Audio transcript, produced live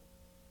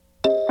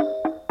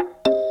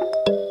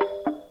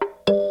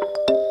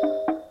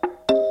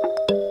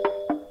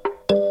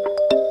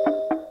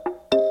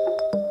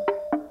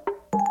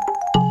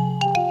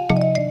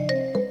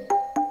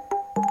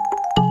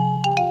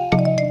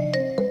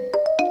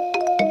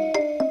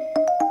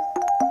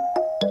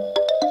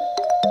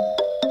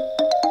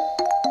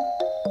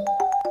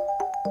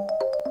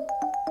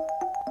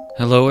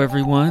Hello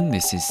everyone,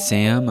 this is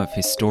Sam of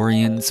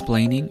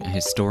Historiansplaining. A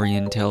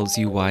historian tells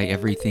you why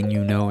everything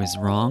you know is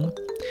wrong.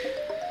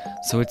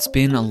 So it's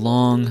been a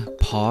long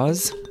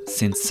pause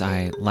since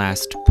I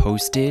last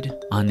posted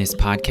on this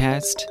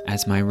podcast.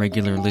 As my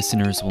regular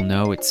listeners will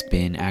know, it's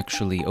been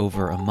actually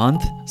over a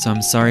month. So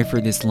I'm sorry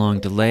for this long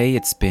delay.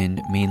 It's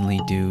been mainly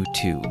due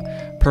to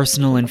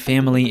personal and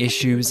family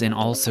issues and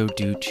also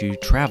due to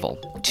travel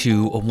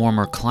to a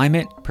warmer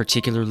climate,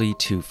 particularly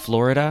to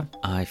Florida.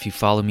 If you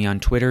follow me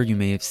on Twitter, you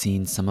may have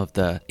seen some of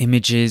the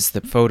images,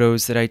 the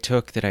photos that I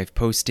took that I've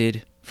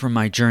posted from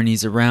my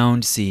journeys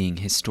around, seeing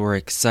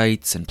historic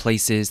sites and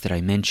places that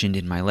I mentioned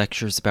in my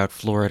lectures about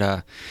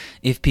Florida.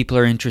 If people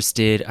are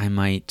interested, I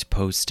might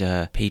post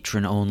a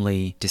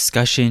patron-only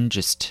discussion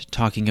just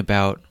talking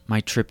about my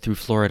trip through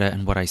Florida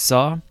and what I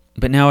saw.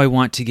 But now I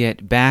want to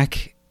get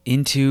back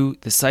into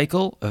the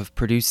cycle of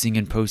producing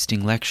and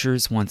posting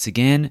lectures once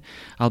again.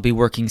 I'll be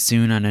working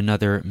soon on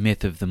another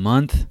Myth of the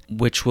Month,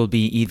 which will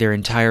be either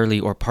entirely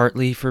or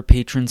partly for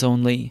patrons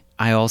only.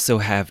 I also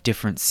have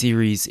different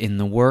series in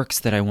the works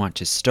that I want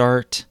to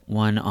start,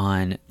 one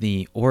on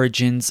the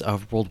origins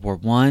of World War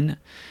I,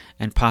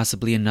 and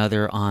possibly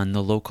another on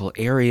the local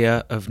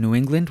area of New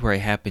England where I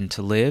happen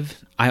to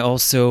live. I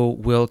also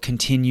will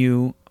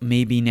continue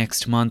maybe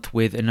next month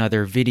with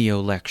another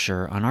video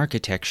lecture on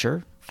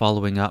architecture,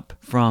 following up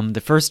from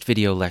the first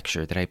video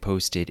lecture that I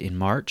posted in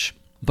March.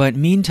 But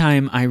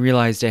meantime, I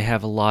realized I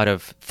have a lot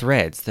of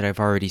threads that I've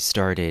already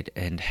started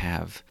and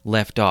have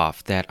left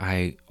off that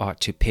I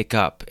ought to pick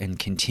up and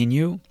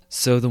continue.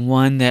 So the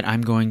one that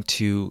I'm going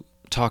to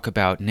talk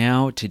about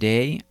now,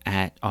 today,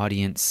 at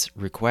audience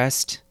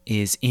request,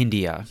 is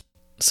India.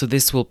 So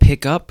this will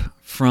pick up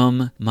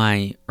from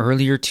my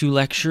earlier two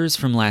lectures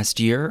from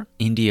last year,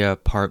 India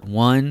Part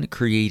 1,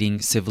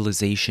 Creating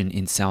Civilization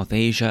in South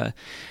Asia,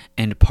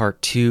 and Part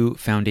 2,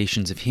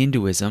 Foundations of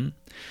Hinduism.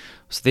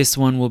 So this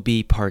one will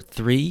be Part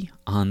 3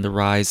 on the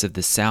rise of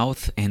the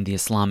South and the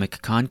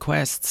Islamic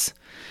conquests.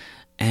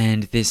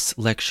 And this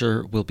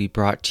lecture will be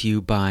brought to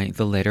you by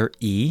the letter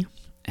E,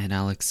 and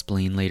I'll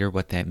explain later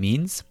what that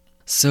means.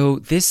 So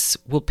this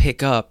will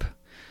pick up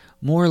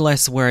more or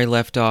less where I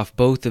left off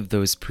both of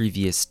those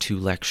previous two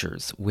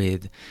lectures,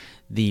 with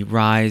the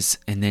rise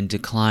and then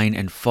decline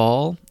and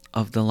fall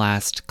of the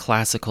last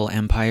classical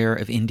empire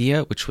of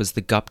India, which was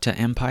the Gupta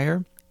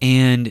Empire,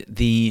 and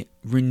the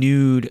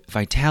renewed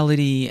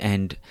vitality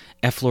and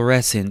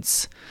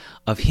efflorescence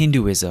of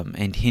Hinduism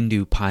and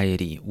Hindu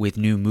piety with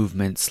new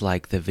movements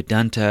like the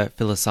Vedanta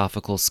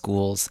philosophical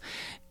schools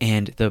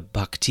and the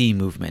Bhakti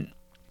movement.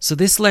 So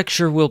this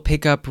lecture will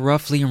pick up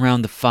roughly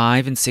around the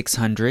 500s and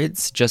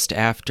 600s, just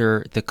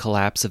after the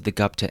collapse of the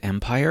Gupta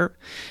Empire,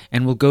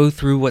 and will go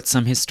through what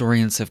some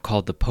historians have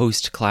called the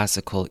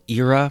post-classical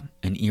era,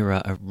 an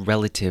era of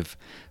relative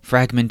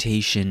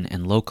fragmentation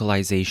and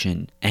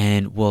localization,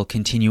 and will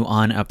continue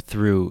on up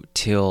through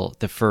till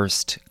the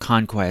first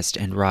conquest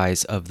and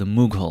rise of the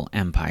Mughal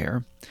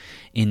Empire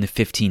in the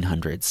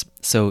 1500s.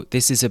 So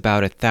this is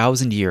about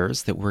 1,000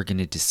 years that we're going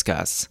to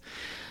discuss.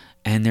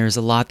 And there's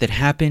a lot that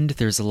happened,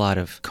 there's a lot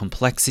of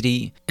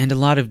complexity, and a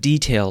lot of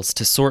details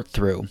to sort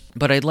through.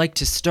 But I'd like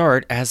to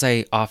start, as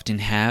I often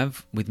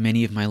have with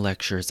many of my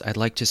lectures, I'd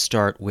like to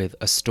start with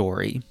a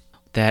story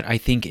that I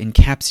think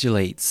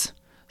encapsulates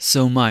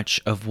so much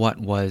of what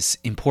was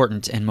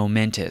important and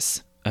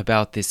momentous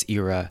about this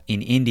era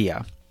in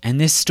India.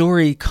 And this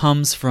story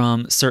comes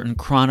from certain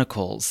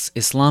chronicles,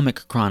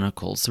 Islamic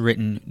chronicles,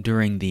 written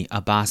during the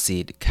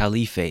Abbasid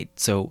Caliphate,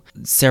 so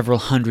several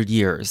hundred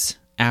years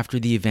after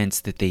the events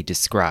that they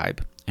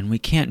describe. And we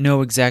can't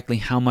know exactly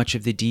how much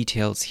of the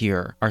details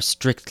here are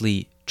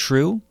strictly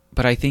true,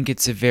 but I think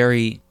it's a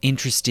very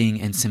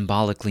interesting and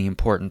symbolically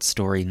important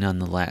story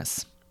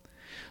nonetheless.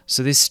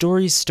 So this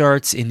story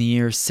starts in the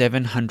year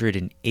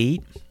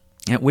 708,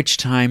 at which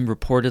time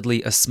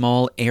reportedly a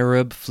small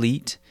Arab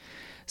fleet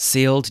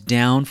sailed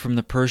down from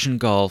the Persian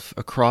Gulf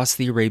across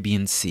the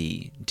Arabian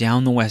Sea,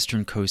 down the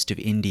western coast of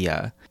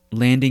India,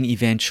 landing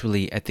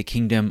eventually at the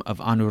kingdom of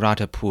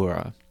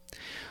Anuradhapura,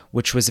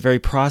 which was a very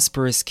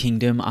prosperous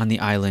kingdom on the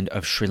island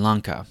of Sri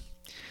Lanka.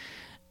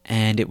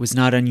 And it was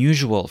not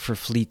unusual for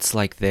fleets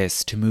like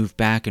this to move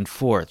back and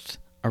forth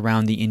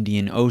around the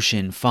Indian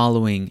Ocean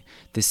following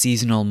the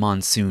seasonal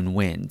monsoon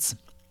winds.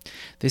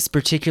 This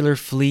particular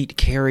fleet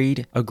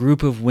carried a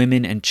group of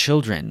women and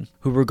children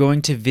who were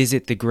going to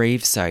visit the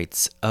grave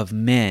sites of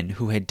men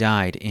who had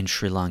died in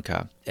Sri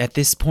Lanka. At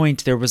this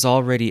point, there was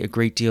already a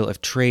great deal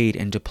of trade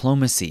and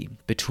diplomacy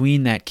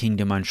between that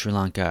kingdom on Sri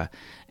Lanka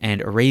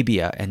and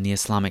Arabia and the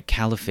Islamic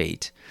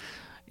Caliphate.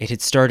 It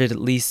had started at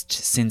least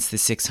since the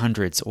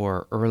 600s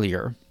or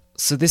earlier.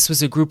 So this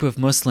was a group of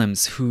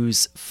Muslims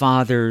whose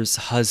fathers,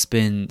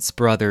 husbands,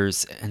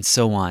 brothers, and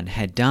so on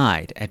had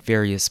died at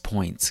various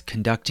points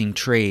conducting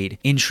trade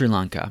in Sri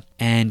Lanka,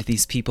 and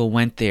these people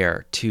went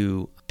there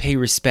to pay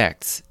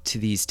respects to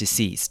these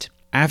deceased.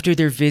 After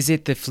their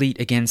visit, the fleet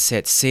again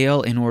set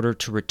sail in order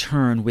to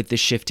return with the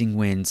shifting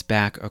winds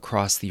back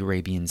across the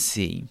Arabian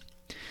Sea.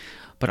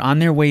 But on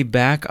their way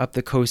back up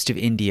the coast of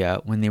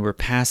India, when they were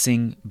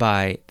passing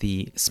by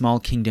the small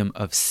kingdom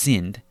of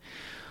Sindh,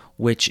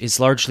 which is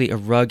largely a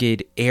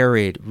rugged,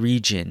 arid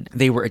region,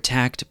 they were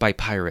attacked by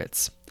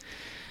pirates.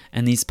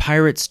 And these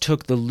pirates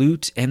took the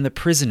loot and the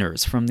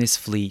prisoners from this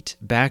fleet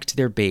back to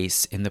their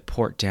base in the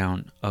port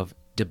town of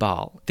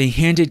Dibal. They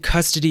handed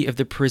custody of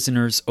the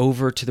prisoners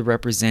over to the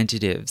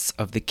representatives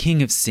of the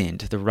king of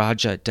Sindh, the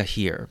Raja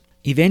Dahir.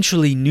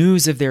 Eventually,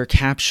 news of their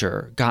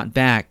capture got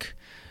back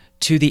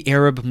to the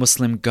Arab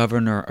Muslim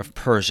governor of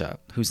Persia,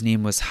 whose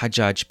name was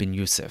Hajjaj bin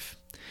Yusuf,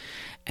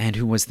 and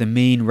who was the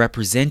main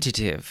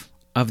representative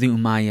of the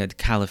Umayyad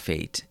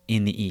Caliphate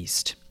in the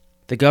east.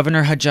 The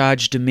governor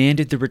Hajjaj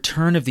demanded the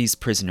return of these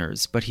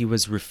prisoners, but he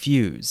was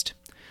refused.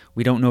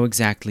 We don't know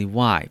exactly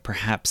why.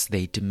 Perhaps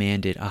they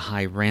demanded a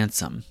high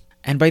ransom.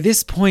 And by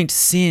this point,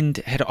 Sindh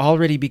had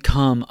already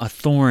become a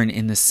thorn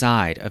in the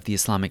side of the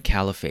Islamic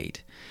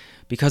Caliphate,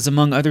 because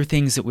among other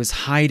things it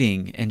was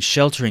hiding and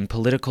sheltering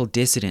political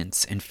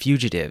dissidents and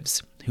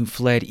fugitives who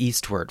fled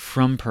eastward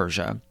from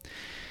Persia.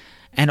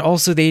 And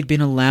also they had been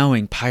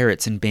allowing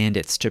pirates and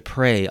bandits to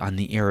prey on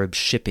the Arab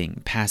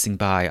shipping passing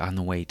by on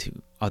the way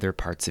to other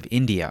parts of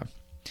India.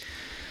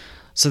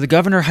 So the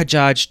governor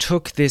Hajjaj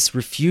took this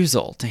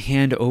refusal to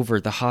hand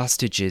over the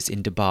hostages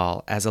in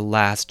Dibal as a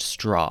last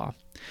straw.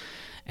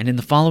 And in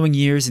the following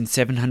years, in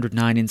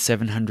 709 and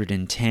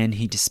 710,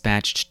 he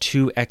dispatched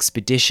 2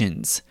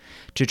 expeditions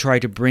to try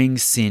to bring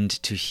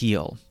Sindh to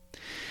heel.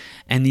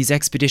 And these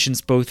expeditions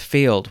both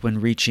failed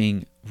when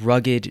reaching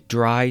rugged,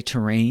 dry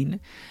terrain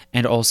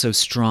and also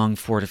strong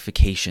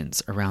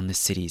fortifications around the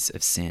cities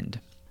of Sindh.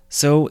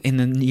 So in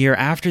the year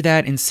after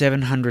that, in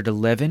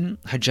 711,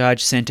 Hajjaj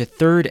sent a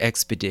 3rd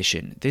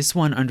expedition, this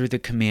one under the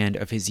command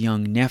of his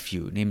young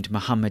nephew named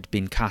Muhammad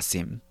bin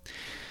Qasim.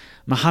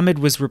 Muhammad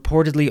was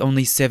reportedly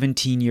only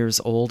 17 years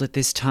old at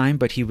this time,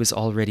 but he was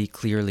already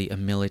clearly a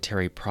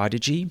military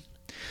prodigy.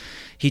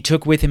 He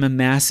took with him a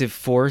massive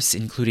force,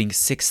 including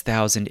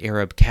 6,000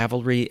 Arab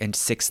cavalry and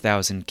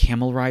 6,000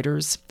 camel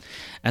riders,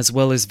 as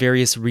well as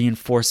various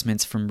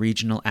reinforcements from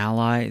regional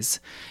allies,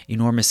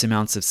 enormous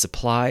amounts of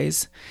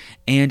supplies,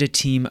 and a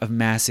team of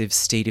massive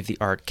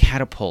state-of-the-art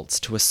catapults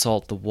to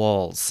assault the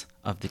walls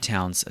of the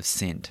towns of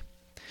Sindh.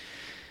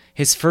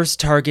 His first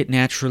target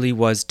naturally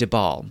was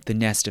Dibal, the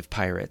nest of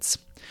pirates,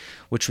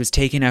 which was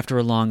taken after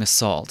a long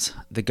assault.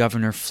 The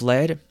governor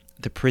fled.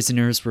 The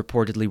prisoners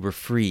reportedly were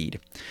freed.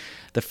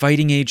 The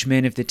fighting-age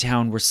men of the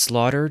town were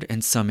slaughtered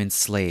and some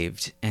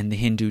enslaved, and the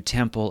Hindu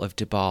temple of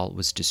Dibal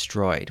was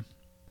destroyed.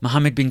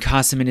 Muhammad bin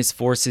Qasim and his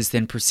forces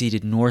then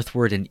proceeded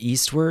northward and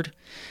eastward,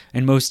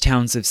 and most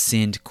towns of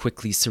Sindh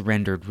quickly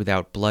surrendered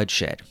without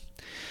bloodshed.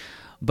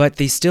 But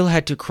they still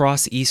had to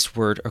cross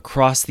eastward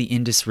across the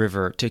Indus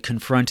River to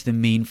confront the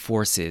main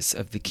forces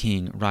of the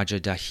king Raja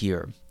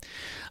Dahir.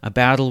 A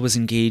battle was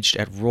engaged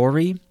at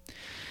Rory.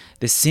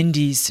 The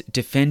Sindhis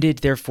defended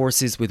their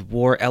forces with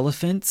war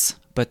elephants,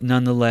 but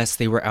nonetheless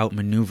they were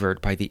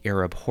outmaneuvered by the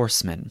Arab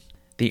horsemen.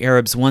 The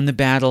Arabs won the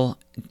battle,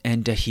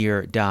 and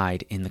Dahir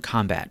died in the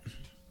combat.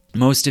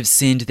 Most of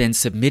Sindh then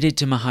submitted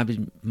to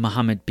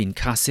Muhammad bin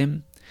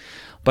Qasim,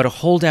 but a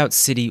holdout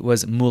city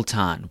was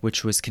Multan,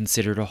 which was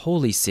considered a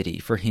holy city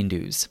for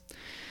Hindus.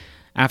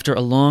 After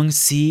a long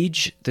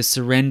siege, the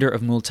surrender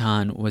of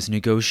Multan was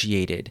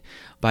negotiated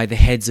by the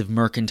heads of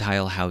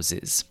mercantile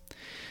houses.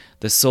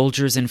 The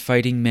soldiers and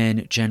fighting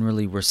men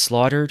generally were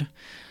slaughtered,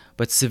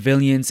 but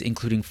civilians,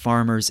 including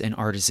farmers and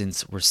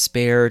artisans, were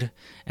spared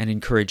and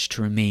encouraged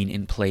to remain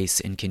in place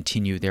and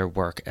continue their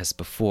work as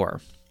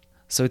before.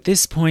 So at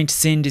this point,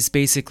 Sindh is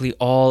basically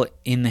all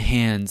in the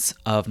hands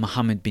of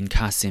Muhammad bin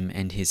Qasim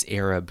and his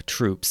Arab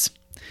troops.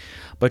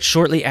 But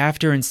shortly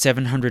after, in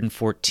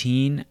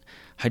 714,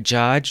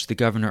 Hajjaj, the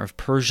governor of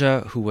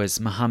Persia, who was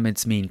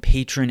Muhammad's main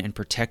patron and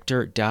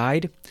protector,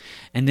 died.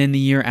 And then the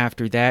year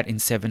after that, in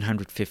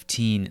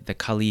 715, the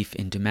caliph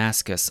in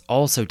Damascus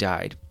also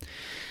died.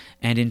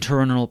 And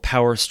internal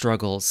power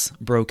struggles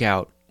broke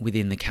out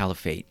within the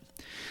caliphate.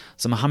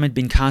 So Muhammad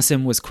bin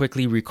Qasim was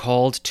quickly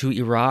recalled to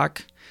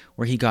Iraq,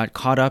 where he got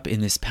caught up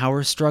in this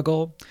power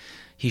struggle.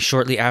 He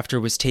shortly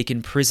after was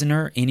taken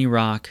prisoner in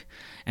Iraq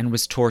and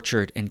was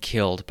tortured and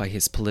killed by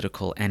his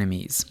political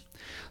enemies.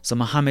 So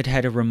Muhammad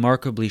had a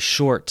remarkably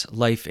short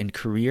life and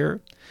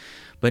career,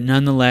 but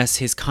nonetheless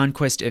his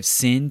conquest of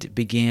Sindh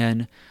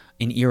began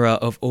an era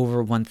of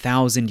over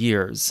 1,000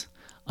 years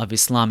of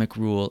Islamic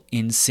rule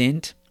in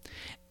Sindh,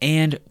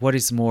 and what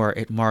is more,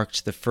 it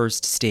marked the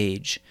first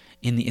stage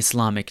in the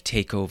Islamic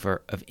takeover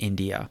of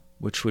India,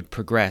 which would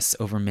progress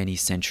over many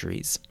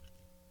centuries.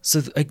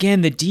 So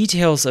again, the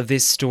details of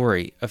this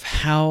story of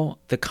how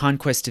the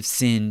conquest of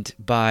Sindh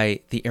by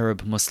the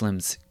Arab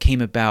Muslims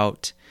came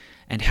about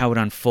and how it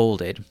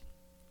unfolded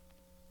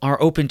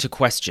are open to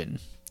question.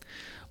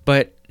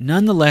 But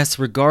nonetheless,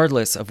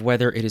 regardless of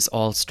whether it is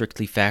all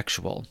strictly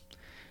factual,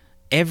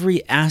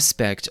 every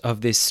aspect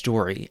of this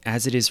story,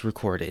 as it is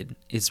recorded,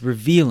 is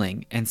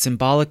revealing and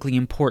symbolically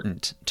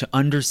important to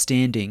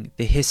understanding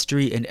the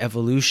history and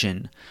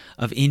evolution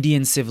of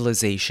Indian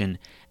civilization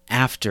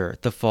after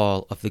the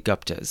fall of the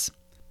Guptas.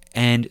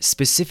 And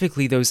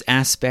specifically, those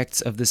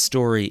aspects of the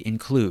story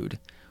include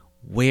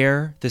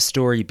where the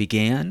story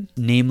began,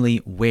 namely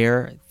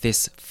where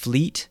this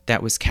fleet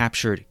that was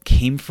captured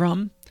came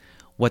from,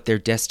 what their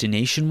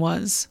destination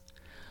was,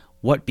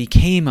 what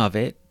became of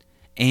it,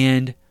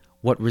 and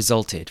what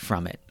resulted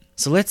from it.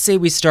 So let's say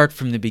we start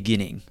from the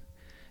beginning.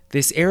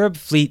 This Arab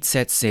fleet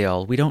set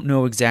sail, we don't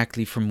know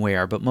exactly from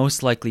where, but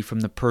most likely from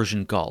the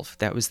Persian Gulf.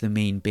 That was the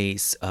main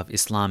base of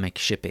Islamic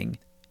shipping.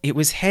 It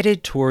was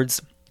headed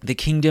towards the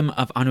kingdom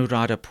of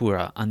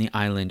Anuradhapura on the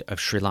island of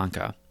Sri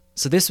Lanka.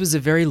 So this was a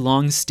very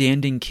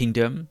long-standing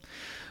kingdom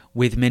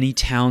with many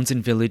towns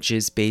and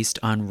villages based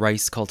on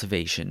rice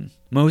cultivation.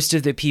 Most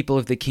of the people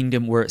of the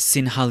kingdom were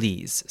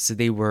Sinhalese, so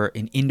they were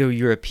an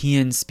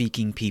Indo-European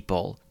speaking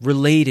people,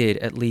 related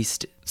at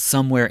least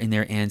somewhere in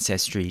their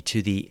ancestry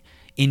to the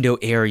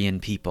Indo-Aryan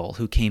people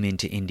who came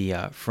into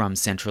India from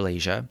Central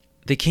Asia.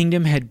 The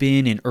kingdom had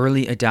been an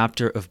early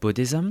adopter of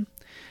Buddhism,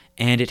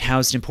 and it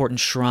housed important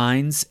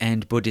shrines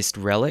and Buddhist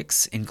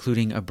relics,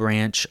 including a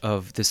branch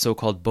of the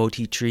so-called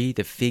Bodhi tree,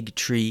 the fig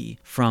tree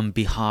from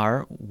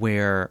Bihar,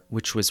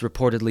 which was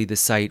reportedly the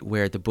site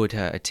where the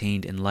Buddha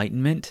attained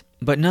enlightenment.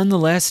 But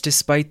nonetheless,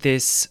 despite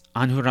this,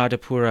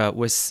 Anuradhapura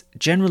was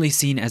generally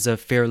seen as a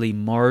fairly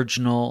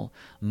marginal,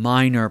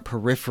 minor,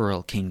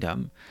 peripheral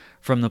kingdom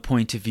from the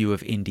point of view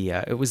of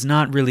India. It was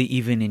not really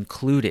even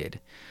included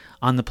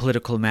on the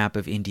political map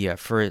of India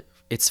for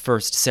its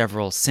first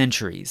several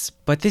centuries.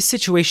 But this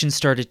situation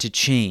started to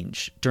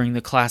change during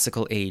the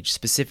Classical Age,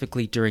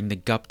 specifically during the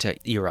Gupta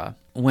era,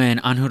 when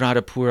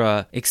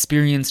Anuradhapura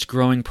experienced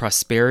growing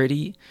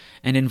prosperity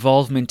and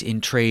involvement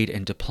in trade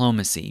and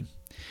diplomacy.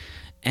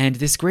 And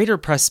this greater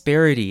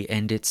prosperity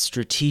and its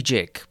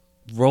strategic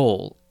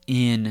role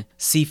in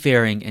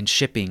seafaring and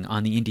shipping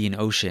on the Indian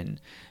Ocean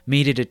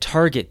made it a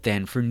target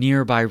then for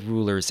nearby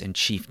rulers and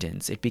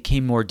chieftains. It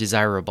became more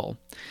desirable.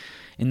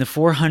 In the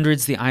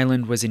 400s, the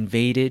island was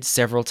invaded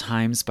several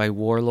times by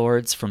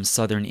warlords from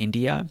southern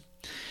India.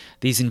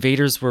 These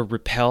invaders were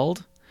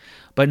repelled,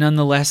 but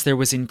nonetheless there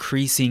was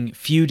increasing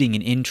feuding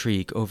and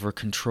intrigue over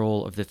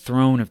control of the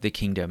throne of the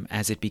kingdom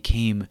as it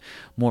became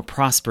more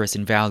prosperous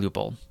and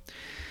valuable.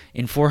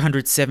 In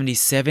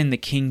 477, the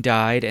king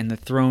died, and the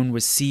throne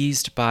was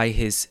seized by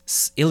his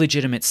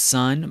illegitimate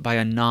son by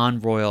a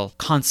non-royal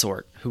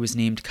consort who was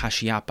named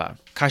Kashyapa.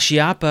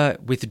 Kashyapa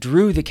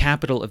withdrew the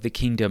capital of the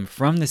kingdom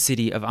from the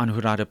city of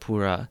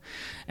Anuradhapura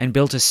and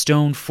built a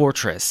stone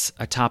fortress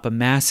atop a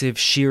massive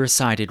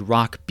sheer-sided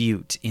rock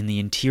butte in the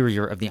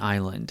interior of the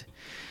island.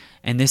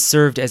 And this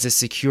served as a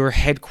secure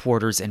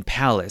headquarters and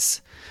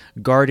palace,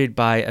 guarded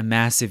by a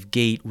massive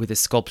gate with a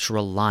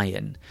sculptural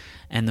lion,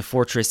 and the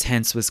fortress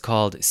hence was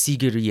called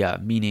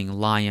Sigiriya, meaning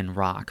Lion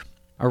Rock.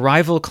 A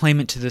rival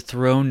claimant to the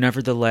throne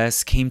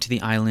nevertheless came to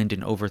the island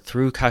and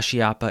overthrew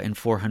Kashyapa in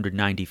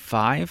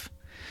 495.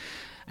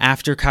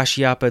 After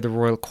Kashyapa, the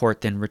royal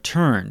court then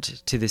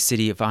returned to the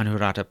city of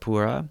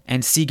Anuradhapura,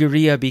 and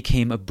Sigiriya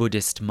became a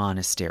Buddhist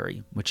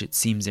monastery, which it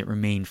seems it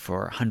remained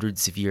for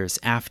hundreds of years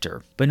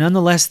after. But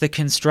nonetheless, the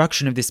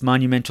construction of this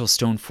monumental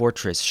stone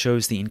fortress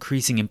shows the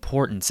increasing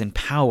importance and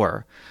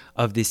power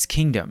of this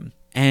kingdom.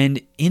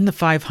 And in the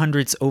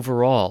 500s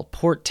overall,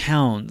 port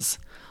towns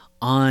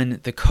on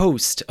the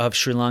coast of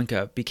Sri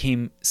Lanka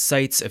became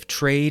sites of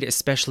trade,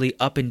 especially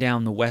up and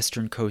down the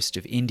western coast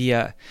of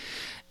India,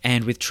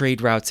 and with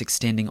trade routes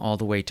extending all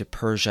the way to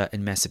Persia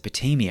and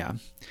Mesopotamia.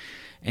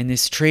 And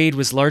this trade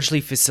was largely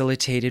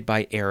facilitated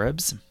by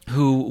Arabs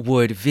who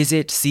would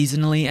visit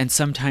seasonally and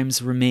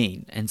sometimes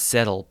remain and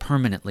settle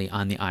permanently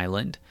on the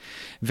island.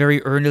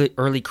 Very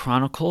early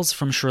chronicles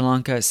from Sri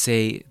Lanka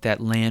say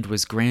that land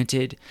was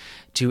granted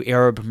to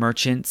Arab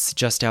merchants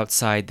just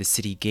outside the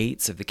city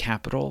gates of the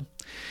capital.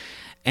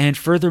 And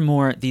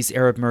furthermore, these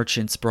Arab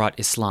merchants brought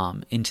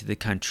Islam into the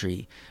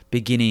country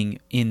beginning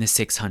in the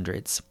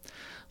 600s.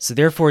 So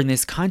therefore, in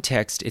this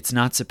context, it's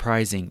not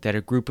surprising that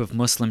a group of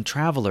Muslim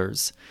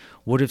travelers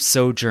would have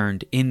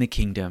sojourned in the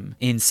kingdom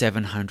in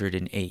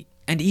 708.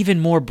 And even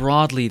more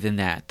broadly than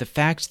that, the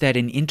fact that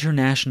an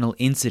international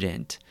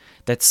incident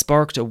that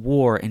sparked a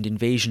war and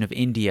invasion of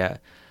India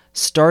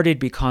started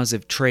because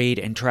of trade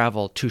and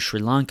travel to Sri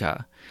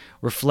Lanka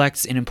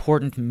reflects an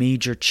important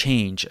major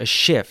change, a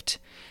shift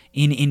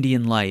in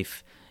Indian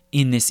life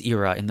in this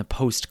era, in the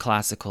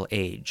post-classical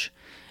age.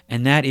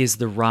 And that is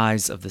the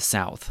rise of the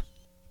South.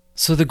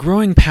 So the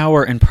growing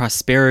power and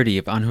prosperity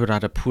of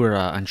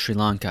Anuradhapura on Sri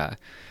Lanka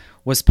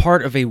was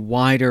part of a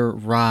wider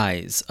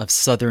rise of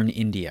southern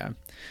India,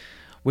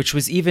 which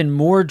was even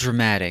more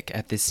dramatic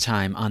at this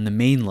time on the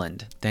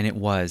mainland than it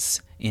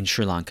was in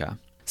Sri Lanka.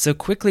 So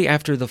quickly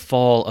after the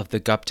fall of the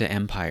Gupta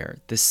Empire,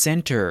 the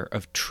center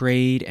of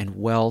trade and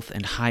wealth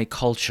and high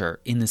culture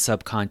in the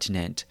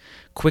subcontinent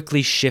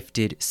quickly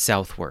shifted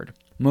southward.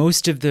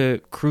 Most of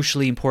the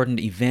crucially important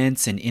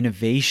events and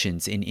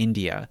innovations in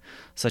India,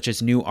 such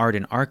as new art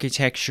and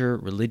architecture,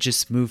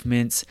 religious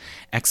movements,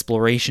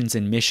 explorations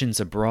and missions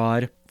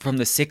abroad, from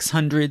the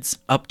 600s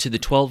up to the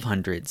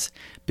 1200s,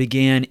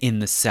 began in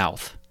the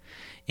south,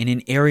 in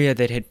an area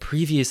that had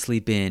previously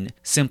been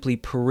simply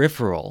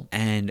peripheral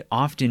and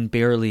often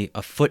barely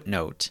a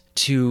footnote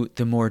to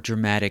the more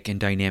dramatic and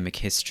dynamic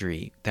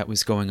history that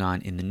was going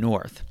on in the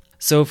north.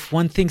 So if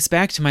one thinks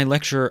back to my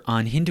lecture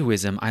on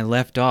Hinduism, I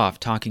left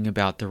off talking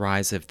about the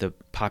rise of the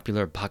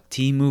popular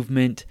Bhakti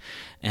movement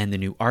and the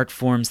new art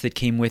forms that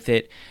came with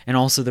it, and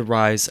also the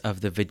rise of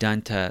the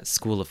Vedanta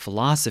school of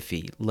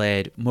philosophy,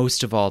 led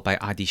most of all by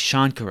Adi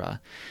Shankara,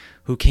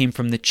 who came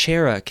from the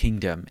Chera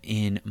kingdom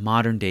in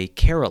modern-day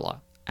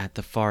Kerala, at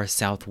the far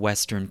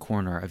southwestern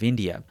corner of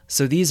India.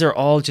 So these are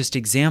all just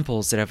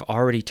examples that I've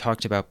already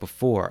talked about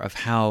before of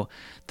how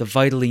the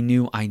vitally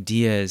new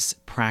ideas,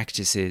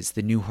 practices,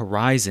 the new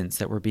horizons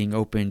that were being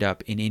opened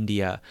up in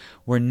India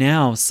were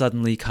now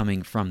suddenly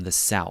coming from the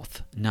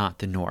south, not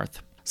the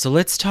north. So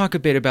let's talk a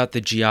bit about the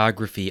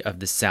geography of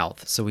the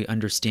south so we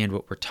understand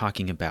what we're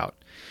talking about.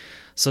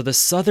 So the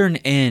southern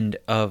end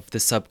of the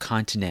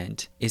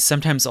subcontinent is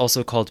sometimes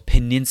also called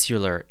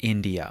peninsular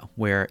India,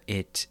 where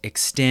it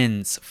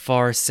extends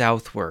far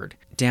southward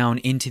down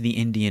into the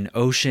Indian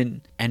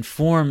Ocean and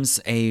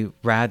forms a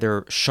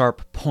rather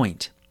sharp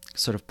point,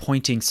 sort of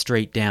pointing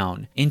straight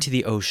down into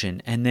the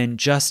ocean. And then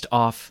just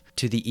off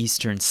to the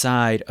eastern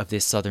side of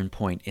this southern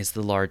point is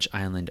the large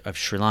island of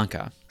Sri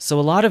Lanka. So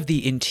a lot of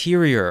the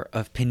interior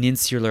of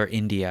peninsular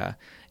India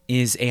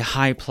is a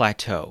high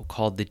plateau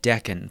called the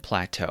Deccan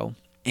Plateau.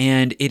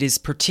 And it is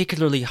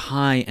particularly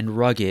high and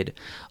rugged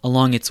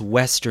along its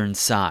western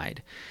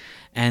side.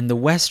 And the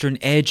western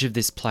edge of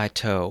this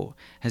plateau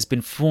has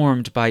been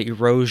formed by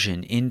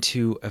erosion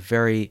into a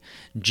very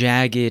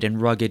jagged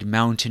and rugged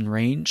mountain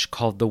range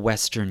called the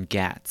Western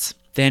Ghats.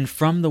 Then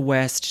from the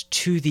west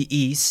to the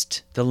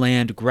east, the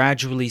land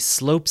gradually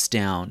slopes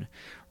down,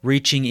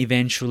 reaching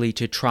eventually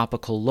to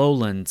tropical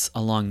lowlands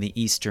along the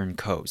eastern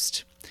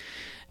coast.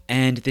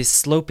 And this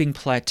sloping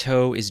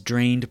plateau is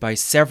drained by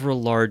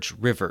several large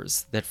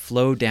rivers that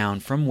flow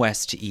down from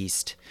west to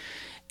east,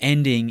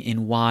 ending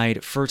in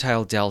wide,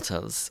 fertile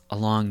deltas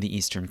along the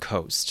eastern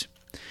coast.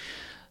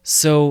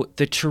 So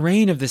the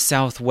terrain of the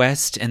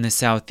southwest and the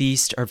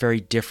southeast are very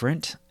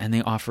different, and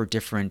they offer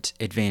different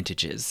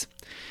advantages.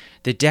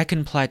 The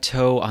Deccan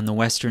Plateau on the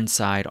western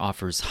side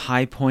offers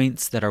high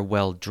points that are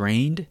well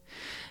drained,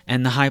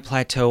 and the high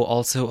plateau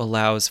also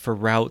allows for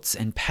routes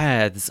and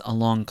paths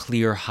along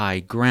clear high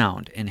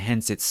ground, and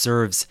hence it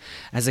serves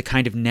as a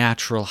kind of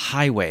natural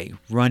highway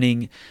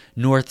running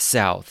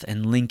north-south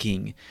and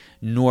linking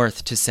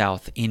north to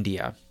south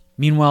India.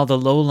 Meanwhile, the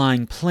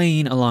low-lying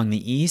plain along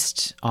the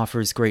east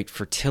offers great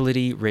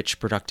fertility, rich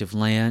productive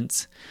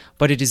lands,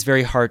 but it is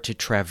very hard to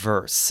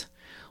traverse,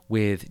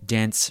 with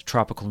dense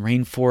tropical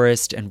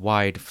rainforest and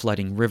wide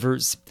flooding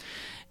rivers,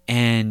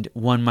 and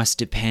one must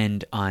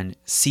depend on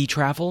sea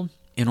travel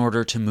in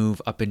order to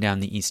move up and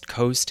down the east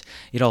coast.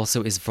 It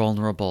also is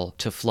vulnerable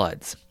to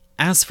floods.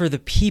 As for the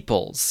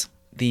peoples,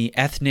 the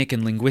ethnic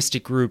and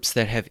linguistic groups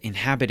that have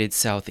inhabited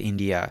South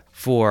India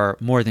for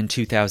more than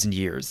 2,000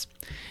 years,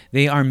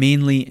 they are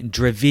mainly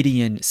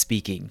Dravidian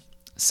speaking.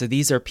 So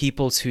these are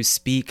peoples who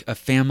speak a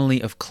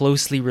family of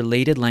closely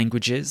related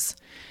languages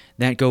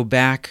that go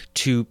back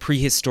to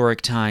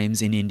prehistoric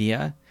times in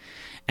India,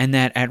 and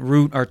that at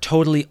root are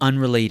totally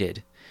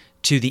unrelated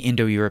to the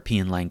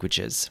Indo-European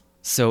languages.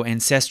 So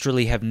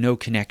ancestrally have no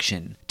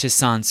connection to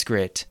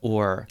Sanskrit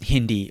or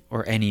Hindi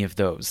or any of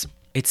those.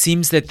 It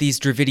seems that these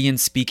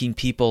Dravidian-speaking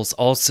peoples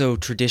also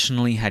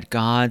traditionally had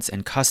gods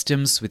and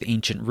customs with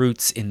ancient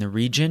roots in the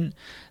region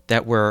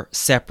that were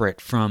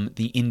separate from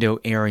the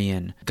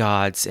Indo-Aryan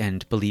gods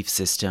and belief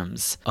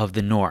systems of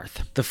the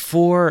north. The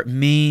four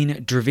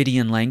main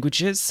Dravidian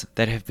languages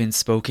that have been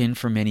spoken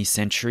for many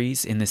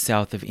centuries in the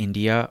south of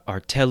India are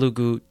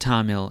Telugu,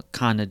 Tamil,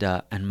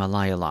 Kannada, and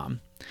Malayalam.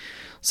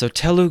 So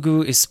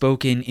Telugu is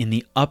spoken in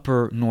the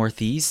upper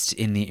northeast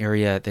in the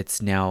area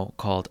that's now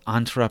called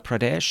Andhra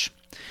Pradesh.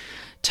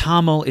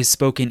 Tamil is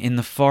spoken in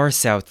the far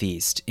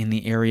southeast in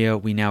the area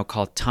we now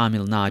call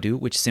Tamil Nadu,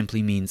 which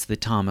simply means the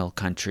Tamil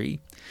country.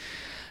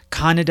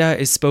 Kannada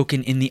is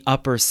spoken in the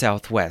upper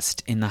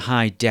southwest in the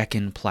high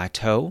Deccan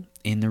Plateau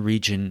in the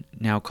region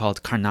now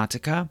called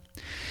Karnataka.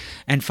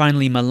 And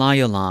finally,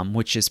 Malayalam,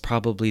 which is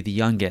probably the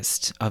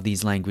youngest of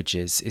these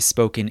languages, is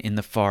spoken in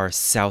the far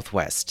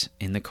southwest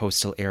in the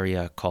coastal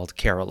area called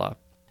Kerala.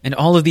 And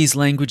all of these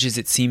languages,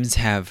 it seems,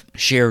 have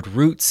shared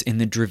roots in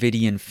the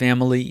Dravidian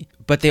family,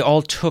 but they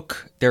all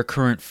took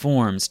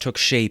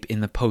shape in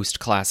the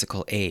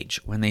post-classical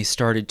age when they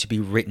started to be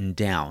written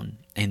down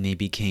and they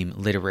became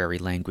literary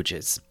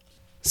languages.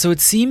 So it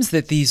seems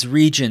that these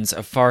regions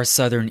of far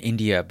southern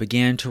India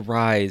began to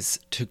rise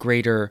to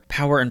greater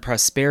power and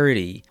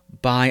prosperity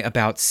by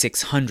about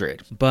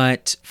 600.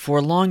 But for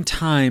a long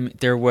time,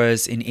 there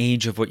was an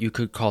age of what you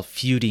could call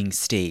feuding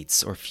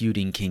states or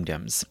feuding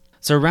kingdoms.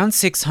 So around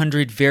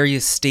 600,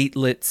 various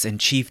statelets and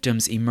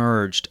chiefdoms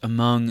emerged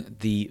among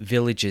the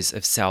villages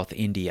of South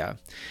India.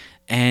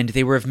 And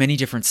they were of many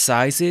different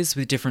sizes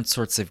with different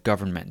sorts of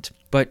government.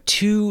 But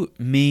two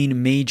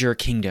main major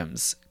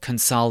kingdoms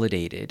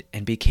consolidated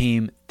and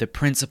became the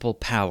principal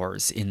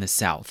powers in the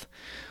south.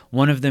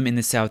 One of them in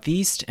the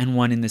southeast and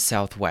one in the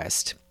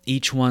southwest.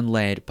 each one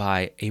led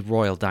by a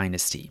royal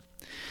dynasty.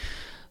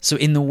 So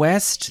in the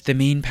west, the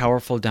main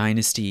powerful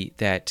dynasty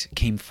that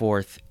came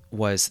forth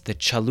was the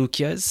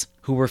Chalukyas,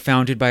 who were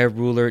founded by a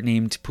ruler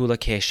named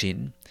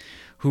Pulakeshin,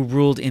 who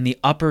ruled in the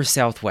upper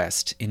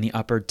southwest, in the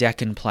upper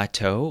Deccan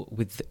Plateau,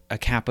 with a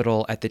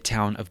capital at the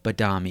town of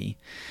Badami.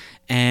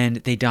 And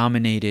they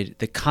dominated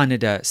the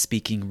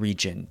Kannada-speaking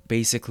region,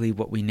 basically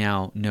what we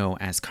now know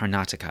as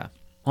Karnataka.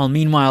 While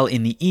meanwhile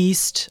in the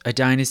east, a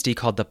dynasty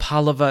called the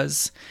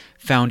Pallavas,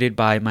 founded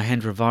by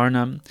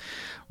Mahendravarna,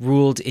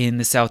 ruled in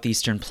the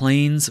southeastern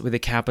plains with a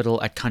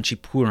capital at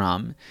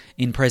Kanchipuram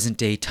in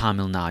present-day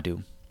Tamil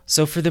Nadu.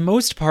 So for the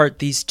most part,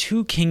 these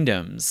two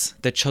kingdoms,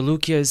 the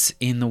Chalukyas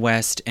in the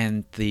west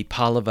and the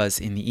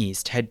Pallavas in the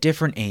east, had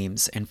different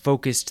aims and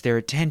focused their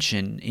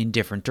attention in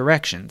different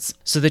directions.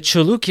 So the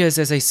Chalukyas,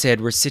 as I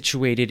said, were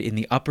situated in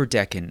the upper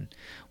Deccan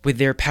with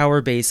their power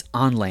base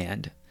on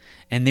land,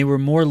 and they were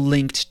more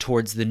linked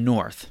towards the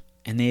north,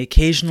 and they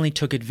occasionally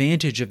took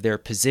advantage of their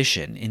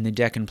position in the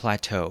Deccan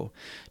Plateau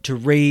to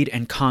raid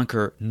and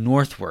conquer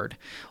northward,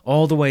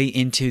 all the way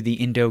into the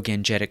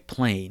Indo-Gangetic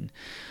Plain,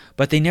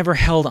 but they never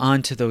held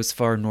on to those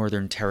far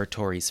northern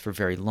territories for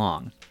very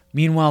long.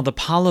 Meanwhile, the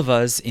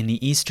Pallavas in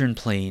the eastern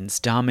plains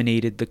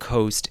dominated the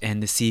coast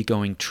and the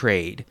seagoing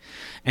trade,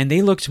 and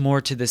they looked more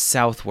to the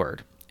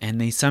southward, and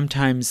they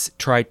sometimes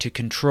tried to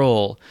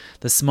control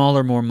the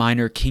smaller, more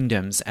minor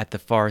kingdoms at the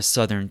far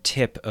southern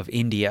tip of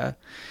India,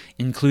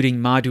 including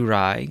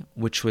Madurai,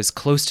 which was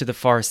close to the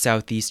far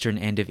southeastern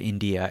end of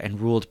India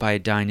and ruled by a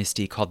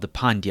dynasty called the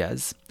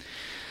Pandyas,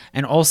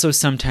 and also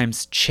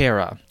sometimes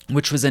Chera,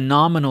 which was a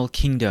nominal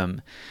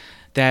kingdom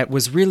that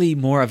was really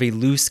more of a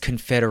loose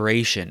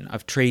confederation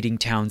of trading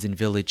towns and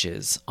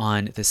villages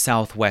on the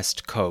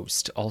southwest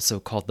coast, also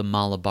called the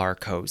Malabar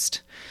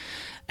coast.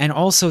 And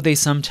also they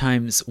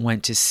sometimes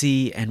went to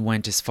sea and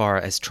went as far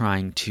as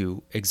trying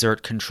to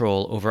exert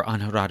control over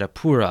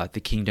Anuradhapura, the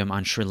kingdom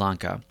on Sri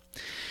Lanka.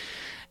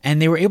 And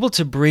they were able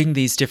to bring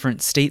these different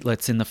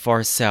statelets in the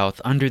far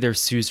south under their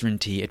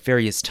suzerainty at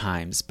various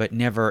times, but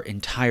never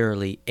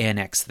entirely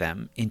annex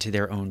them into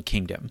their own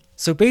kingdom.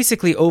 So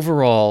basically,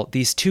 overall,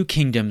 these two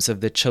kingdoms of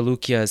the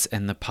Chalukyas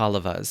and the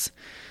Pallavas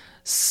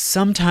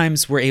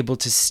sometimes were able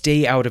to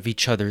stay out of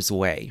each other's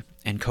way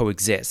and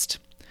coexist.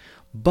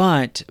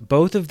 But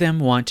both of them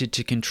wanted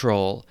to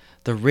control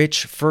the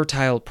rich,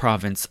 fertile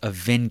province of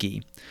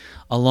Vengi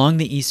along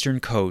the eastern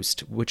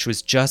coast, which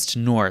was just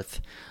north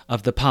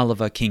of the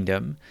Pallava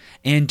kingdom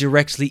and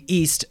directly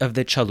east of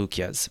the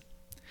Chalukyas.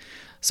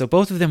 So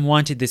both of them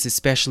wanted this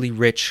especially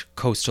rich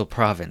coastal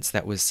province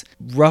that was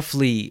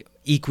roughly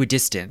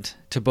equidistant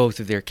to both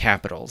of their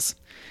capitals.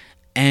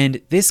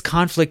 And this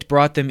conflict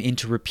brought them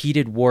into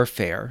repeated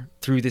warfare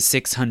through the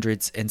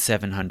 600s and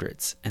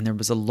 700s. And there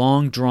was a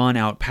long,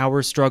 drawn-out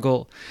power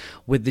struggle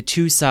with the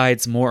two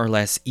sides more or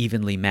less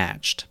evenly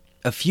matched.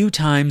 A few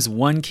times,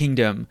 one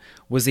kingdom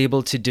was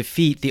able to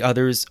defeat the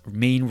other's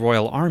main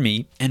royal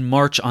army and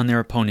march on their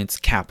opponent's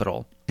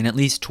capital. And at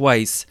least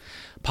twice,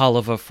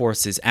 Pallava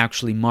forces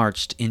actually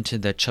marched into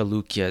the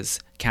Chalukyas'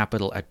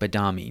 capital at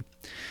Badami.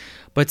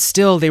 But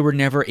still, they were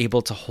never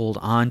able to hold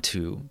on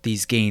to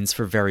these gains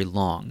for very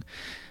long.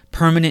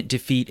 Permanent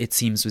defeat, it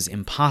seems, was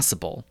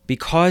impossible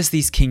because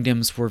these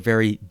kingdoms were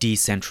very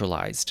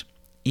decentralized.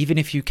 Even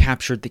if you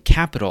captured the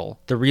capital,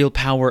 the real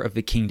power of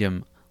the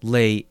kingdom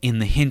lay in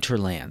the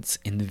hinterlands,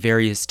 in the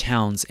various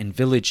towns and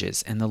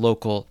villages and the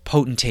local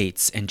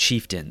potentates and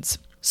chieftains.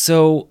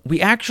 So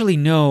we actually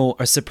know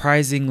a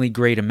surprisingly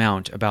great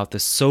amount about the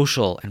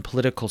social and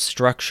political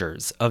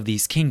structures of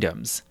these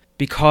kingdoms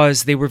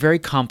because they were very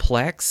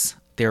complex,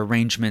 their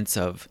arrangements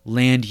of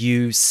land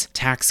use,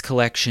 tax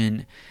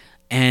collection,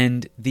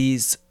 and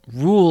these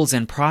rules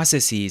and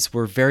processes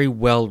were very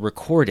well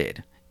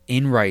recorded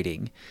in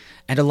writing,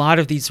 and a lot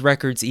of these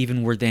records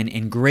even were then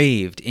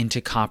engraved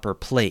into copper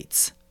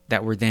plates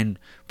that were then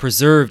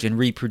preserved and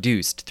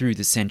reproduced through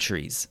the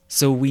centuries.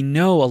 So we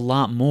know a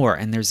lot more,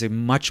 and there's a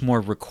much more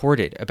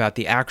recorded about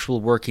the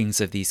actual workings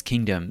of these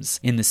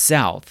kingdoms in the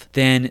south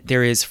than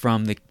there is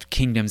from the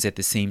kingdoms at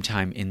the same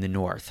time in the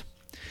north.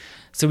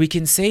 So we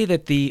can say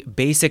that the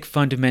basic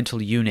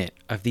fundamental unit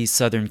of these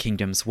southern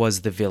kingdoms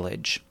was the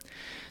village.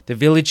 The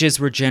villages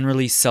were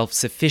generally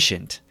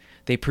self-sufficient.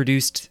 They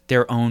produced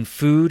their own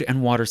food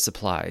and water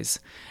supplies,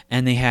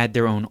 and they had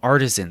their own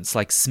artisans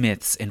like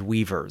smiths and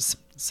weavers,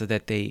 so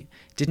that they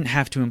didn't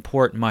have to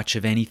import much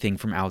of anything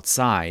from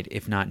outside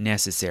if not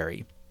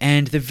necessary.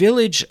 And the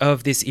village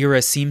of this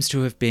era seems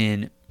to have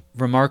been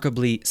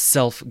remarkably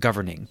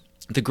self-governing.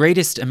 The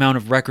greatest amount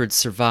of records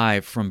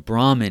survive from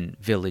Brahmin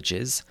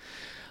villages,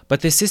 but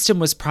the system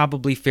was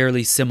probably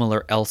fairly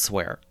similar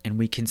elsewhere, and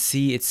we can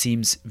see it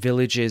seems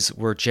villages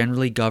were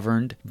generally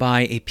governed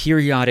by a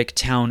periodic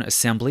town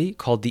assembly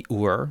called the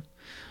Ur,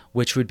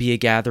 which would be a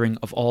gathering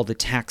of all the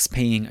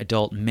tax-paying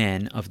adult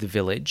men of the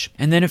village.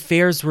 And then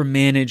affairs were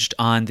managed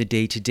on the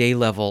day-to-day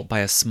level by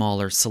a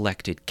smaller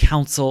selected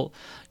council,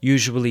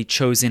 usually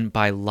chosen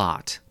by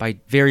lot, by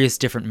various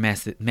different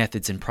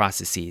methods and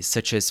processes,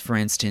 such as, for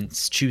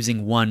instance,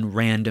 choosing one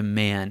random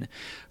man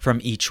from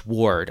each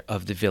ward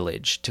of the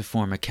village to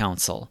form a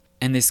council.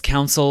 And this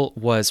council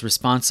was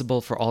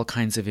responsible for all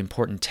kinds of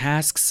important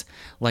tasks,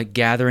 like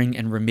gathering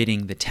and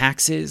remitting the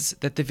taxes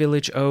that the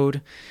village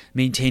owed,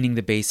 maintaining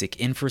the basic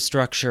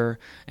infrastructure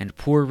and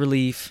poor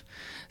relief,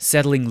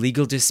 settling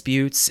legal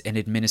disputes and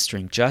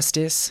administering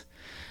justice,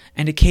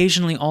 and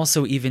occasionally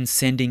also even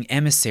sending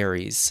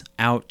emissaries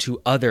out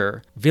to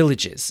other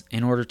villages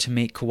in order to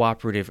make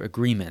cooperative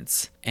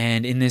agreements.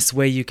 And in this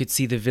way, you could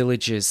see the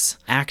villages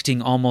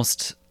acting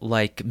almost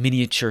like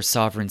miniature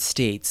sovereign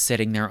states,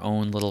 setting their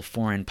own little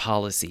foreign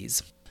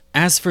policies.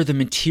 As for the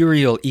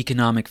material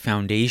economic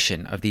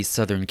foundation of these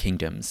southern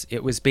kingdoms,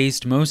 it was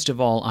based most of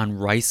all on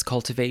rice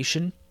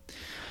cultivation.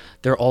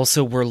 There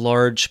also were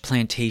large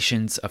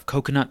plantations of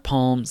coconut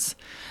palms,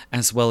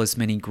 as well as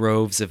many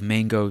groves of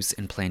mangoes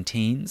and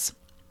plantains.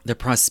 The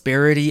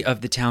prosperity of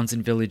the towns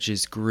and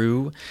villages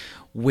grew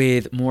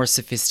with more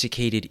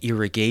sophisticated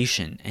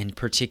irrigation, and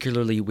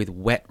particularly with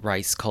wet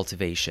rice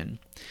cultivation.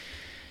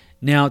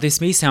 Now,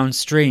 this may sound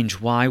strange.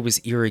 Why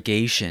was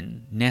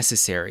irrigation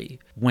necessary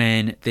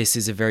when this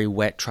is a very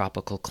wet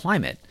tropical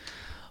climate?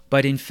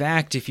 But in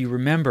fact, if you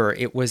remember,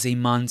 it was a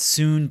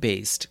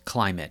monsoon-based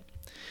climate.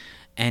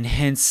 And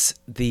hence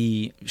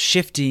the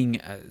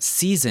shifting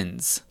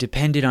seasons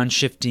depended on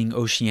shifting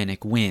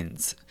oceanic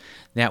winds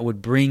that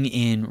would bring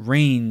in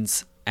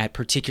rains at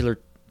particular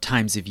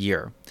times of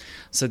year.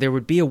 So there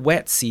would be a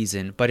wet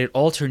season, but it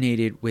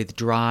alternated with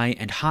dry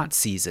and hot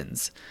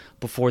seasons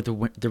before the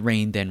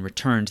rain then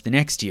returned the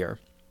next year.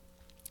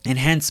 And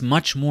hence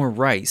much more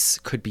rice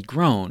could be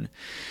grown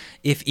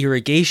if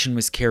irrigation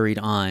was carried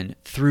on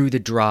through the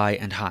dry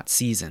and hot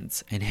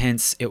seasons. And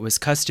hence it was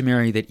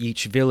customary that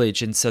each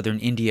village in southern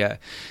India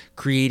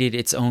created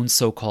its own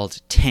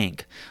so-called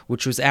tank,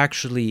 which was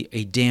actually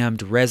a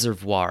dammed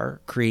reservoir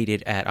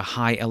created at a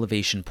high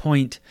elevation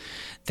point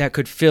that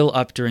could fill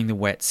up during the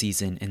wet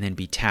season and then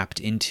be tapped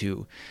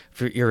into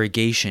for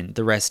irrigation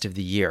the rest of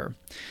the year.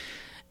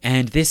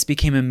 And this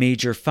became a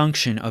major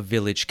function of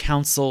village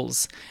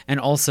councils and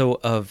also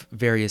of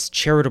various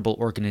charitable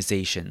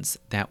organizations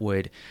that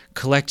would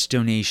collect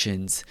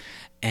donations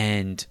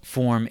and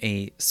form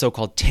a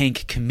so-called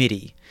tank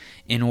committee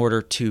in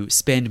order to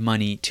spend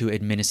money to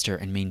administer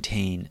and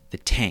maintain the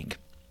tank.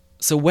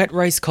 So wet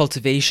rice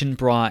cultivation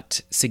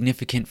brought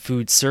significant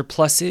food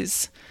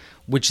surpluses,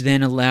 which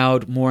then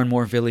allowed more and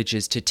more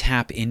villages to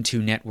tap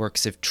into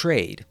networks of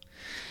trade.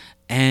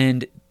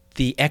 And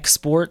the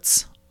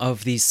exports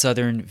of these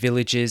southern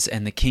villages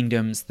and the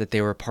kingdoms that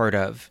they were part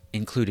of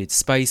included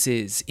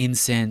spices,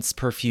 incense,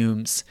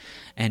 perfumes,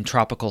 and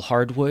tropical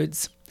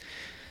hardwoods.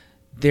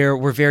 There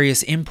were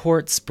various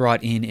imports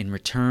brought in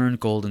return,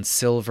 gold and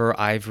silver,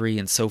 ivory,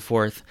 and so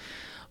forth.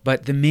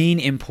 But the main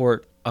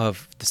import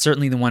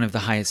certainly the one of the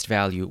highest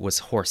value, was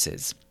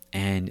horses.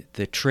 And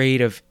the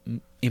trade of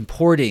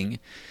importing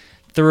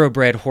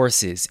thoroughbred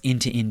horses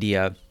into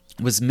India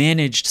was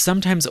managed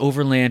sometimes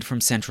overland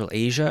from Central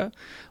Asia,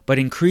 but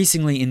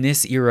increasingly in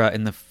this era,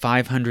 in the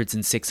 500s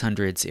and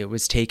 600s, it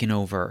was taken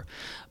over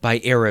by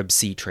Arab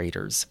sea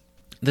traders.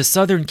 The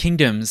southern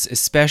kingdoms,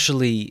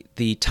 especially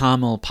the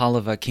Tamil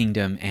Pallava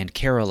kingdom and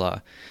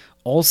Kerala,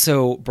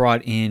 also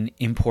brought in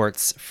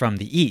imports from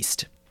the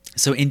east.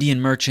 So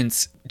Indian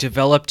merchants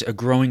developed a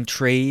growing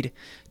trade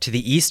to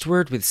the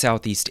eastward with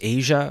Southeast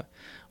Asia,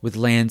 with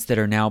lands that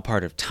are now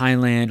part of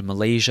Thailand,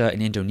 Malaysia,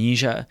 and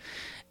Indonesia,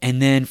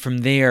 and then from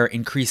there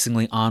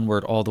increasingly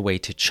onward all the way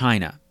to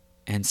China.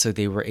 And so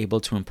they were able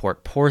to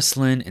import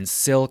porcelain and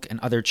silk and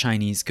other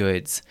Chinese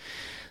goods.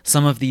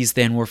 Some of these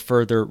then were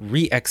further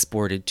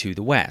re-exported to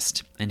the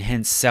West, and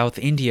hence South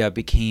India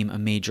became a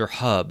major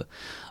hub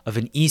of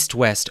an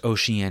east-west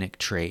oceanic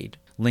trade,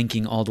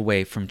 linking all the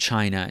way from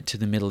China to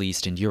the Middle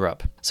East and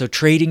Europe. So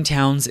trading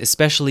towns,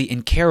 especially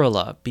in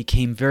Kerala,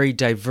 became very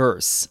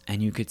diverse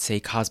and you could say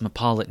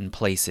cosmopolitan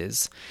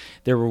places.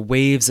 There were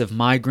waves of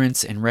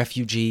migrants and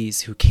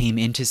refugees who came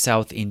into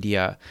South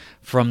India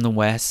from the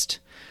West,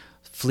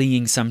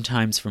 fleeing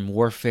sometimes from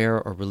warfare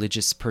or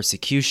religious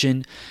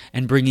persecution,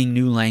 and bringing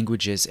new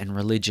languages and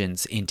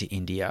religions into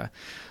India.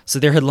 So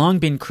there had long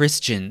been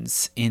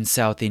Christians in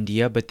South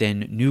India, but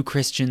then new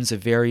Christians of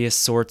various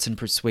sorts and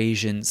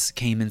persuasions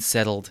came and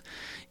settled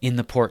in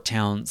the port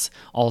towns.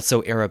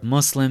 Also Arab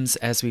Muslims,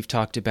 as we've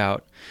talked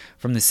about.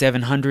 From the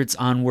 700s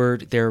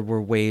onward, there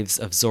were waves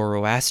of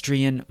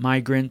Zoroastrian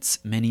migrants,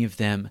 many of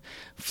them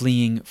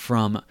fleeing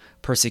from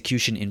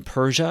persecution in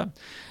Persia.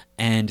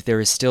 And there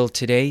is still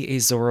today a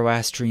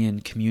Zoroastrian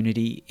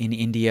community in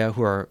India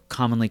who are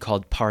commonly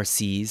called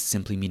Parsis,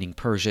 simply meaning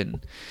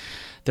Persian.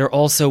 There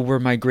also were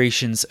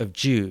migrations of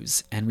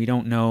Jews, and we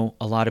don't know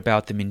a lot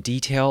about them in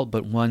detail,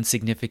 but one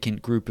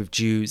significant group of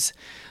Jews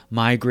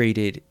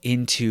migrated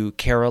into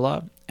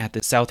Kerala at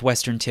the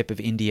southwestern tip of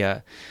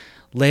India,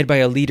 led by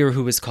a leader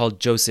who was called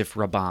Joseph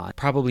Rabban,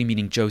 probably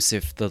meaning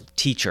Joseph the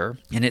teacher.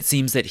 And it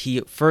seems that he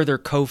further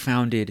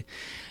co-founded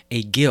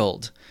a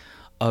guild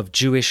of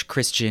Jewish,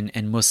 Christian,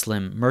 and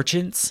Muslim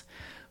merchants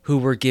who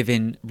were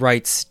given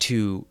rights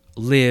to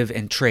live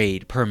and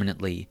trade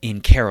permanently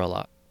in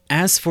Kerala.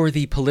 As for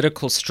the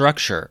political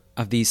structure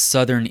of these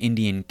southern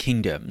Indian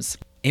kingdoms,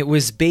 it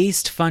was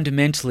based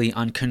fundamentally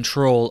on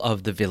control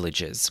of the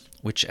villages,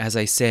 which, as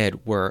I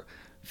said, were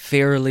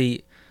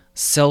fairly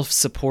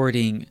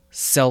self-supporting,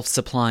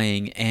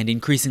 self-supplying, and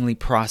increasingly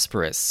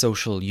prosperous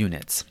social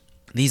units.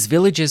 These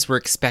villages were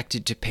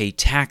expected to pay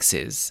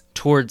taxes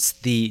towards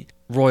the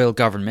royal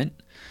government,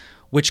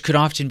 which could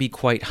often be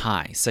quite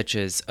high, such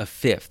as a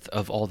fifth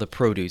of all the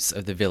produce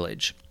of the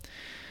village.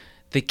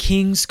 The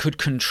kings could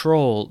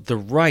control the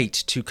right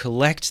to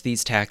collect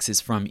these taxes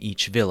from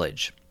each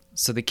village.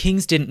 So the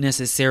kings didn't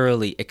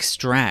necessarily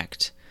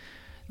extract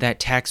that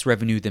tax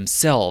revenue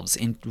themselves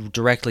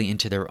directly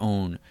into their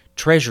own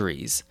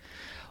treasuries,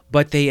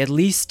 but they at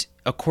least,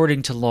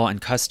 according to law and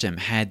custom,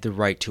 had the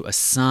right to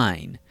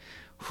assign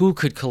who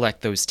could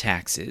collect those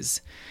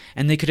taxes,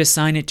 and they could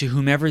assign it to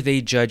whomever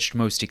they judged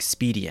most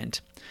expedient.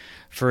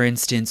 For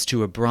instance,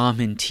 to a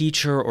Brahmin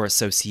teacher or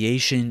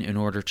association in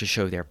order to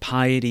show their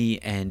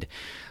piety and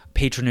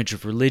patronage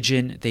of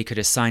religion. They could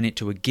assign it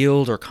to a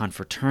guild or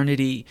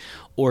confraternity,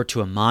 or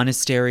to a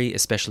monastery,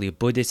 especially a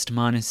Buddhist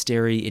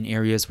monastery in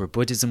areas where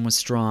Buddhism was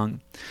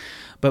strong.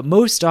 But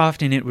most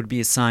often it would be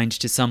assigned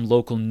to some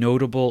local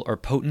notable or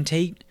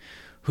potentate,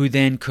 who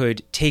then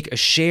could take a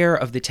share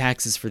of the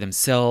taxes for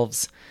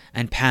themselves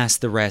and pass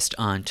the rest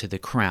on to the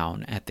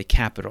crown at the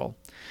capital.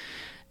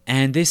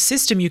 And this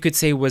system, you could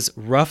say, was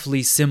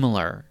roughly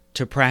similar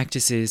to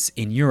practices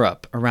in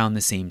Europe around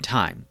the same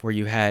time, where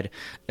you had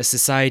a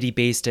society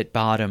based at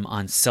bottom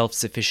on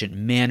self-sufficient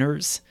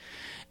manors,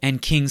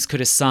 and kings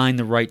could assign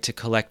the right to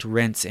collect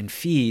rents and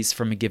fees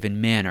from a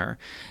given manor,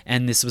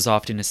 and this was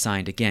often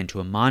assigned again to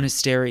a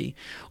monastery,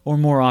 or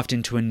more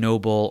often to a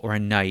noble or a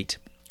knight,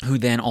 who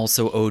then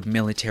also owed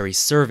military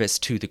service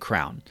to the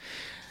crown.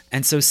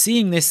 And so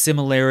seeing this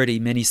similarity,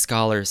 many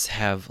scholars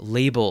have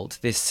labeled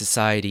this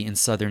society in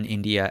southern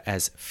India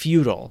as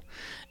feudal,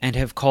 and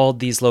have called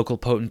these local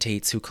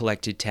potentates who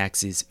collected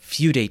taxes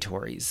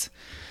feudatories,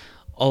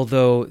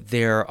 although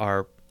there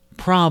are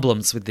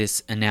problems with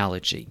this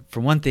analogy.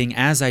 For one thing,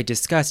 as I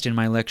discussed in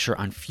my lecture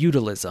on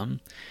feudalism,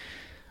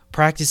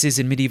 practices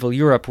in medieval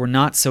Europe were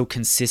not so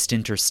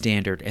consistent or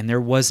standard, and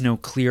there was no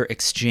clear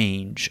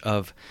exchange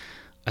of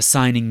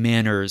assigning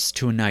manors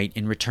to a knight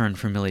in return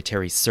for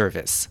military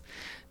service.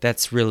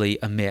 That's really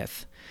a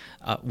myth.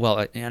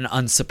 An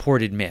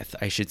unsupported myth,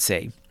 I should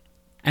say.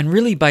 And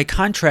really, by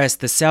contrast,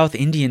 the South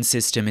Indian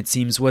system, it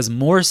seems, was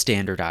more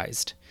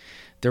standardized.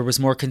 There was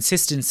more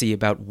consistency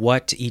about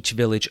what each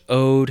village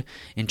owed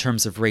in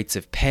terms of rates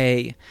of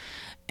pay,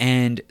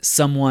 and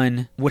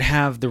someone would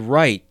have the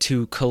right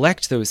to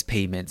collect those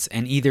payments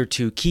and either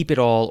to keep it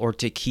all or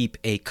to keep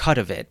a cut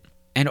of it.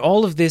 And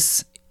all of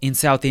this in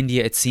South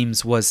India, it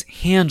seems, was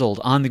handled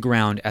on the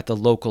ground at the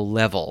local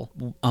level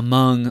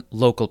among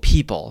local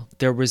people.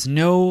 There was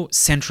no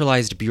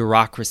centralized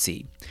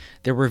bureaucracy.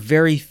 There were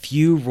very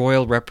few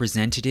royal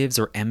representatives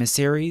or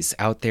emissaries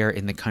out there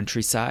in the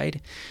countryside.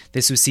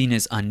 This was seen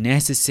as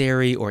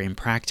unnecessary or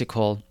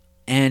impractical,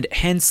 and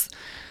hence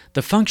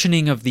the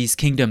functioning of these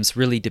kingdoms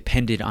really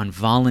depended on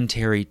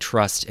voluntary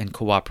trust and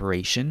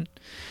cooperation,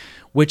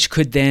 which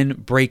could then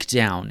break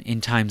down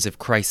in times of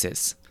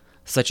crisis,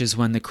 such as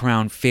when the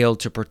crown failed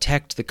to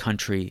protect the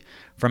country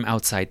from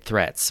outside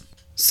threats.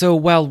 So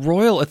while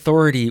royal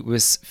authority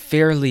was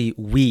fairly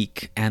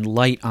weak and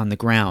light on the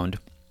ground,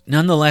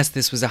 nonetheless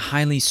this was a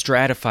highly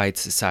stratified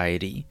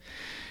society,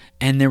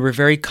 and there were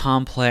very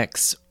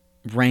complex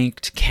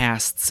ranked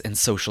castes and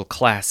social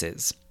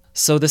classes.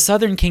 So the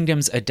southern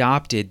kingdoms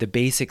adopted the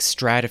basic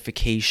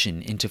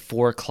stratification into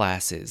 4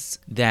 classes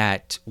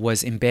that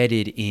was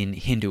embedded in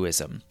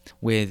Hinduism,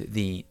 with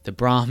the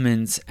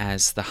Brahmins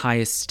as the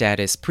highest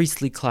status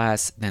priestly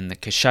class, then the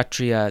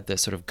Kshatriya, the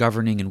sort of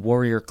governing and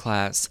warrior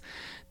class,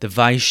 the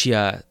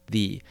Vaishya,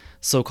 the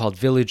so-called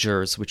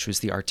villagers, which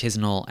was the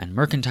artisanal and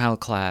mercantile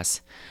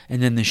class,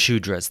 and then the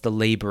Shudras, the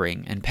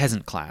laboring and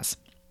peasant class.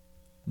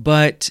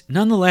 But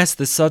nonetheless,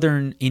 the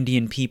southern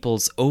Indian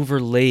peoples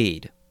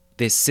overlaid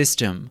this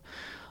system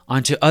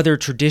onto other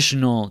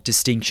traditional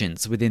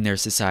distinctions within their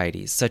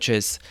societies, such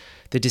as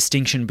the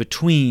distinction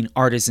between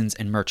artisans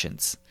and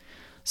merchants.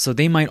 So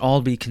they might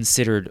all be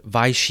considered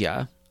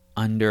Vaishya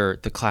under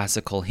the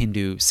classical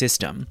Hindu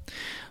system,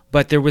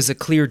 but there was a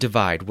clear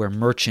divide where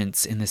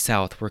merchants in the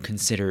south were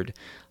considered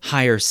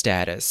higher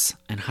status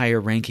and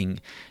higher ranking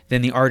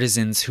than the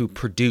artisans who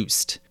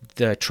produced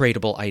the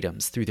tradable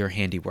items through their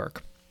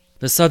handiwork.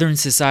 The southern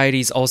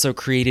societies also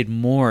created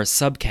more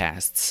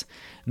subcastes,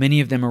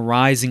 many of them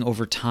arising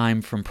over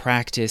time from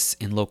practice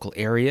in local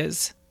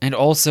areas. And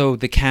also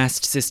the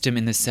caste system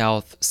in the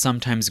South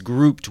sometimes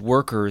grouped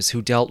workers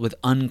who dealt with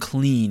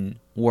unclean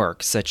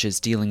work, such as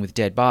dealing with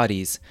dead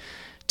bodies,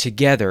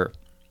 together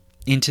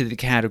into the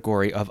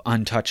category of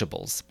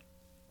untouchables.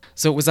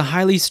 So it was a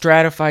highly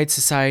stratified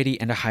society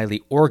and a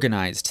highly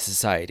organized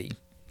society.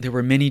 There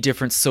were many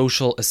different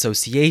social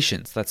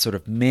associations that sort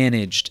of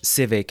managed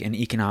civic and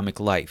economic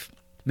life.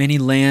 Many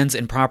lands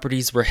and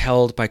properties were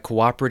held by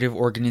cooperative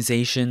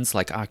organizations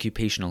like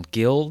occupational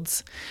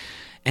guilds,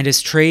 and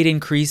as trade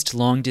increased,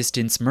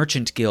 long-distance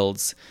merchant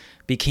guilds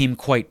became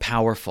quite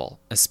powerful,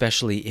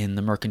 especially in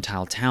the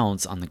mercantile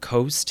towns on the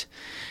coast,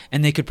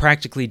 and they could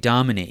practically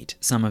dominate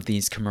some of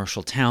these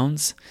commercial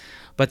towns,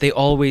 but they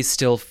always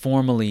still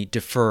formally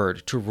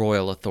deferred to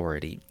royal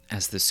authority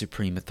as the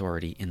supreme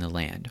authority in the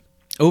land.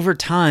 Over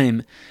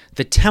time,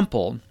 the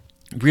temple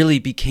really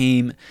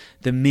became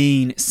the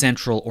main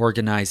central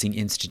organizing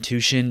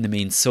institution, the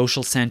main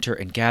social center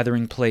and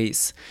gathering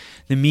place,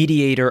 the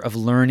mediator of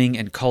learning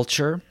and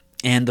culture,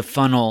 and the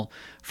funnel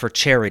for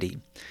charity.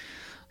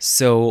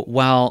 So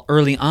while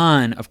early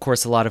on, of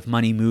course, a lot of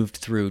money moved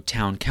through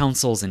town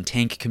councils and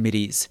tank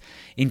committees,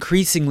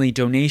 increasingly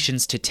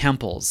donations to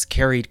temples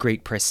carried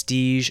great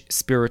prestige,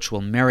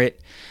 spiritual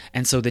merit,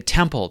 and so the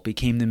temple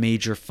became the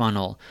major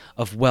funnel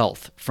of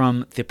wealth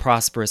from the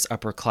prosperous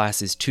upper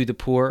classes to the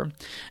poor,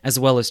 as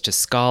well as to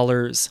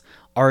scholars,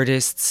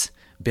 artists,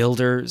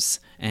 builders,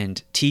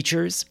 and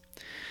teachers.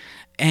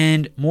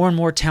 And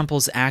more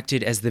temples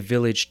acted as the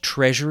village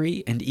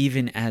treasury and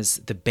even as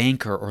the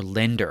banker or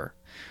lender,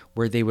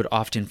 where they would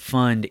often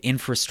fund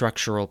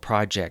infrastructural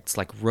projects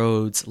like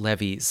roads,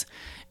 levees,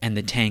 and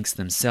the tanks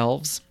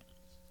themselves.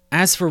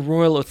 As for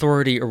royal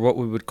authority, or what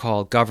we would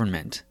call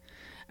government,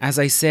 as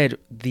I said,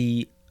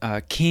 the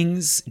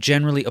kings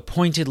generally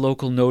appointed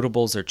local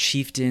notables or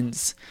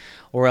chieftains,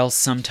 or else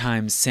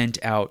sometimes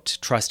sent out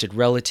trusted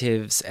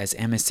relatives as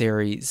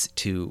emissaries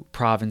to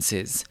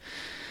provinces.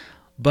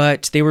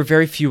 But they were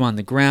very few on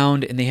the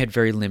ground, and they had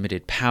very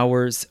limited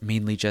powers,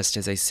 mainly just,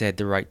 as I said,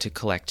 the right to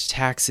collect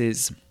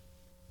taxes.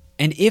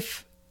 And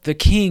if the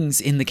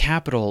kings in the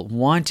capital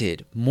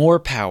wanted more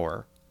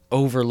power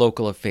over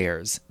local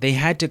affairs, they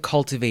had to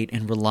cultivate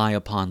and rely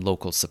upon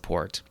local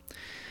support.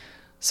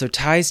 So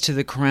ties to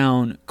the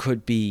crown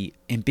could be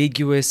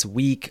ambiguous,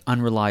 weak,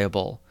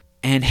 unreliable,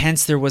 and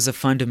hence there was a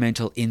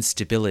fundamental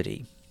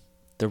instability.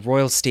 The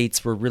royal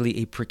states were really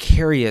a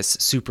precarious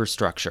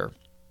superstructure,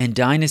 and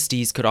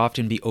dynasties could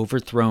often be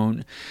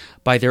overthrown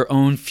by their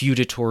own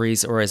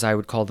feudatories, or as I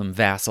would call them,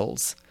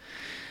 vassals.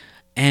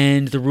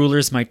 And the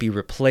rulers might be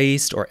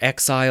replaced or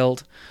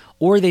exiled,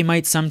 or they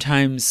might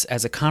sometimes,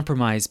 as a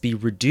compromise, be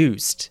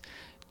reduced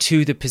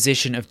to the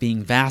position of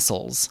being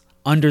vassals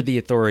under the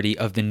authority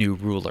of the new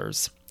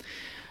rulers.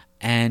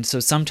 And so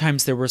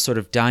sometimes there were sort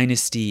of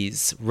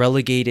dynasties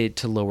relegated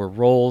to lower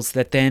roles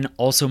that then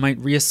also might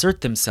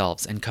reassert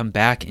themselves and come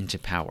back into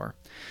power.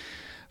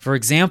 For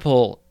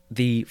example,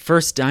 the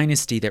first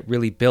dynasty that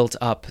really built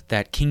up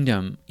that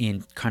kingdom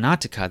in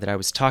Karnataka that I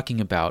was talking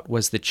about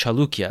was the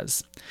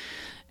Chalukyas.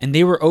 And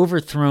they were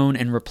overthrown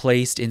and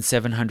replaced in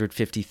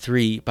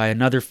 753 by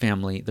another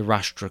family, the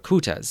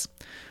Rashtrakutas,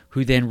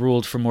 who then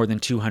ruled for more than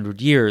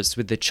 200 years,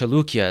 with the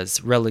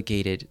Chalukyas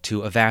relegated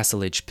to a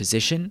vassalage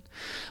position.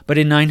 But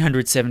in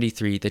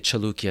 973, the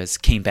Chalukyas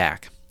came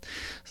back.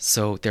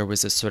 So there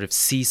was a sort of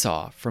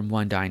seesaw from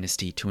one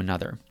dynasty to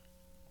another.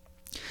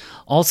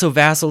 Also,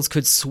 vassals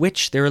could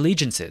switch their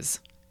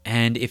allegiances.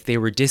 And if they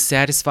were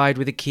dissatisfied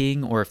with a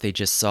king, or if they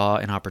just saw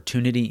an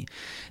opportunity,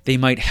 they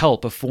might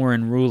help a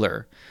foreign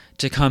ruler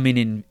to come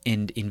in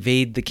and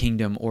invade the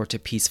kingdom or to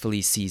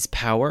peacefully seize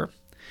power.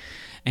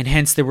 And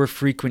hence there were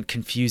frequent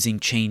confusing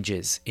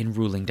changes in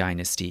ruling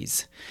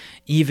dynasties,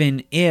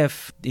 even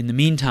if, in the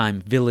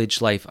meantime,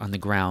 village life on the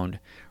ground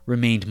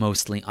remained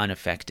mostly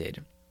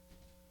unaffected.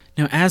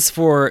 Now, as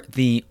for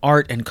the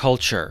art and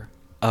culture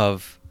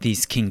of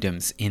these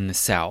kingdoms in the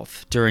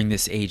south during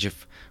this age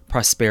of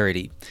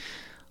prosperity,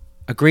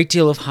 a great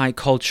deal of high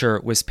culture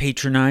was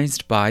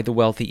patronized by the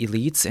wealthy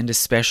elites and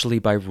especially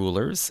by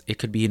rulers. It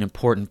could be an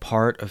important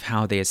part of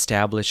how they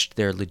established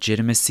their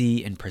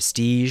legitimacy and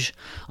prestige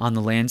on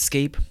the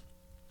landscape.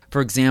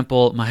 For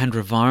example,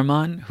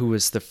 Mahendravarman, who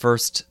was the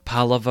first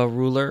Pallava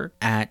ruler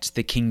at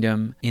the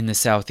kingdom in the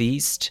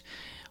southeast,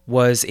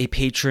 was a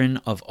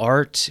patron of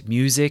art,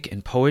 music,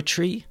 and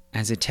poetry,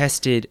 as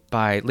attested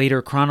by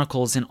later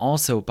chronicles and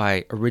also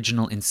by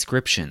original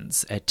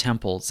inscriptions at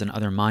temples and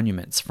other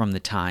monuments from the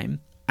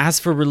time. As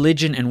for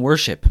religion and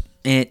worship,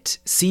 it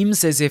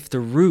seems as if the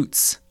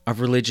roots of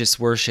religious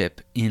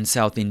worship in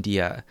South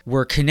India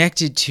were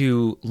connected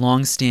to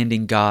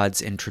long-standing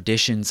gods and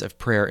traditions of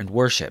prayer and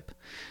worship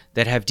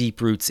that have deep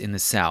roots in the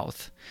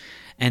south,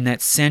 and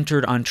that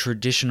centered on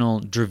traditional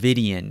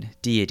Dravidian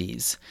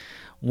deities.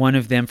 One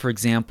of them, for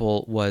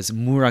example, was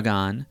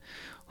Murugan,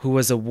 who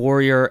was a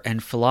warrior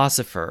and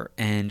philosopher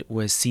and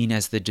was seen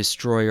as the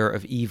destroyer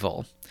of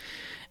evil.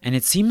 And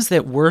it seems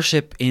that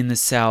worship in the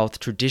south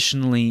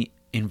traditionally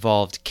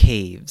involved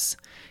caves.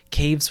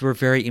 Caves were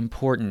very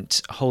important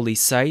holy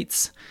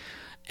sites,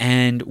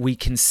 and we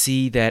can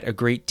see that a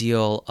great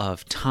deal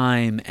of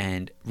time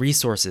and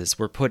resources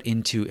were put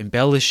into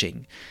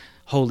embellishing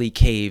holy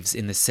caves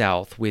in the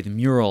south with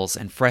murals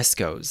and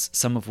frescoes,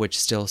 some of which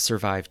still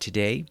survive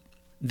today.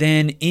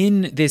 Then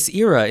in this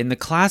era, in the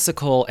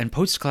classical and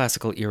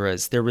post-classical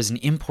eras, there was an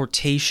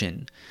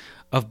importation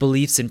of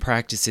beliefs and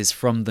practices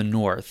from the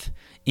north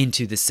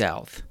into the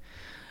south.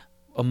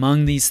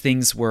 Among these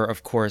things were,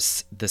 of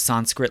course, the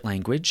Sanskrit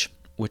language,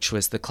 which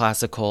was the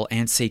classical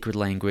and sacred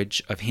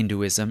language of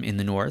Hinduism in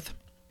the north.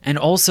 And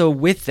also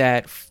with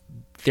that,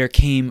 there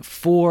came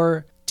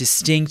 4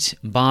 distinct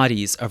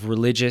bodies of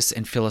religious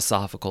and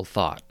philosophical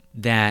thought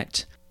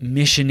that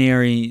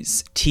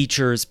missionaries,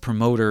 teachers,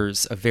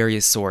 promoters of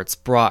various sorts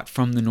brought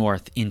from the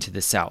north into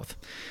the south.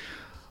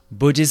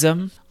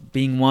 Buddhism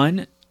being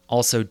one,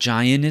 also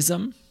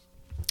Jainism.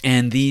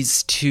 And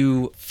these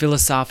 2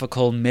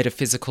 philosophical,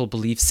 metaphysical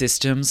belief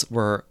systems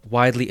were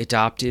widely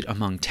adopted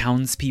among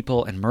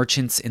townspeople and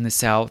merchants in the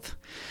south.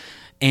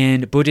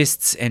 And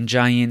Buddhists and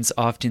Jains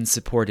often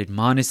supported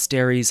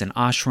monasteries and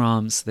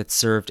ashrams that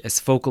served as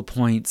focal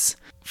points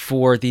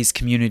for these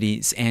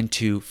communities and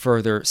to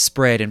further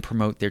spread and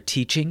promote their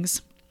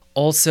teachings.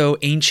 Also,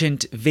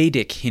 ancient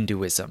Vedic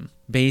Hinduism,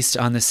 based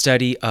on the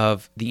study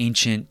of the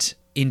ancient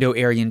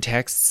Indo-Aryan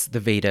texts, the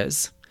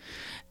Vedas,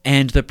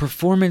 and the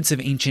performance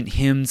of ancient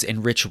hymns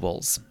and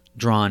rituals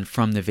drawn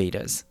from the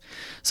Vedas.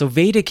 So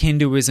Vedic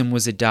Hinduism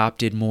was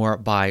adopted more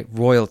by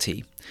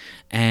royalty,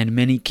 and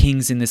many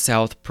kings in the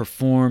south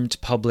performed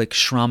public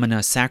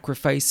Shramana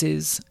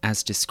sacrifices,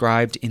 as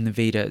described in the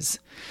Vedas,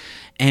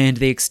 and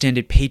they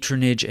extended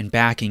patronage and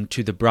backing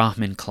to the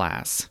Brahmin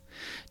class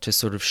to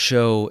sort of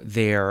show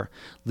their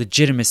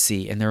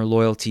legitimacy and their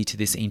loyalty to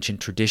this ancient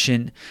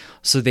tradition.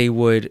 So they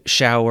would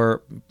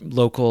shower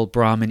local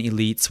Brahmin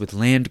elites with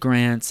land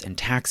grants and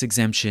tax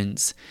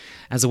exemptions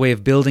as a way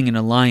of building an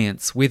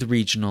alliance with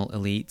regional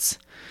elites.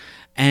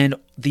 And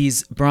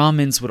these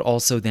Brahmins would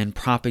also then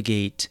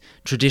propagate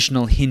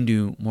traditional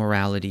Hindu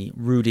morality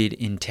rooted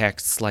in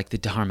texts like the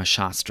Dharma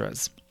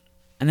Shastras.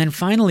 And then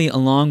finally,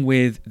 along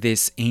with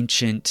this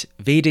ancient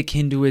Vedic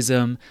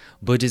Hinduism,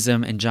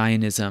 Buddhism, and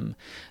Jainism,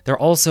 there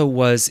also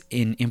was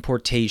an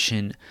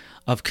importation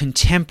of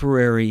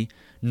contemporary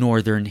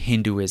northern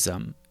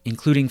Hinduism,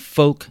 including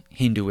folk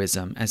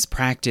Hinduism as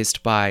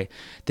practiced by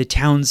the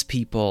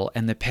townspeople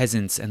and the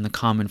peasants and the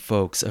common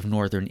folks of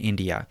northern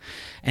India.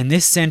 And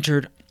this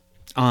centered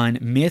on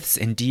myths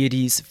and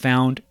deities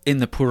found in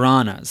the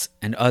Puranas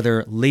and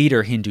other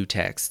later Hindu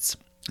texts,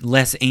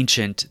 less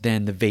ancient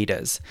than the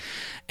Vedas,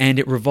 and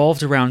it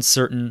revolved around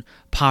certain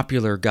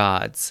popular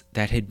gods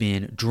that had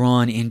been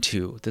drawn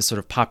into the sort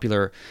of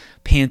popular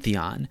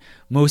pantheon,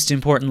 most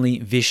importantly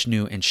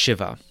Vishnu and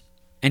Shiva.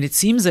 And it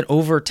seems that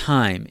over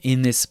time,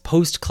 in this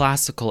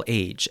post-classical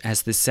age,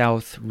 as the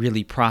South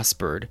really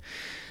prospered,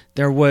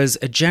 there was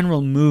a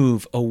general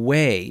move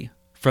away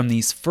from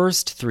these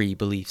first 3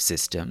 belief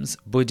systems,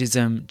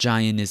 Buddhism,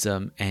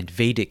 Jainism, and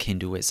Vedic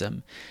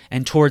Hinduism,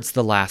 and towards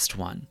the last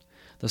one,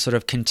 the sort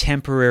of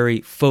contemporary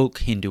folk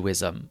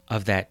Hinduism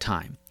of that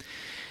time.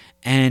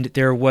 And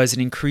there was an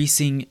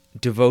increasing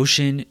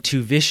devotion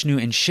to Vishnu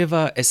and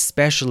Shiva,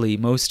 especially,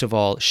 most of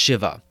all,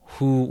 Shiva,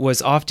 who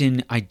was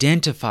often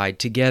identified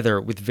together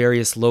with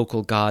various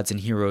local gods and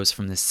heroes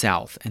from the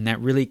south, and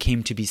that really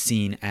came to be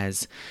seen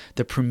as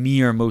the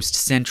premier, most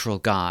central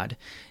god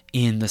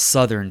in the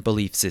southern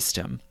belief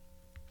system.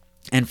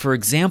 And for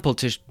example,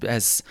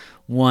 as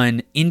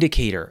one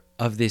indicator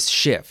of this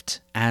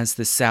shift as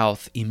the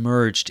South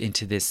emerged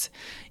into this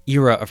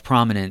era of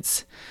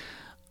prominence,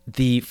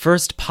 the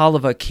first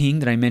Pallava king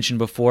that I mentioned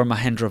before,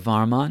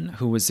 Mahendravarman,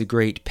 who was a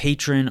great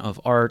patron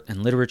of art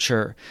and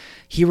literature,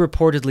 he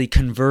reportedly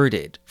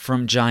converted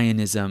from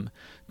Jainism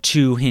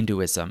to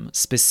Hinduism,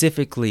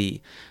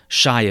 specifically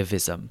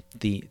Shaivism,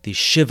 the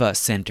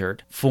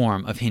Shiva-centered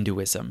form of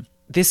Hinduism.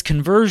 This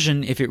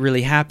conversion, if it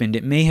really happened,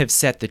 it may have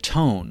set the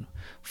tone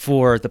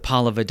for the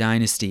Pallava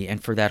dynasty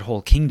and for that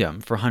whole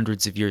kingdom for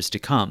hundreds of years to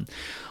come.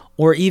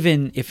 Or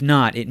even if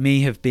not, it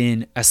may have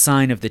been a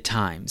sign of the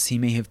times. He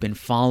may have been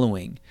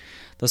following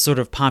the sort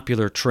of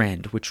popular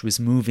trend, which was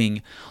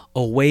moving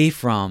away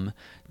from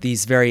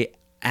these very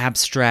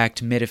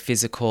abstract,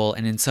 metaphysical,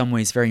 and in some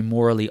ways very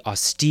morally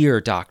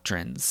austere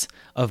doctrines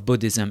of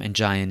Buddhism and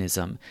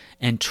Jainism,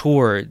 and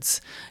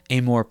towards a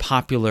more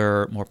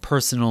popular, more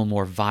personal,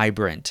 more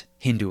vibrant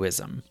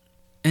Hinduism.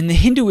 And the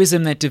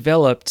Hinduism that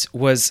developed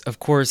was, of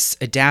course,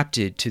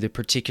 adapted to the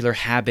particular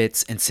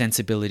habits and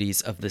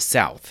sensibilities of the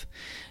South.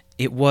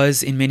 It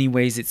was, in many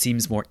ways, it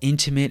seems, more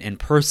intimate and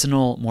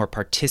personal, more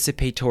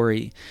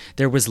participatory.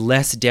 There was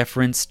less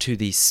deference to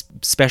the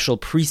special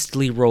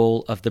priestly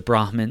role of the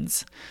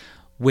Brahmins,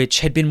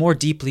 which had been more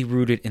deeply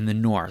rooted in the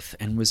North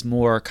and was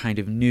more kind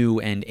of new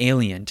and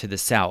alien to the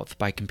South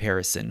by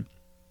comparison.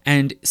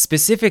 And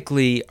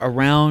specifically,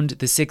 around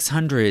the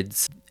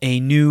 600s, a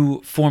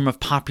new form of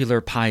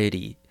popular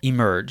piety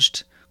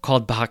emerged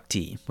called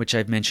bhakti, which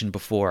I've mentioned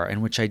before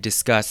and which I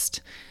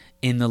discussed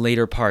in the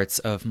later parts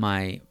of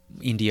my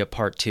India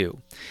Part 2.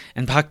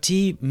 And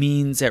bhakti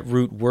means at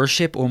root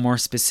worship, or more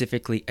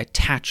specifically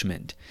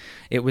attachment.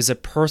 It was a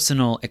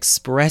personal,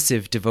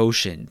 expressive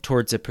devotion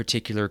towards a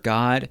particular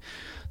god.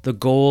 The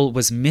goal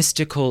was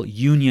mystical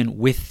union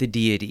with the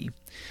deity.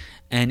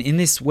 And in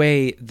this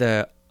way,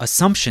 the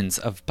assumptions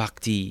of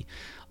bhakti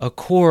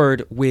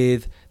accord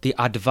with the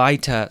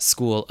Advaita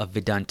school of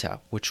Vedanta,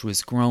 which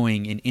was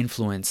growing in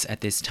influence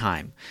at this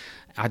time.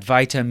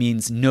 Advaita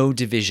means no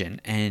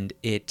division, and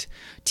it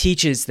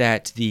teaches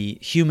that the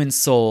human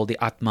soul, the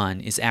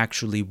Atman, is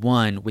actually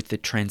one with the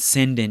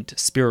transcendent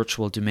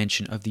spiritual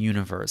dimension of the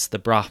universe, the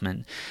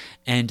Brahman,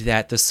 and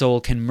that the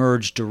soul can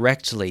merge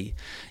directly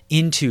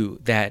into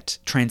that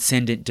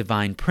transcendent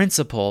divine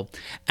principle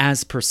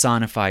as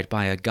personified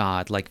by a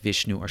god like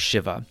Vishnu or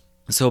Shiva.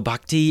 So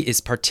bhakti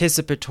is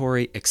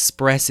participatory,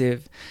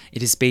 expressive.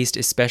 It is based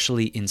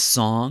especially in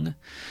song.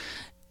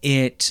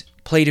 It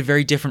played a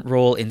very different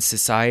role in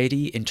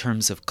society in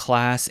terms of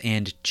class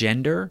and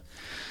gender.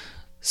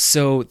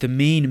 So the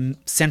main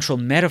central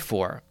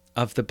metaphor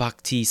of the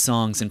bhakti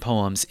songs and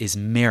poems is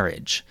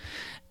marriage.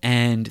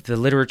 And the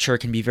literature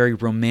can be very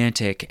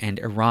romantic and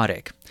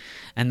erotic.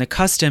 And the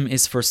custom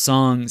is for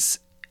songs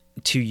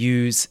to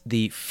use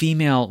the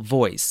female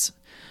voice,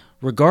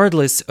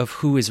 regardless of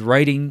who is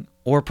writing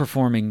or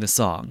performing the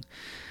song.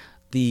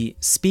 The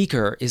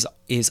speaker is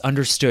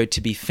understood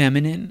to be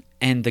feminine,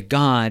 and the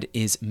god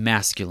is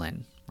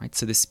masculine. Right?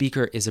 So the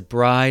speaker is a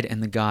bride,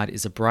 and the god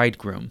is a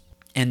bridegroom.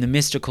 And the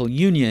mystical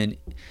union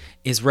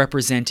is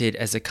represented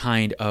as a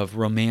kind of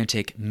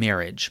romantic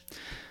marriage.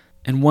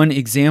 And one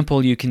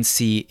example you can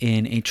see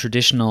in a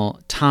traditional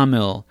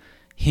Tamil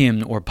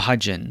hymn or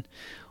bhajan,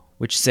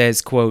 which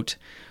says, quote,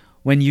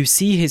 "When you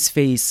see his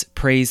face,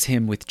 praise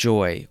him with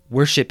joy,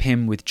 worship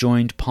him with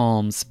joined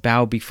palms,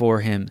 bow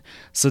before him,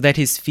 so that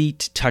his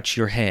feet touch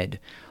your head.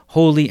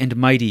 Holy and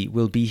mighty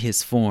will be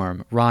his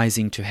form,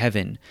 rising to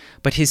heaven,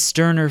 but his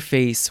sterner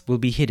face will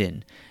be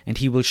hidden, and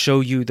he will show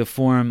you the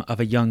form of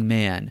a young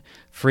man,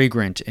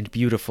 fragrant and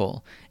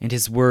beautiful, and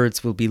his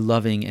words will be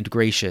loving and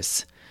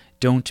gracious.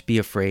 Don't be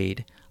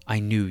afraid, I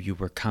knew you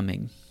were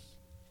coming."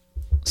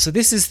 So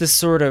this is the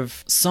sort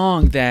of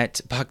song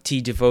that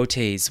bhakti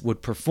devotees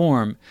would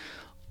perform,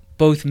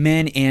 both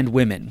men and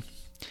women.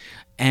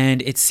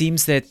 And it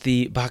seems that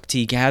the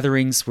bhakti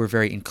gatherings were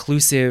very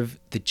inclusive.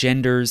 The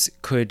genders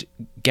could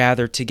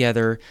gather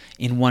together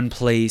in one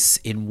place,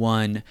 in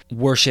one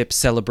worship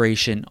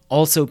celebration.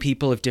 Also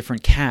people of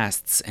different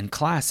castes and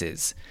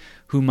classes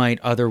who might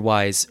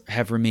otherwise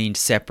have remained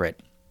separate.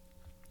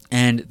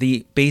 And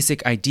the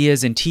basic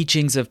ideas and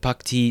teachings of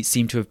bhakti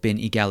seem to have been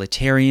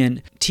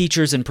egalitarian.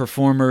 Teachers and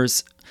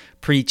performers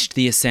preached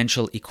the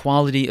essential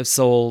equality of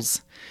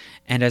souls.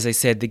 And as I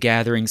said, the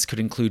gatherings could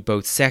include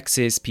both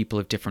sexes, people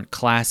of different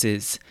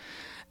classes.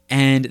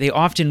 And they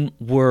often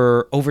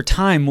were, over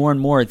time, more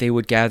and more, they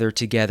would gather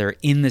together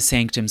in the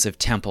sanctums of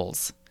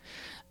temples.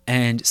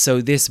 And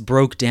so this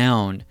broke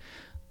down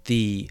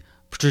the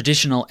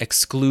traditional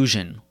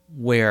exclusion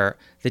where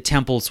the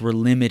temples were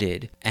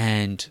limited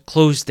and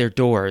closed their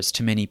doors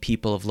to many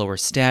people of lower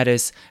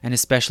status, and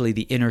especially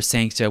the inner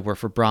sancta were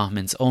for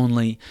Brahmins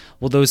only.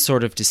 Well, those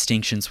sort of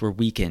distinctions were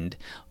weakened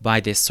by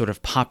this sort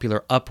of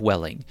popular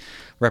upwelling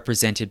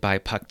represented by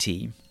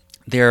bhakti.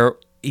 There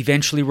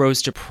eventually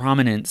rose to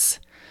prominence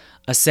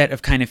a set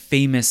of kind of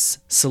famous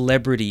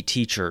celebrity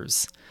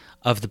teachers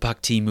of the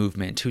bhakti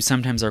movement, who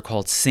sometimes are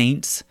called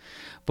saints,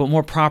 but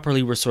more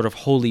properly were sort of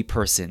holy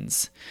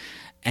persons.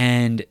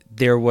 And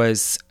there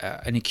was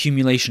an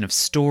accumulation of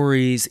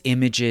stories,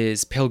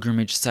 images,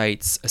 pilgrimage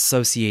sites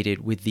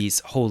associated with these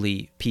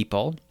holy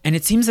people. And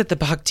it seems that the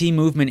Bhakti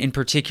movement in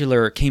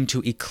particular came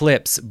to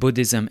eclipse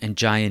Buddhism and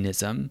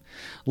Jainism,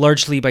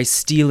 largely by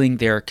stealing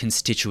their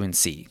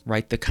constituency,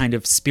 right? The kind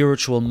of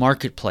spiritual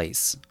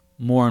marketplace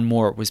more and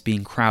more was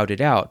being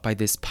crowded out by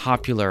this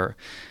popular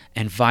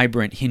and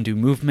vibrant Hindu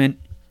movement,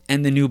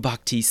 and the new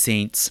Bhakti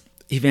saints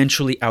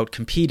eventually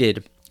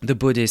outcompeted the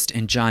Buddhist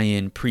and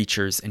Jain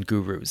preachers and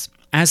gurus.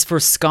 As for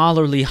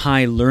scholarly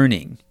high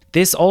learning,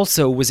 this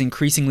also was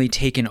increasingly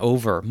taken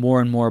over more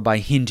and more by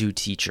Hindu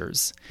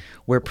teachers,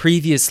 where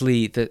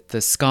previously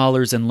the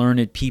scholars and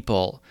learned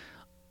people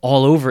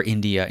all over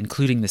India,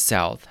 including the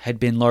south, had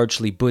been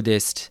largely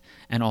Buddhist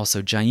and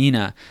also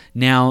Jaina.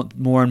 Now,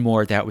 more and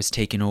more that was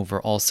taken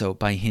over also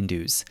by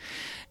Hindus.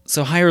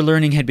 So higher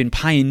learning had been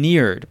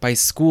pioneered by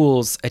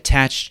schools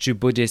attached to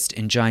Buddhist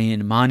and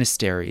Jain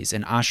monasteries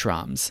and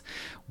ashrams,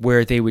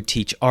 where they would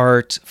teach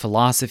art,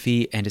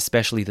 philosophy, and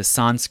especially the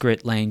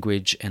Sanskrit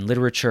language and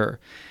literature.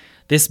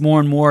 This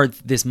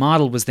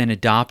model was then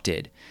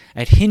adopted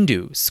at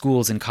Hindu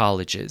schools and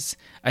colleges,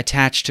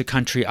 attached to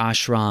country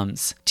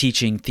ashrams,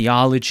 teaching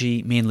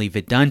theology, mainly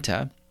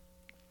Vedanta,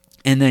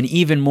 and then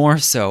even more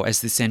so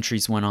as the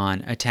centuries went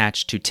on,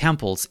 attached to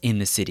temples in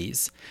the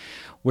cities,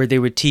 where they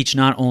would teach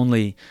not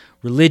only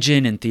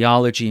religion and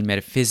theology and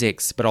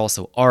metaphysics, but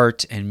also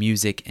art and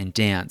music and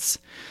dance.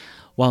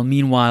 While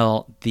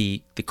meanwhile,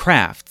 the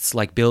crafts,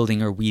 like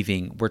building or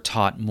weaving, were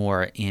taught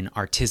more in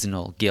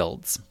artisanal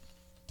guilds.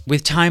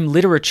 With time,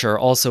 literature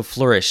also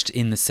flourished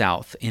in the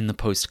South in the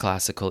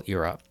post-classical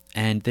era.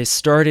 And this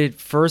started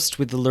first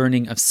with the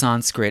learning of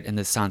Sanskrit and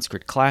the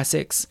Sanskrit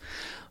classics,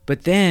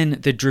 but then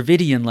the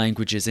Dravidian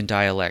languages and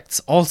dialects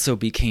also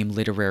became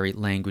literary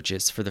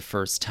languages for the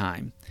first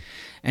time.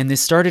 And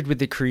this started with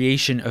the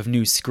creation of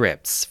new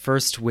scripts,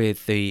 first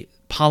with the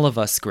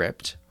Pallava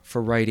script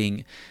for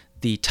writing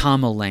the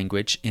Tamil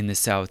language in the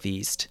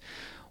southeast,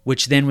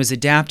 which then was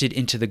adapted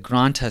into the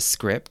Grantha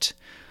script,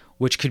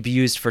 which could be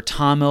used for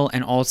Tamil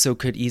and also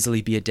could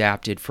easily be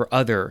adapted for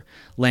other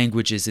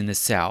languages in the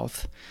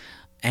south,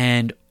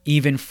 and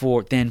even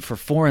for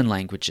foreign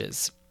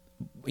languages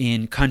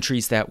in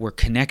countries that were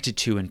connected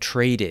to and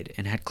traded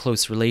and had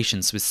close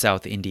relations with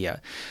South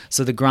India.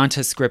 So the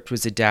Grantha script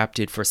was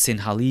adapted for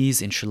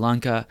Sinhalese in Sri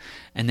Lanka,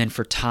 and then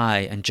for Thai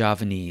and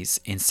Javanese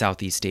in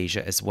Southeast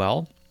Asia as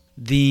well.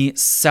 The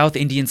South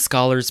Indian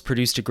scholars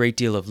produced a great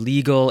deal of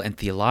legal and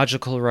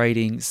theological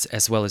writings,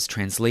 as well as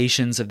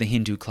translations of the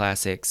Hindu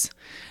classics,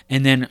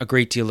 and then a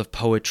great deal of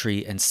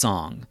poetry and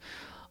song.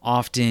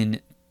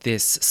 Often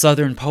this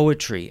southern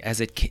poetry,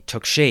 as it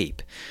took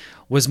shape,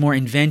 was more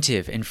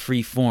inventive and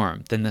free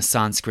form than the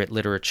Sanskrit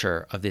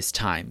literature of this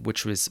time,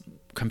 which was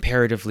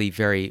comparatively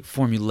very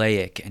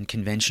formulaic and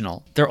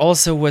conventional. There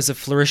also was a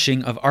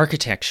flourishing of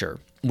architecture,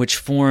 which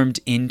formed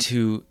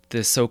into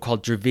the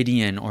so-called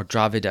Dravidian or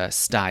Dravida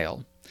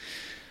style.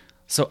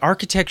 So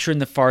architecture in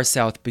the far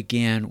south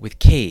began with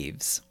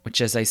caves, which,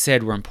 as I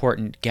said, were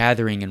important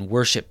gathering and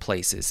worship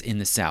places in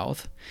the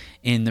south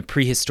in the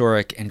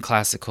prehistoric and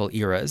classical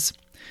eras.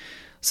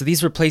 So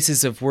these were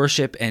places of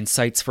worship and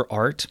sites for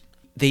art.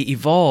 They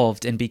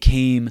evolved and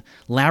became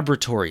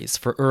laboratories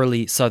for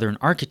early southern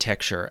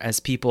architecture as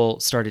people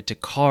started to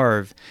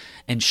carve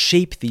and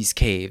shape these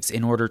caves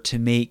in order to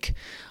make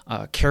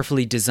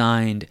carefully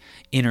designed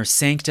inner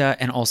sancta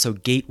and also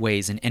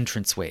gateways and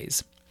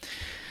entranceways.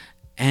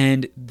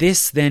 And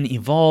this then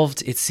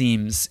evolved, it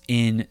seems,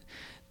 in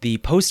the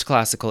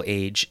post-classical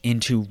age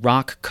into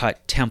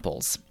rock-cut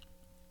temples.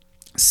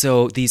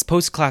 So these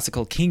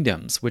post-classical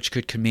kingdoms, which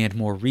could command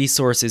more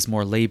resources,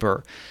 more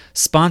labor,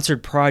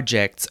 sponsored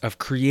projects of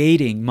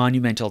creating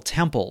monumental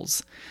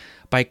temples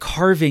by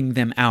carving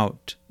them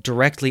out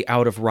directly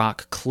out of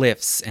rock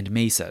cliffs and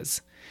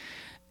mesas.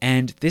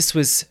 And this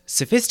was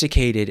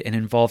sophisticated and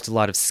involved a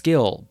lot of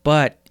skill,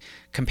 but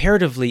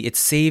comparatively it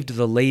saved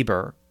the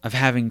labor of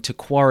having to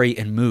quarry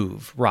and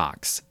move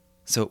rocks.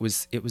 So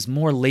it was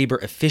more labor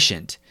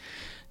efficient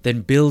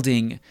than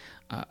building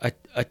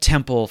a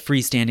temple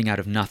freestanding out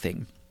of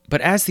nothing. But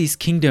as these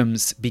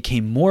kingdoms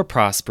became more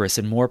prosperous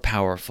and more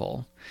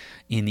powerful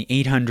in the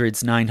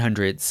 800s,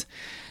 900s,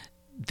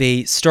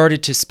 they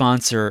started to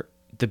sponsor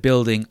the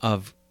building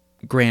of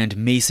grand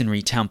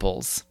masonry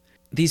temples.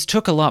 These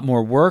took a lot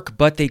more work,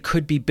 but they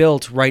could be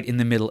built right in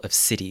the middle of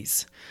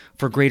cities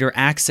for greater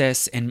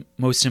access and,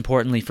 most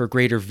importantly, for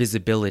greater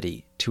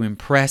visibility, to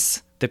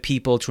impress the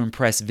people, to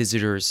impress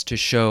visitors, to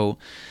show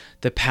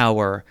the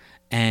power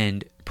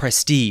and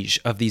prestige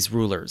of these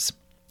rulers.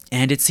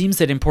 And it seems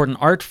that important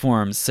art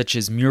forms such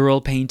as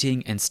mural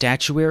painting and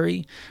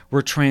statuary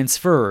were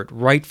transferred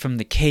right from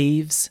the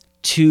caves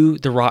to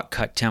the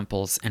rock-cut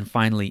temples and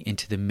finally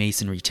into the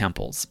masonry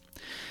temples.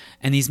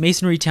 And these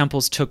masonry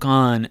temples took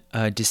on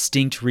a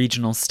distinct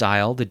regional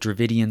style, the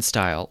Dravidian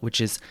style,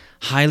 which is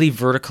highly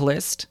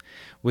verticalist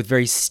with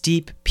very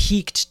steep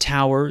peaked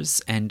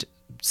towers and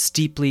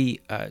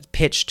steeply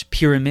pitched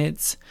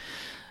pyramids.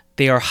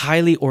 They are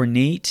highly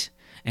ornate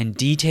and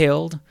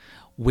detailed,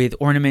 with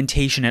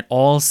ornamentation at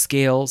all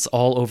scales,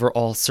 all over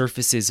all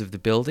surfaces of the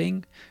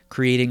building,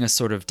 creating a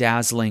sort of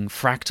dazzling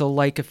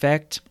fractal-like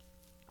effect.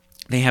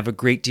 They have a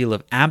great deal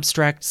of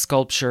abstract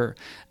sculpture,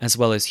 as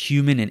well as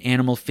human and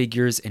animal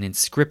figures and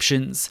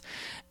inscriptions,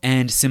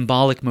 and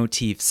symbolic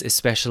motifs,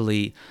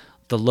 especially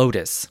the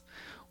lotus,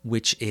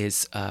 which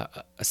is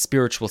a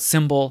spiritual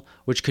symbol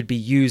which could be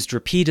used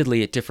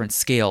repeatedly at different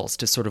scales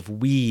to sort of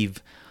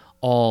weave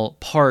all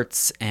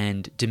parts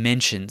and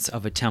dimensions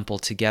of a temple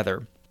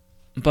together.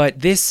 But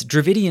this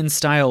Dravidian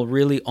style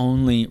really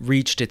only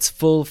reached its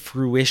full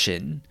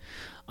fruition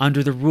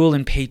under the rule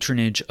and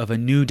patronage of a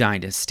new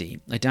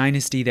dynasty, a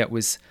dynasty that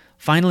was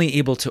finally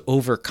able to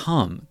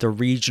overcome the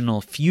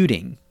regional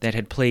feuding that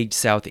had plagued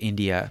South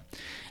India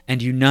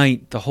and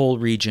unite the whole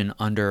region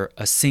under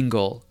a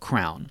single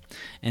crown.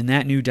 And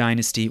that new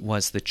dynasty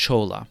was the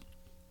Chola.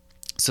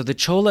 So the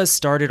Cholas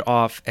started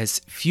off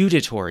as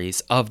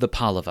feudatories of the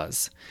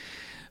Pallavas,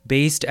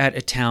 based at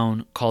a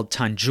town called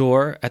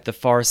Tanjore at the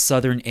far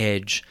southern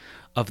edge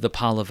of the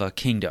Pallava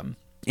kingdom.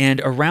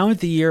 And around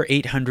the year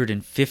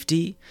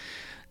 850,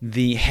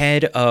 the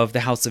head of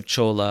the House of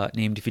Chola,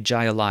 named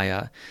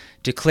Vijayalaya,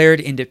 declared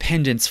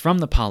independence from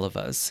the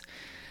Pallavas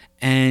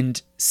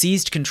and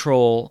seized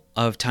control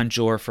of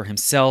Tanjore for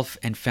himself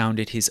and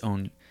founded his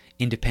own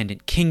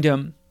independent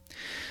kingdom.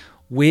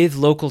 With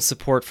local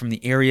support from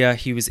the area,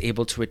 he was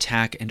able to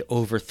attack and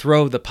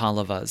overthrow the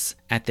Pallavas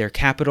at their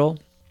capital.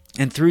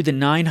 And through the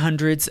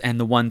 900s and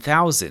the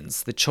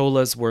 1000s, the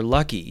Cholas were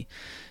lucky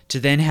to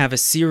then have a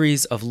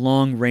series of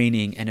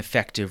long-reigning and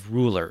effective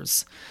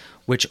rulers,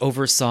 which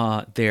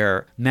oversaw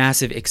their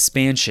massive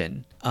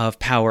expansion of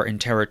power and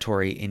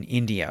territory in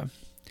India.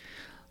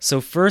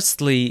 So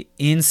firstly,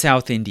 in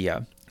South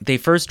India, they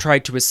first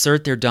tried to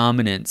assert their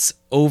dominance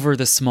over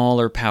the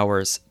smaller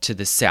powers to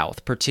the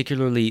south,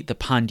 particularly the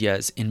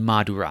Pandyas in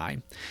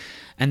Madurai.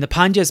 And the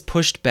Pandyas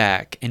pushed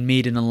back and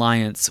made an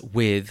alliance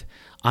with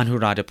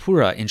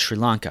Anuradhapura in Sri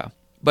Lanka.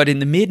 But in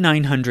the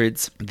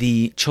mid-900s,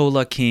 the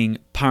Chola king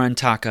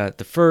Parantaka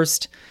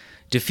I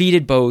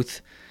defeated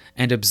both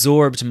and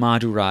absorbed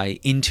Madurai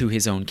into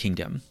his own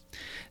kingdom.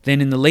 Then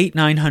in the late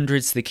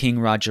 900s, the king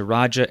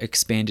Rajaraja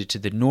expanded to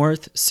the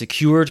north,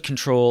 secured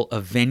control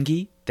of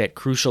Vengi, that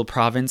crucial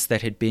province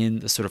that had been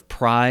the sort of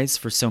prize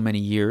for so many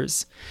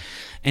years.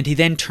 And he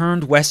then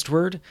turned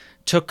westward,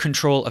 took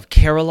control of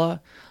Kerala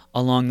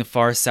along the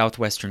far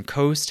southwestern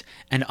coast,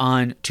 and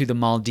on to the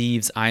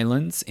Maldives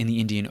Islands in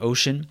the Indian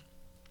Ocean.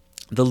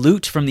 The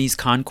loot from these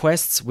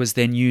conquests was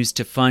then used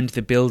to fund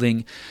the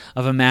building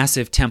of a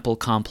massive temple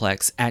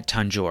complex at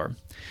Tanjore,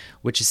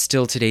 which is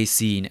still today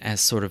seen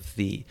as sort of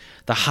the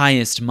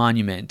highest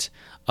monument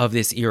of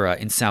this era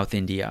in South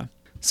India.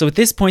 So at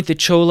this point, the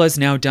Cholas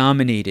now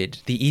dominated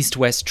the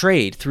east-west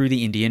trade through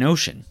the Indian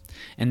Ocean,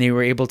 and they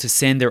were able to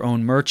send their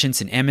own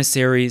merchants and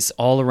emissaries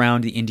all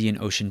around the Indian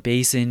Ocean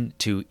basin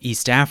to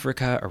East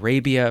Africa,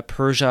 Arabia,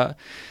 Persia,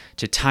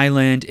 to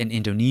Thailand and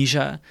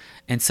Indonesia,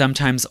 and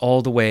sometimes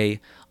all the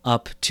way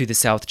up to the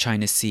South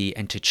China Sea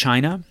and to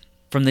China.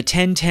 From the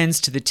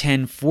 1010s to the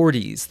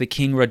 1040s, the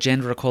king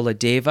Rajendra Chola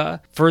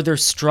Deva further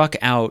struck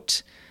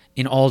out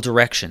in all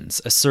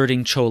directions,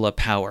 asserting Chola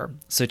power.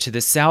 So to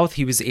the south,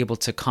 he was able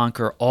to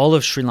conquer all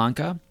of Sri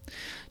Lanka.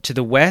 To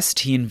the west,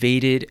 he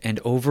invaded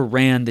and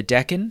overran the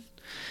Deccan,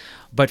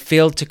 but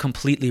failed to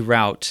completely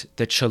rout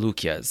the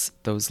Chalukyas,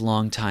 those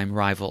longtime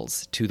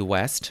rivals to the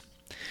west.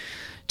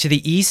 To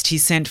the east, he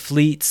sent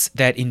fleets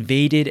that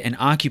invaded and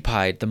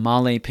occupied the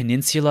Malay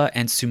Peninsula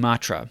and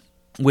Sumatra,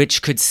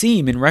 which could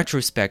seem, in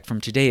retrospect from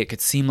today, it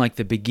could seem like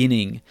the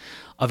beginning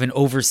of an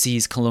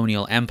overseas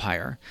colonial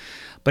empire.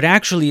 But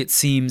actually, it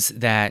seems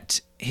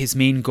that his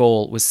main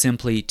goal was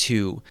simply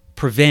to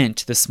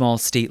prevent the small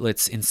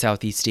statelets in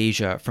Southeast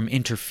Asia from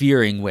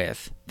interfering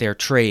with their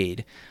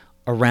trade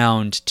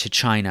around to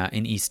China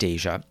in East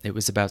Asia. It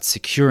was about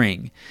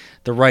securing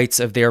the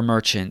rights of their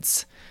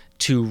merchants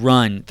to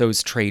run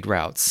those trade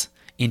routes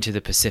into the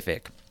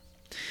Pacific.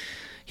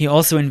 He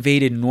also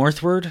invaded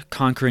northward,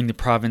 conquering the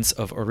province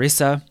of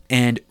Orissa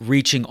and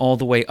reaching all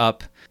the way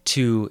up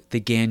to the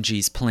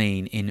Ganges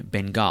plain in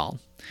Bengal.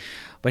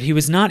 But he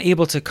was not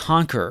able to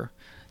conquer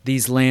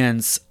these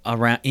lands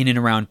in and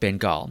around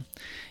Bengal.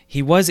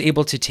 He was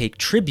able to take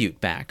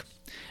tribute back,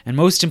 and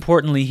most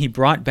importantly, he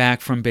brought back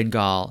from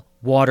Bengal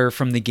water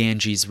from the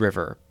Ganges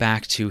River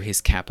back to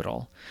his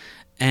capital.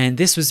 And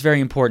this was very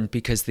important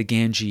because the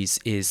Ganges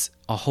is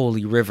a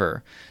holy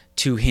river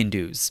to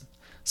Hindus.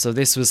 So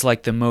this was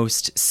like the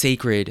most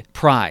sacred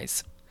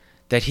prize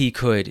that he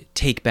could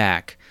take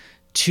back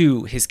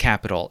to his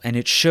capital. And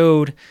it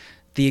showed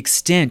the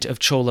extent of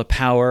Chola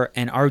power,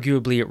 and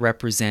arguably it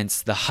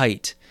represents the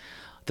height,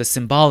 the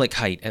symbolic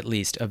height at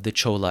least, of the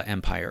Chola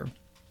Empire.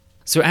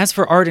 So as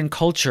for art and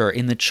culture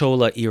in the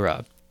Chola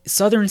era,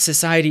 Southern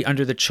society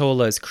under the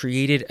Cholas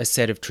created a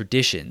set of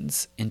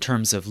traditions in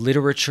terms of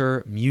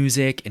literature,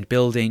 music, and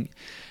building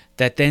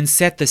that then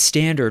set the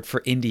standard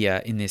for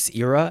India in this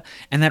era,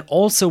 and that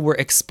also were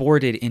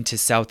exported into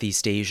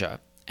Southeast Asia.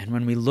 And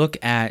when we look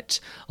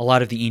at a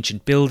lot of the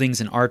ancient buildings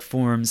and art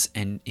forms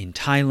and in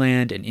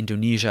Thailand and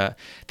Indonesia,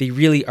 they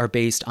really are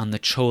based on the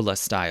Chola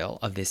style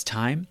of this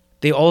time.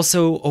 They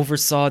also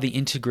oversaw the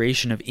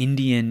integration of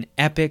Indian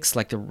epics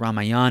like the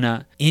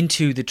Ramayana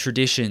into the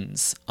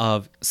traditions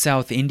of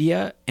South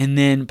India, and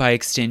then by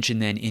extension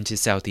then into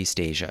Southeast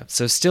Asia.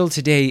 So still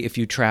today, if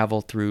you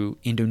travel through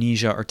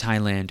Indonesia or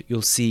Thailand,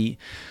 you'll see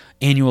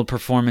annual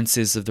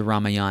performances of the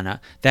Ramayana.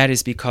 That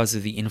is because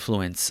of the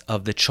influence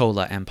of the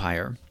Chola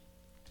Empire.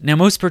 Now,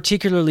 most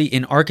particularly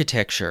in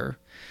architecture,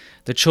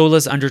 the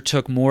Cholas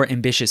undertook more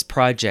ambitious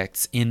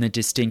projects in the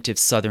distinctive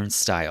southern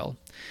style.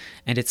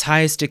 And its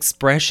highest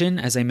expression,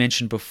 as I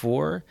mentioned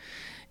before,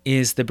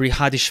 is the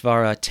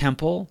Brihadishvara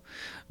temple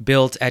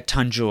built at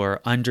Tanjore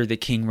under the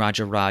king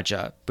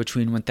Rajaraja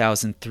between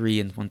 1003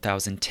 and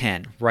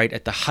 1010, right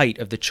at the height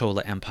of the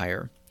Chola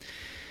Empire.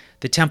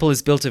 The temple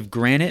is built of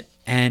granite,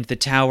 and the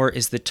tower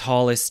is the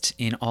tallest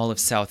in all of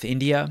South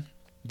India.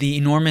 The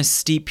enormous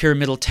steep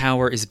pyramidal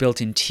tower is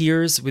built in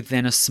tiers with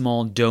then a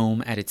small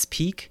dome at its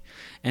peak,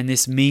 and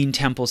this main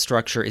temple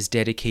structure is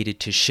dedicated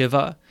to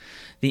Shiva.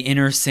 The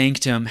inner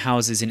sanctum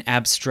houses an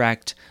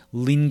abstract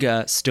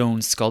linga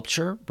stone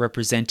sculpture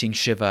representing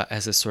Shiva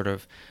as a sort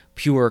of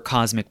pure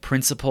cosmic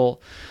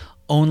principle.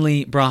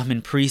 Only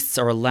Brahmin priests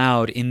are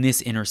allowed in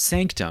this inner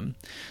sanctum,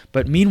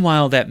 but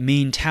meanwhile that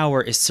main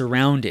tower is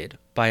surrounded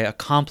by a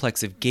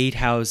complex of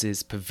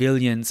gatehouses,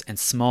 pavilions, and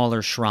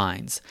smaller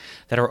shrines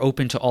that are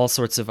open to all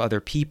sorts of other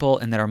people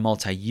and that are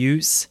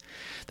multi-use.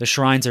 The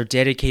shrines are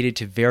dedicated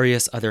to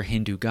various other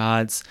Hindu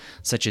gods,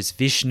 such as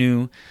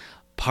Vishnu,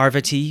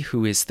 Parvati,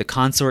 who is the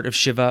consort of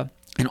Shiva,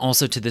 and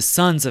also to the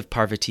sons of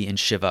Parvati and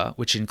Shiva,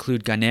 which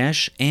include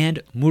Ganesh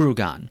and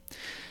Murugan,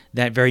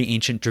 that very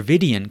ancient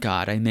Dravidian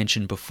god I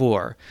mentioned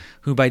before,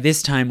 who by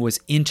this time was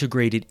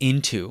integrated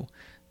into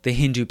the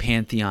Hindu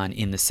pantheon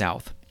in the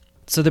south.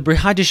 So the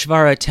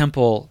Brihadishvara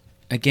temple,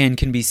 again,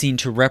 can be seen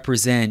to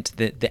represent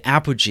the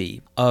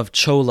apogee of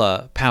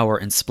Chola power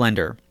and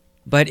splendor.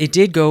 But it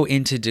did go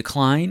into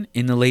decline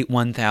in the late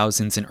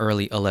 1000s and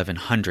early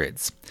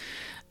 1100s.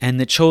 And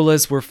the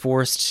Cholas were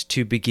forced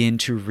to begin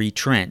to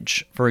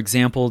retrench. For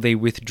example, they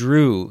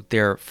withdrew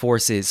their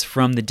forces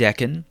from the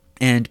Deccan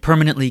and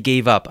permanently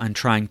gave up on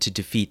trying to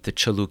defeat the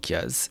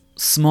Chalukyas.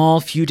 Small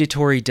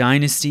feudatory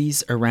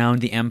dynasties around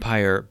the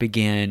empire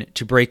began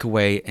to break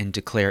away and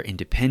declare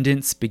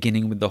independence,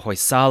 beginning with the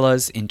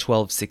Hoysalas in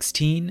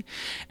 1216,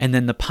 and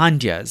then the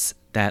Pandyas,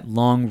 that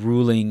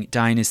long-ruling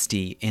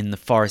dynasty in the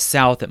far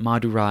south at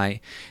Madurai.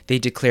 They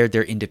declared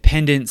their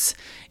independence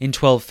in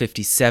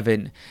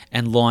 1257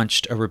 and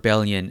launched a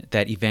rebellion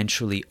that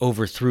eventually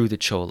overthrew the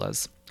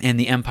Cholas, and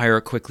the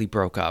empire quickly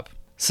broke up.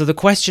 So the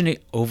question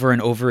over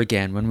and over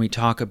again when we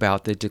talk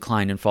about the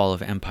decline and fall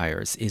of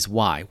empires is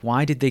why?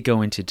 Why did they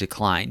go into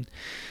decline?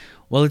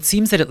 Well, it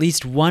seems that at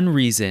least one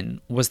reason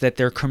was that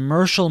their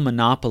commercial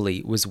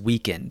monopoly was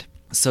weakened.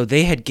 So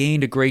they had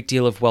gained a great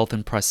deal of wealth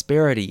and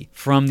prosperity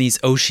from these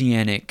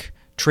oceanic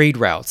trade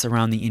routes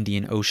around the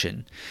Indian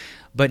Ocean.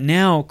 But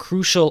now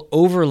crucial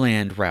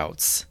overland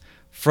routes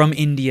from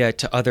India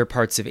to other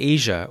parts of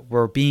Asia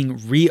were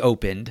being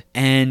reopened,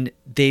 and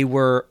they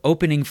were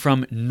opening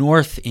from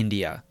North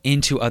India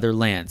into other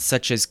lands,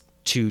 such as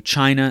to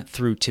China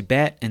through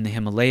Tibet and the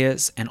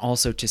Himalayas, and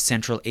also to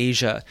Central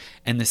Asia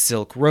and the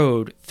Silk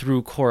Road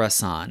through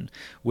Khorasan,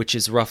 which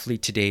is roughly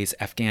today's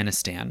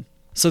Afghanistan.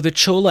 So the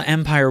Chola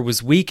Empire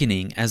was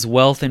weakening as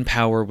wealth and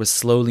power was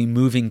slowly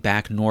moving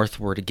back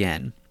northward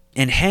again.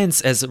 And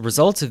hence, as a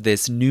result of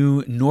this,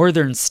 new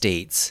northern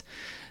states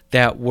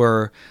that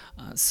were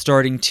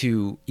starting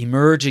to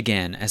emerge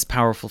again as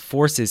powerful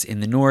forces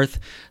in the north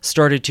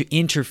started to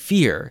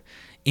interfere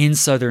in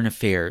southern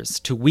affairs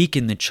to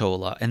weaken the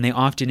Chola, and they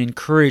often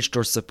encouraged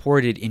or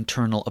supported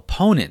internal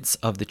opponents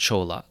of the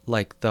Chola,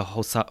 like the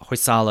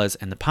Hoysalas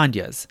and the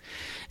Pandyas,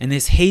 and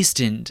this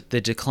hastened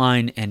the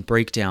decline and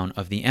breakdown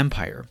of the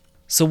empire.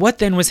 So what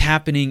then was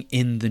happening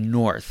in the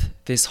north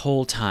this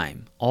whole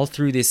time, all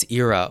through this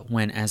era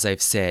when, as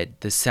I've said,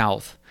 the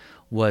south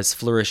was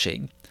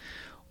flourishing?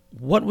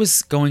 What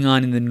was going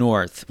on in the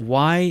north?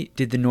 Why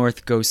did the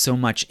north go so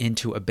much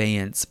into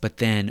abeyance but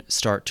then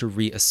start to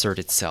reassert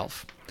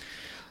itself?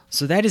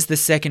 So that is the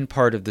second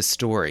part of the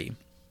story.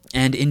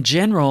 And in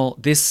general,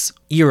 this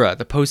era,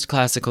 the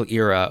post-classical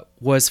era,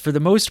 was for the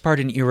most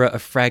part an era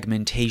of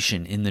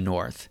fragmentation in the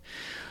north,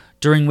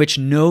 during which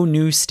no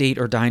new state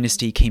or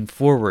dynasty came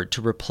forward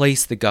to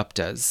replace the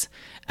Guptas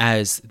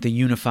as the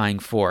unifying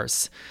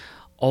force,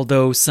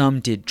 although some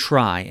did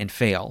try and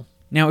fail.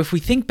 Now, if we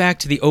think back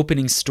to the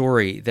opening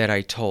story that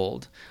I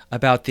told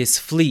about this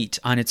fleet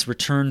on its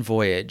return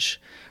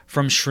voyage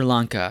from Sri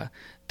Lanka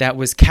that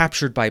was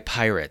captured by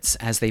pirates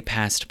as they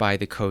passed by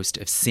the coast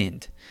of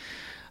Sindh,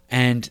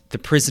 and the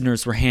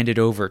prisoners were handed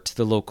over to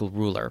the local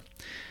ruler.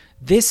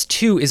 This,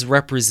 too, is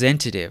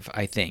representative,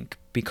 I think,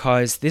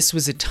 because this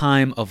was a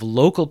time of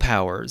local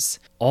powers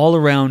all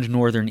around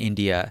northern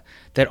India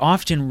that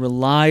often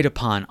relied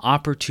upon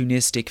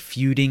opportunistic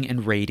feuding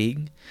and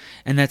raiding,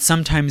 and that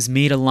sometimes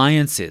made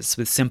alliances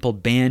with simple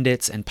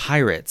bandits and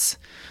pirates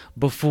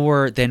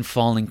before then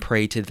falling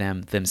prey to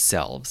them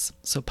themselves.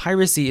 So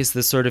piracy is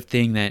the sort of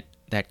thing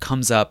that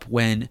comes up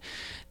when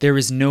there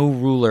is no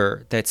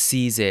ruler that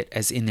sees it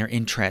as in their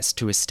interest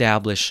to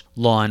establish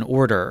law and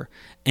order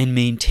and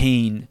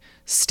maintain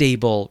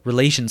stable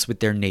relations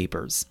with their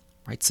neighbors.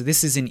 Right? So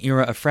this is an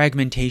era of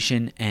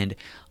fragmentation and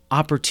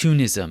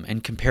opportunism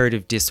and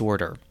comparative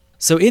disorder.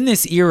 So in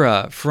this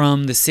era,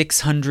 from the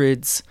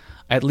 600s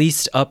at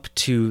least up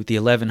to the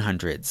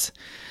 1100s,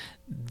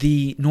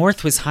 the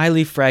North was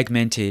highly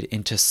fragmented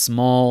into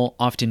small,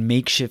 often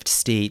makeshift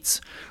states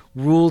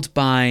ruled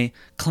by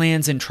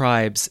clans and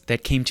tribes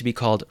that came to be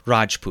called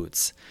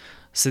Rajputs.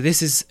 So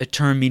this is a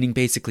term meaning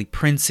basically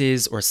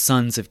princes or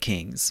sons of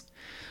kings.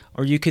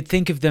 Or you could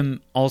think of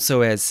them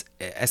also as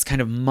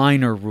kind of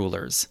minor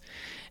rulers.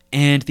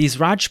 And these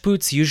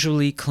Rajputs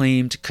usually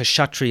claimed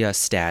Kshatriya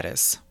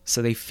status.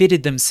 So they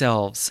fitted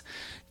themselves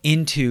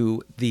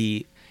into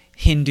the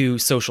Hindu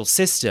social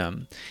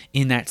system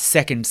in that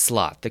second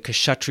slot, the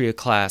Kshatriya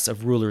class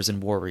of rulers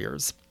and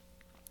warriors.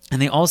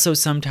 And they also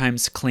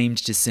sometimes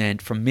claimed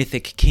descent from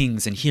mythic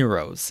kings and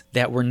heroes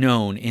that were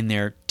known in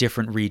their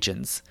different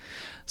regions.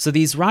 So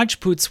these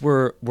Rajputs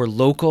were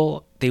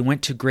local. They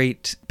went to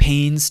great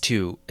pains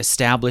to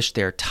establish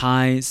their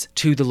ties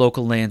to the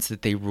local lands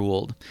that they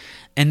ruled.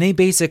 And they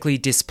basically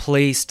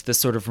displaced the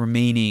sort of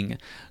remaining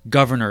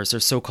governors, or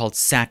so-called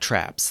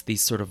satraps,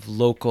 these sort of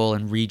local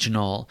and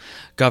regional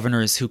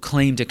governors who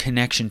claimed a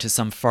connection to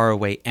some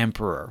faraway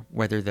emperor,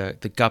 whether the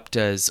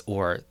Guptas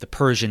or the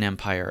Persian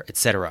Empire,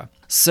 etc.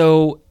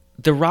 So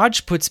the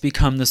Rajputs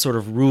become the sort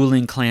of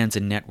ruling clans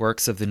and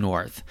networks of the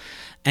north.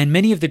 And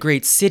many of the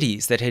great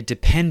cities that had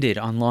depended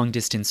on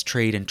long-distance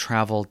trade and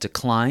travel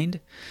declined.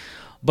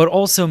 But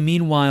also,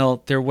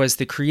 meanwhile, there was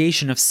the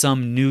creation of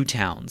some new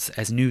towns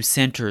as new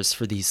centers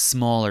for these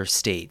smaller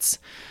states.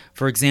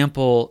 For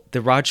example,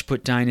 the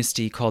Rajput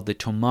dynasty called the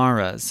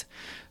Tomaras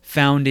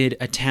founded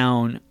a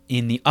town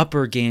in the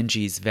upper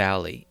Ganges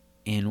Valley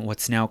in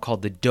what's now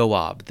called the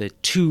Doab, the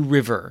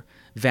two-river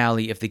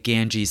valley of the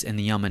Ganges and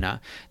the Yamuna,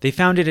 they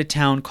founded a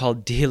town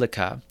called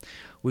Dhilika,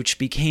 which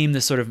became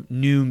the sort of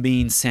new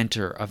main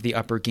center of the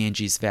upper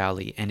Ganges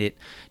Valley, and it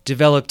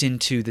developed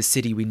into the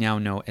city we now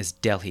know as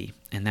Delhi,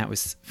 and that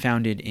was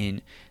founded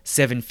in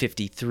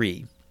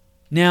 753.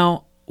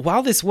 Now,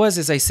 while this was,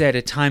 as I said,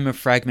 a time of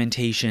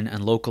fragmentation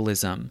and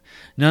localism,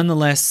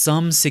 nonetheless,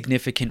 some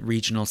significant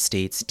regional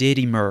states did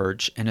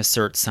emerge and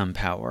assert some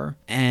power,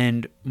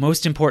 and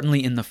most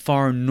importantly, in the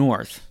far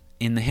north,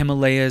 in the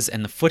Himalayas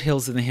and the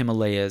foothills of the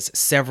Himalayas,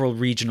 several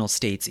regional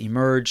states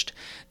emerged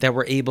that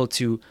were able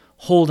to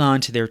hold on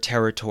to their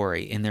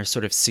territory in their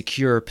sort of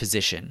secure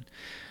position.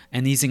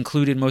 And these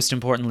included, most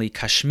importantly,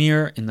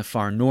 Kashmir in the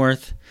far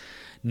north,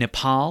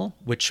 Nepal,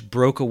 which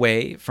broke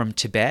away from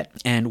Tibet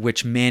and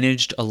which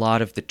managed a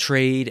lot of the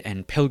trade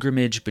and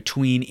pilgrimage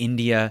between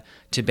India,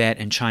 Tibet,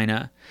 and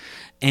China,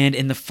 and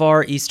in the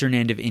far eastern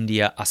end of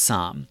India,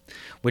 Assam,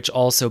 which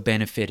also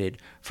benefited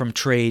from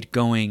trade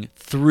going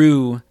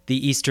through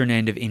the eastern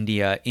end of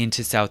India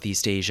into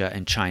Southeast Asia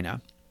and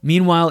China.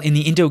 Meanwhile, in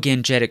the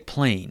Indo-Gangetic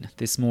Plain,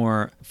 this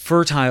more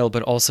fertile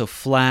but also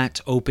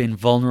flat, open,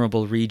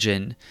 vulnerable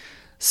region,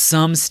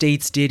 some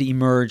states did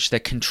emerge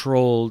that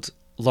controlled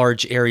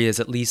large areas,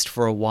 at least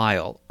for a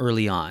while,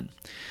 early on.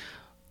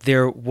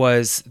 There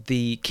was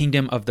the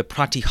kingdom of the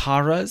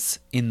Pratiharas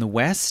in the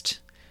west,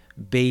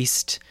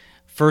 based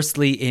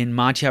firstly in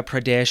Madhya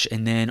Pradesh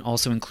and then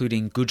also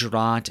including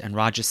Gujarat and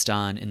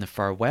Rajasthan in the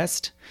far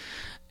west.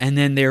 And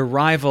then their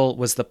rival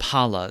was the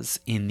Palas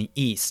in the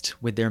east,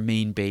 with their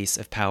main base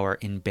of power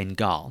in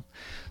Bengal.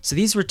 So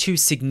these were two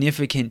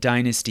significant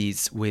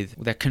dynasties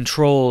that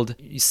controlled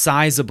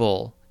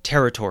sizable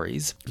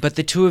territories, but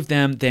the two of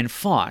them then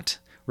fought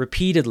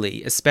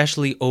repeatedly,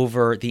 especially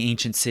over the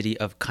ancient city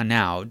of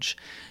Kanauj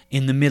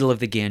in the middle of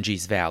the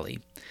Ganges Valley.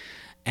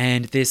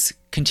 And this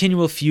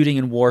continual feuding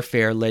and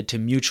warfare led to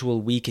mutual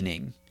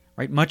weakening,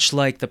 right? Much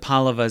like the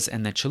Pallavas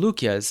and the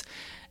Chalukyas,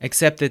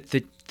 except that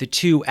the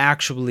two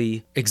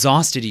actually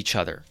exhausted each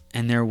other,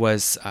 and there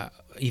was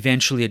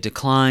eventually a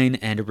decline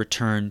and a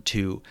return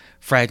to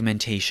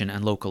fragmentation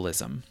and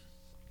localism.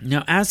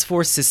 Now, as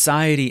for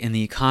society and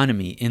the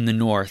economy in the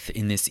north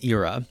in this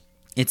era,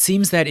 it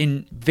seems that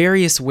in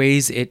various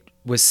ways it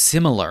was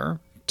similar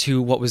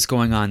to what was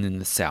going on in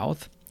the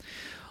south,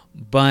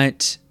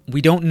 but we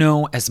don't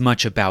know as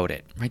much about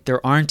it, right?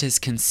 There aren't as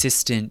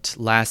consistent,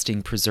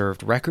 lasting,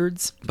 preserved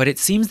records, but it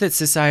seems that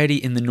society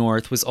in the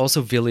north was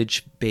also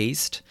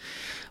village-based,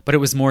 but it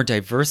was more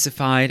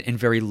diversified and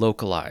very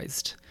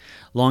localized.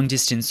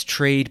 Long-distance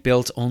trade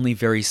built only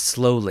very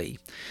slowly,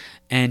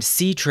 and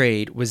sea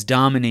trade was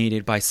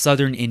dominated by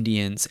southern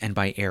Indians and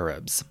by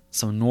Arabs.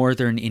 So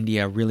northern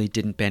India really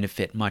didn't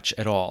benefit much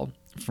at all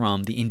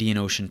from the Indian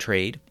Ocean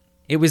trade.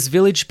 It was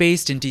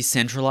village-based and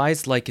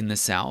decentralized like in the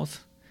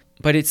south,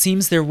 but it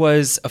seems there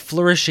was a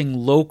flourishing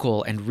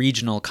local and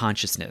regional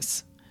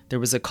consciousness. There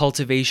was a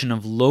cultivation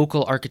of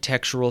local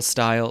architectural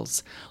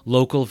styles,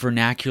 local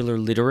vernacular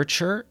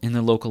literature in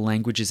the local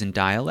languages and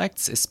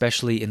dialects,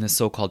 especially in the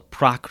so-called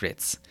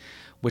Prakrits,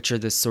 which are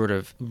the sort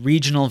of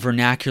regional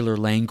vernacular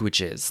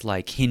languages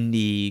like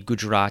Hindi,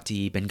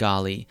 Gujarati,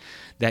 Bengali,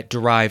 that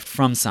derived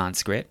from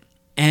Sanskrit.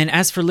 And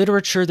as for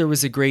literature, there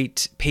was a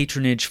great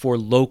patronage for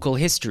local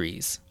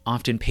histories,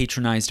 often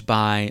patronized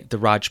by the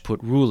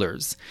Rajput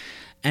rulers.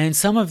 And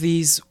some of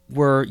these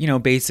were,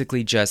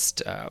 basically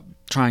just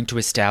trying to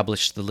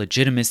establish the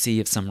legitimacy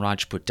of some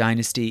Rajput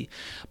dynasty.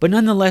 But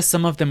nonetheless,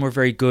 some of them were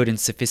very good and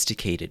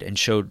sophisticated and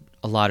showed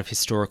a lot of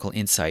historical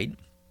insight.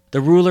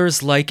 The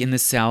rulers, like in the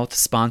south,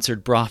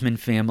 sponsored Brahmin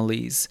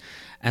families,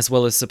 as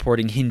well as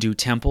supporting Hindu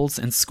temples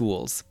and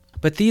schools.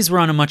 But these were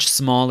on a much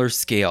smaller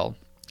scale,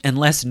 and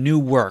less new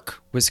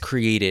work was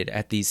created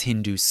at these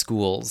Hindu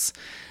schools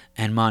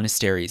and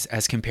monasteries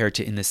as compared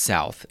to in the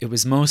south. It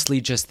was mostly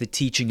just the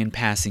teaching and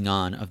passing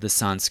on of the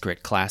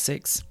Sanskrit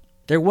classics.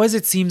 There was,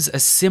 it seems, a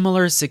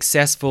similar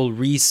successful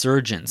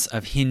resurgence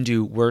of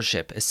Hindu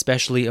worship,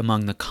 especially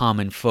among the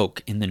common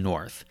folk in the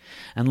north.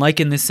 And like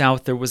in the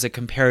south, there was a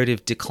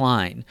comparative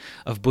decline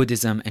of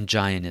Buddhism and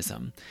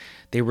Jainism.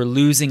 They were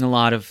losing a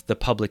lot of the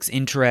public's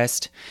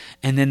interest,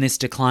 and then this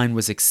decline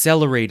was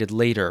accelerated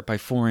later by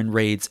foreign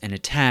raids and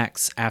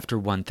attacks after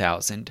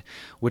 1000,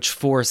 which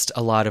forced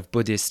a lot of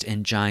Buddhist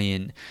and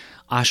Jain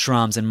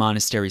ashrams and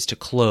monasteries to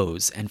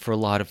close, and for a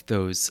lot of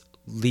those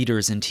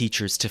leaders and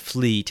teachers to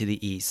flee to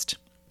the east.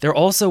 There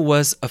also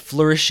was a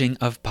flourishing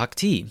of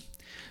bhakti,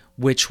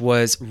 which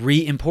was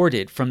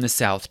re-imported from the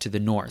south to the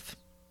north.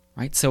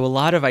 Right? So a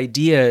lot of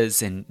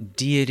ideas and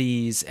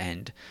deities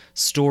and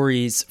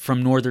stories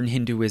from northern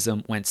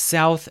Hinduism went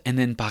south, and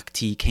then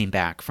bhakti came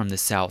back from the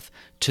south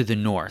to the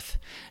north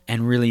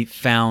and really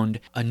found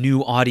a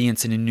new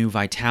audience and a new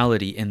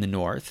vitality in the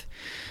north.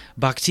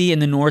 Bhakti in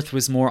the north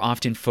was more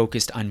often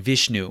focused on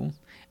Vishnu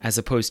as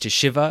opposed to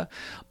Shiva,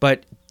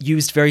 but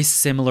used very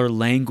similar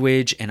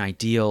language and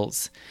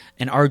ideals,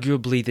 and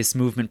arguably this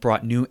movement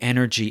brought new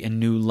energy and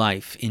new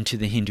life into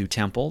the Hindu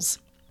temples.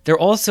 There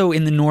also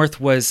in the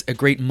north was a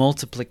great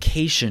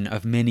multiplication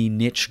of many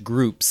niche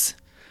groups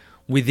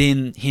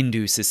within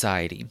Hindu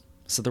society.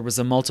 So there was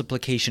a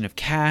multiplication of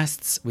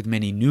castes, with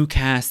many new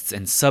castes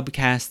and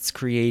subcastes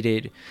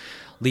created,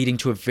 leading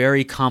to a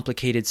very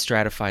complicated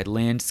stratified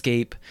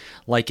landscape,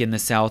 like in the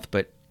South,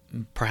 but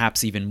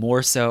perhaps even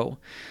more so.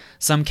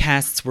 Some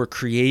castes were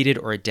created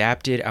or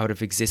adapted out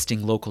of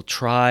existing local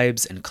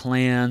tribes and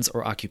clans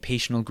or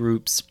occupational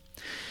groups.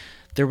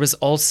 There was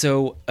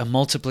also a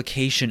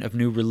multiplication of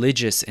new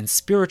religious and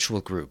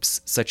spiritual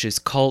groups, such as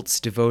cults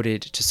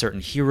devoted to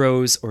certain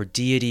heroes or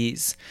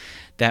deities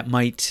that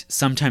might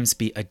sometimes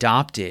be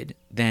adopted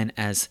then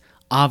as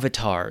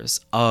avatars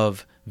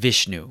of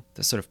Vishnu,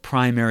 the sort of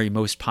primary,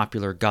 most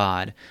popular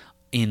god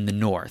in the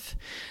north.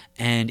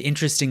 And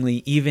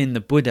interestingly, even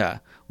the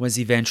Buddha was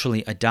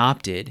eventually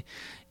adopted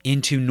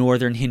into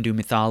northern Hindu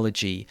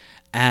mythology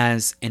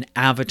as an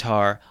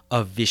avatar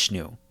of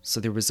Vishnu. So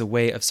there was a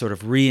way of sort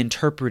of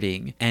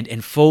reinterpreting and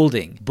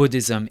enfolding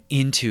Buddhism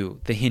into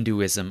the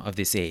Hinduism of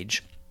this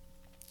age.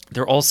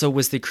 There also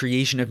was the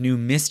creation of new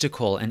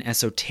mystical and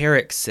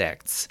esoteric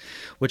sects,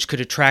 which could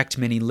attract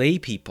many lay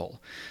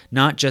people,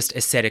 not just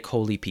ascetic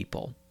holy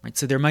people. Right?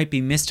 So there might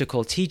be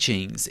mystical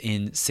teachings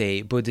in,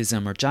 say,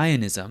 Buddhism or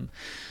Jainism,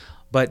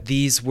 but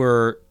these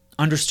were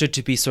understood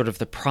to be sort of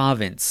the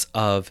province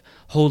of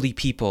holy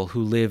people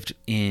who lived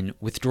in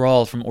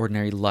withdrawal from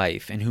ordinary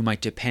life and who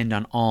might depend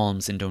on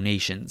alms and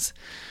donations.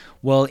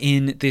 Well,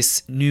 in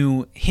this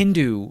new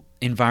Hindu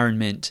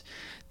environment,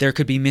 there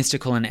could be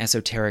mystical and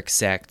esoteric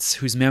sects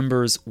whose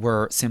members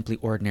were simply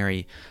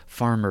ordinary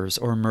farmers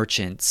or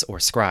merchants or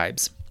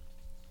scribes.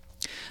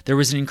 There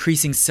was an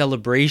increasing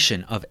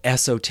celebration of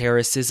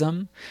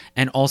esotericism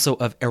and also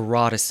of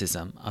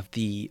eroticism, of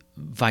the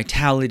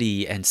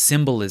vitality and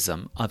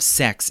symbolism of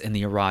sex and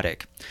the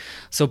erotic.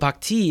 So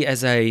bhakti,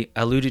 as I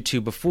alluded to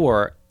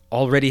before,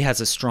 already has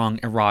a strong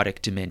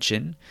erotic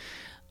dimension.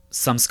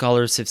 Some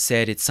scholars have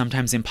said it's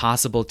sometimes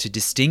impossible to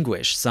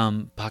distinguish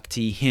some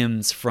bhakti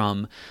hymns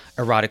from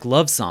erotic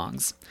love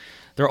songs.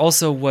 There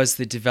also was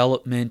the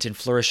development and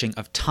flourishing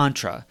of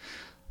Tantra.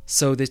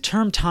 So the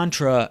term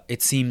Tantra,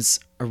 it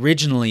seems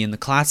originally in the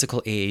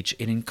classical age,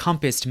 it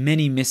encompassed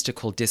many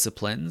mystical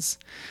disciplines.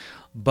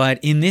 But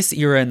in this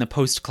era, in the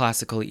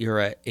post-classical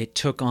era, it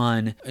took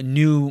on a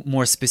new,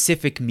 more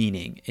specific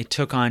meaning. It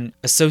took on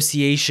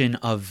association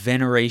of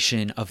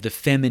veneration of the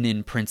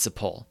feminine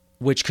principle,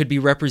 which could be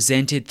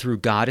represented through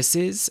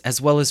goddesses as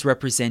well as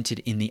represented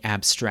in the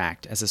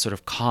abstract as a sort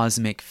of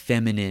cosmic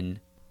feminine.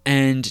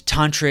 And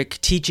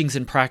tantric teachings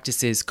and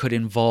practices could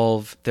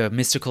involve the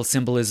mystical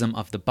symbolism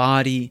of the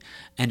body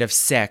and of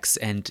sex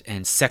and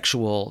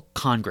sexual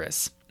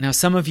congress. Now,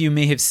 some of you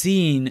may have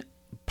seen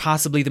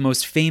possibly the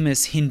most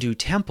famous Hindu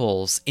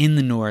temples in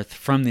the north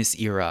from this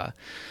era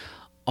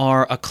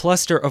are a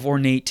cluster of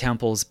ornate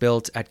temples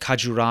built at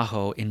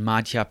Khajuraho in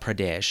Madhya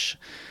Pradesh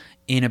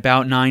in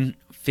about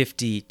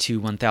 950 to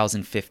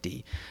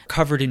 1050,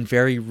 covered in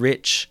very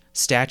rich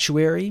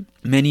statuary,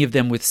 many of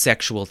them with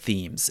sexual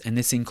themes. And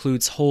this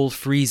includes whole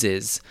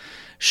friezes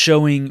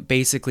showing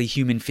basically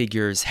human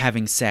figures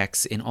having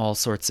sex in all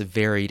sorts of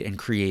varied and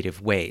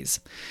creative ways.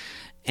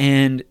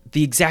 And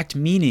the exact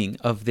meaning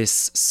of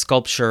this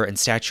sculpture and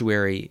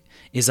statuary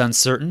is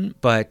uncertain,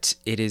 but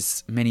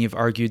many have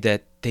argued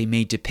that they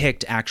may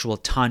depict actual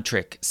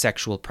tantric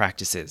sexual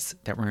practices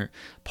that were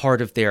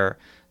part of their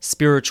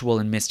spiritual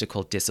and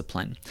mystical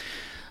discipline.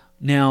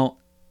 Now,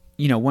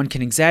 one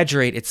can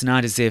exaggerate. It's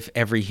not as if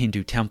every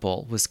Hindu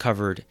temple was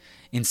covered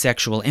in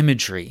sexual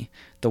imagery,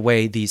 the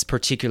way these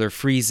particular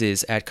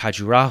friezes at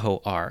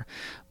Khajuraho are.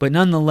 But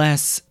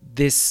nonetheless,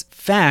 this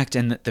fact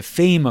and the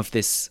fame of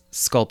this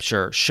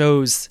sculpture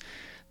shows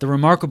the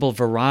remarkable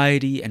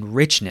variety and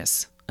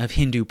richness of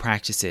Hindu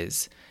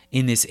practices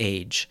in this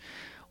age,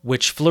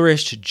 which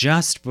flourished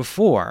just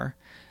before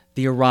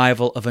the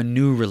arrival of a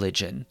new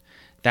religion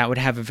that would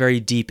have a very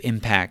deep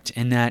impact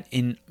and that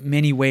in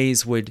many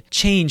ways would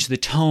change the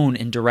tone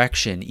and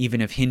direction even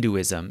of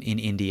Hinduism in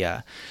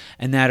India.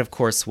 And that, of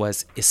course,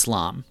 was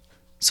Islam.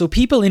 So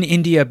people in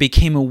India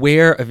became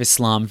aware of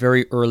Islam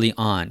very early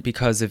on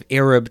because of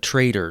Arab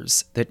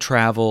traders that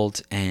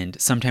traveled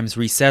and sometimes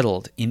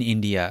resettled in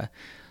India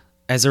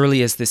as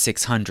early as the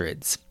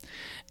 600s.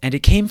 And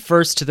it came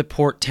first to the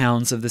port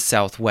towns of the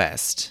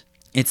southwest.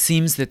 It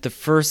seems that the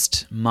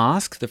first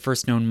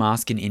known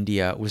mosque in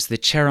India, was the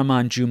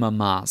Cheraman Juma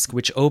Mosque,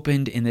 which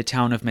opened in the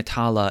town of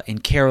Metala in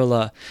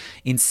Kerala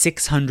in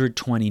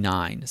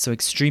 629, so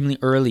extremely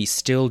early,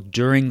 still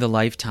during the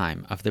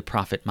lifetime of the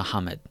Prophet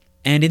Muhammad.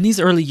 And in these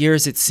early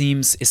years, it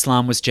seems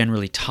Islam was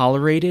generally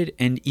tolerated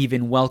and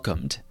even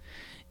welcomed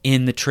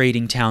in the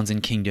trading towns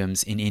and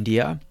kingdoms in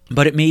India,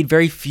 but it made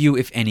very few,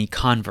 if any,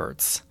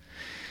 converts.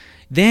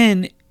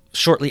 Then,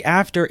 shortly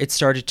after, it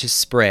started to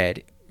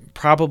spread.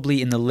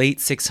 Probably in the late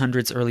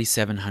 600s, early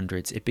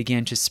 700s, it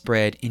began to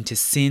spread into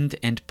Sindh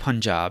and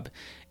Punjab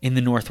in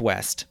the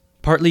northwest,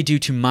 partly due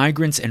to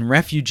migrants and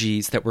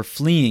refugees that were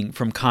fleeing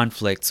from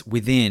conflicts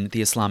within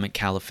the Islamic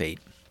Caliphate.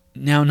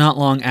 Now, not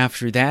long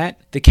after that,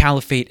 the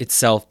Caliphate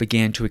itself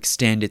began to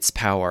extend its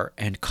power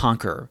and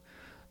conquer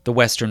the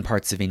western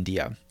parts of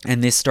India.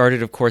 And this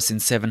started, of course, in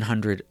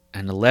 700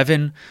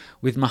 1111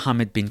 with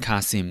Muhammad bin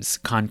Qasim's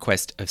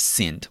conquest of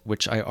Sindh,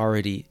 which I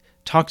already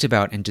talked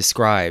about and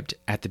described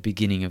at the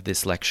beginning of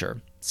this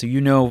lecture. So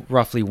you know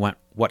roughly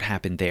what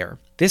happened there.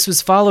 This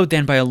was followed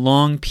then by a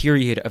long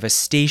period of a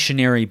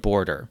stationary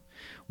border,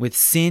 with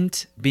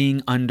Sindh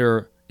being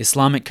under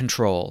Islamic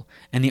control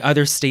and the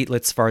other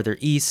statelets farther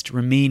east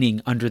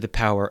remaining under the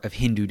power of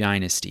Hindu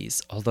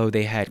dynasties, although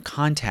they had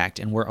contact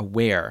and were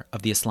aware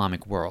of the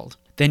Islamic world.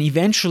 Then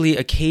eventually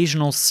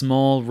occasional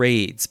small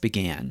raids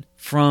began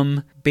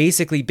from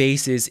basically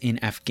bases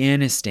in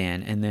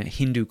Afghanistan and the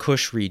Hindu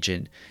Kush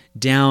region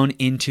down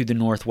into the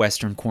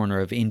northwestern corner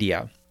of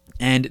India.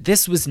 And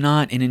this was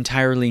not an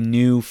entirely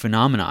new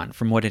phenomenon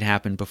from what had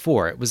happened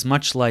before. It was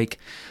much like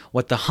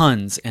what the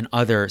Huns and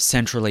other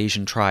Central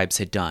Asian tribes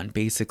had done,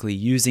 basically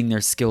using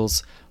their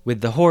skills with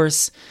the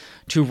horse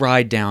to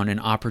ride down and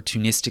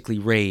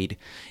opportunistically raid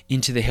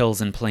into the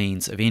hills and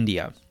plains of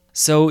India.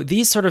 So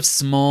these sort of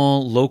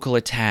small local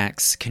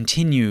attacks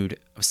continued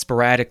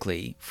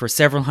sporadically for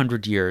several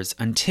hundred years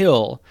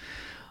until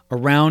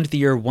around the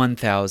year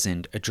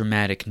 1000 a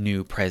dramatic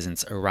new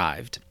presence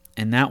arrived.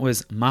 And that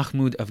was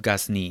Mahmud of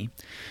Ghazni,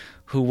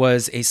 who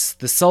was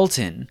the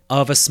sultan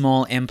of a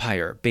small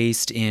empire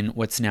based in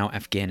what's now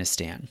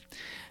Afghanistan.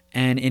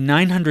 And in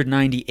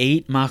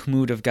 998,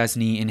 Mahmud of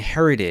Ghazni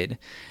inherited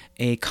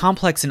a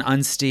complex and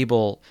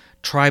unstable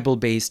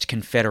tribal-based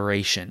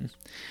confederation.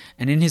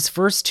 And in his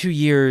first 2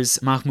 years,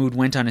 Mahmud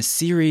went on a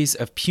series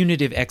of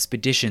punitive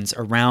expeditions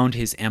around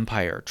his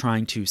empire,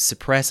 trying to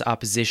suppress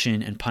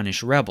opposition and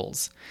punish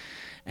rebels.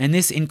 And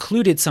this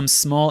included some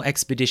small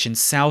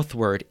expeditions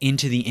southward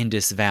into the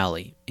Indus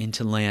Valley,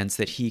 into lands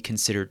that he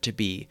considered to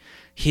be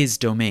his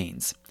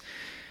domains.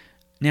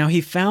 Now, he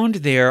found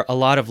there a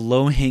lot of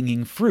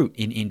low-hanging fruit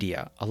in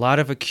India, a lot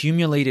of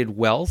accumulated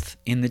wealth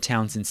in the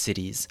towns and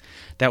cities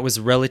that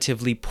was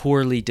relatively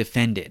poorly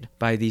defended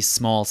by these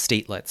small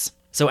statelets.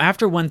 So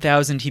after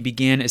 1000, he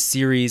began a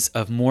series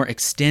of more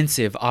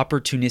extensive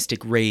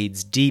opportunistic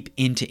raids deep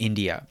into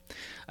India,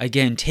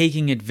 again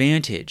taking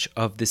advantage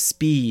of the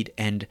speed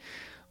and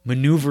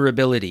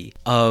maneuverability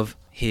of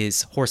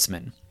his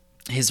horsemen.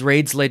 His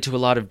raids led to a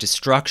lot of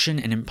destruction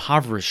and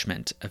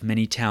impoverishment of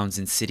many towns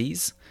and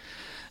cities,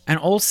 and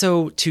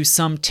also to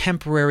some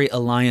temporary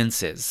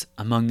alliances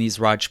among these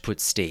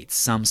Rajput states,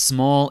 some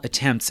small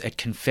attempts at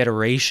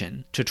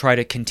confederation to try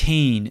to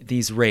contain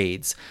these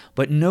raids,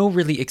 but no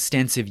really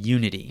extensive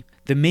unity.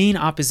 The main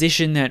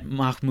opposition that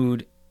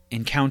Mahmud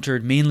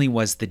encountered mainly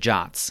was the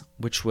Jats,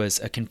 which was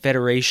a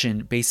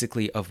confederation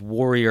basically of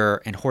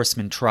warrior and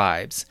horseman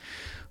tribes,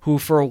 who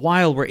for a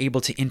while were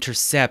able to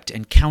intercept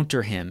and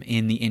counter him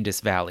in the Indus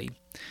Valley.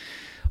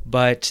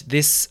 But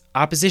this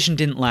opposition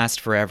didn't last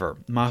forever.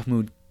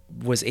 Mahmud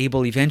was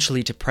able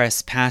eventually to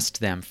press past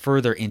them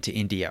further into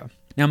India.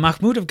 Now,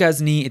 Mahmud of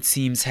Ghazni, it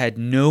seems, had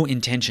no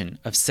intention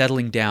of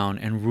settling down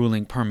and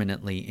ruling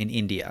permanently in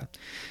India.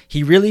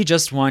 He really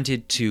just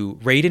wanted to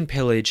raid and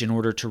pillage in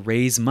order to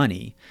raise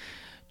money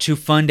to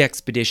fund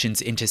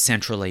expeditions into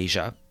Central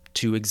Asia,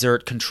 to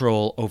exert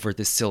control over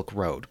the Silk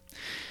Road.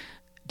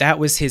 That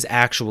was his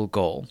actual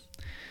goal.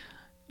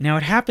 Now,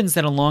 it happens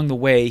that along the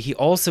way, he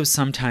also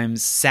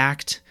sometimes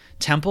sacked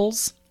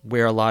temples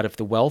where a lot of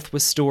the wealth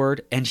was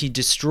stored, and he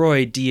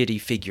destroyed deity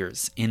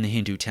figures in the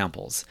Hindu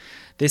temples.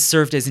 This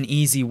served as an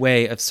easy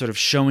way of sort of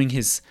showing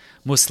his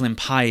Muslim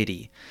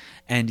piety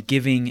and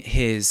giving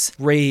his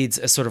raids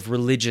a sort of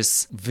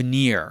religious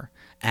veneer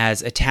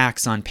as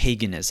attacks on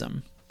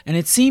paganism. And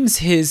it seems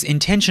his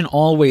intention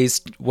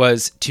always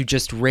was to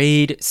just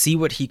raid, see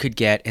what he could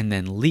get, and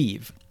then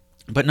leave.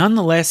 But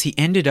nonetheless, he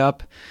ended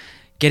up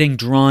getting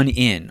drawn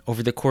in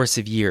over the course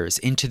of years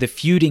into the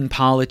feuding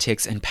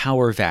politics and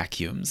power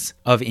vacuums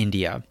of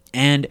India.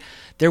 And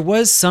there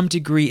was some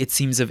degree, it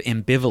seems, of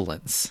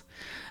ambivalence,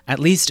 at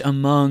least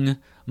among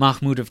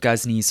Mahmud of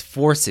Ghazni's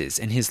forces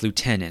and his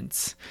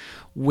lieutenants,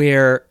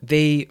 where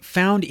they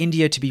found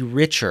India to be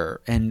richer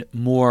and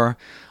more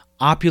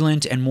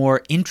opulent and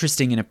more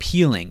interesting and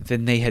appealing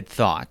than they had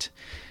thought.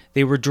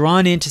 They were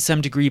drawn in to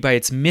some degree by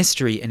its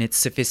mystery and its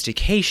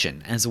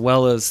sophistication, as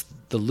well as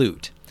the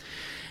loot.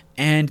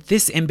 And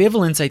this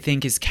ambivalence, I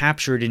think, is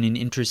captured in an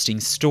interesting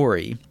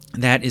story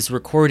that is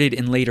recorded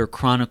in later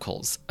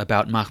chronicles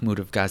about Mahmud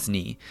of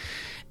Ghazni.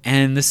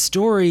 And the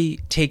story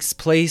takes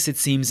place, it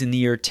seems, in the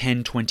year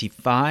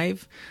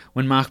 1025,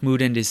 when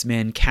Mahmud and his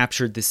men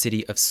captured the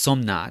city of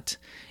Somnath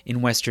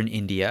in western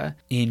India,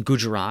 in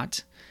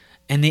Gujarat,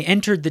 and they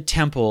entered the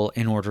temple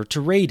in order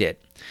to raid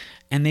it.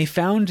 And they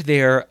found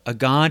there a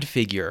god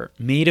figure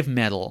made of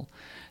metal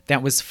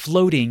that was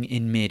floating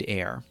in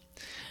midair.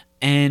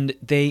 And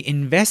they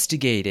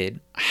investigated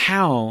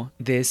how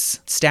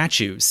this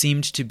statue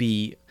seemed to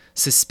be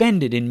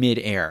suspended in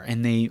midair,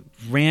 and they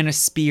ran a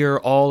spear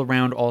all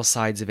around all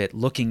sides of it,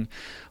 looking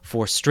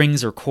for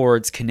strings or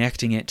cords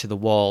connecting it to the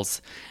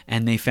walls,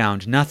 and they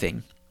found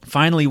nothing.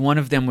 Finally, one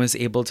of them was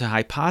able to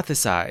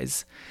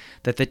hypothesize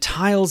that the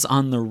tiles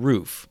on the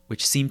roof,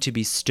 which seemed to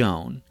be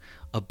stone,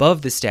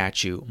 above the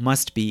statue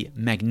must be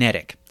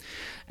magnetic.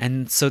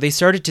 And so they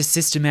started to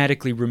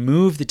systematically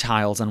remove the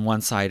tiles on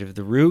one side of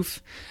the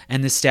roof,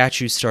 and the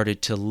statue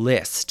started to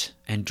list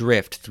and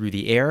drift through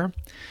the air.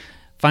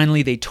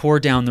 Finally, they tore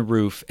down the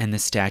roof, and the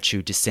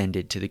statue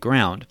descended to the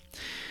ground.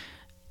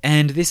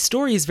 And this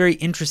story is very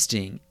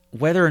interesting.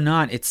 Whether or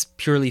not it's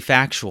purely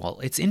factual,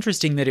 it's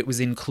interesting that it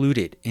was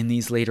included in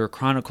these later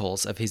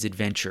chronicles of his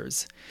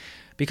adventures,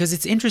 because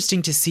it's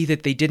interesting to see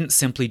that they didn't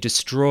simply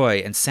destroy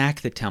and sack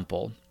the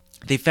temple.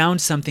 They found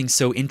something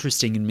so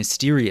interesting and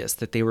mysterious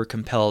that they were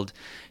compelled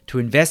to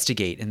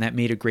investigate, and that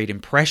made a great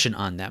impression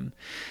on them.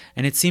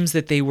 And it seems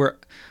that they were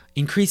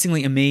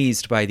increasingly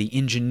amazed by the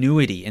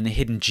ingenuity and the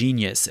hidden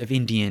genius of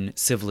Indian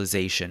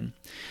civilization.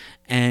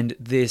 And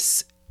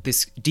this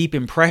deep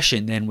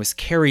impression then was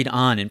carried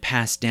on and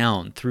passed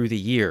down through the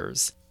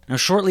years. Now,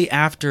 shortly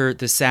after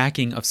the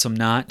sacking of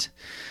Somnath,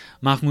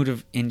 Mahmud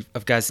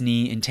of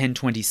Ghazni in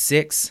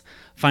 1026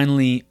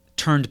 finally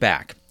turned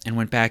back and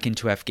went back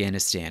into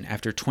Afghanistan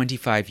after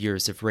 25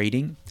 years of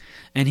raiding,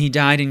 and he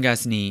died in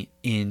Ghazni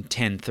in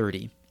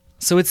 1030.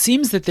 So it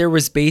seems that there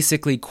was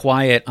basically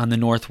quiet on the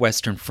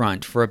northwestern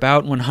front for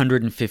about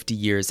 150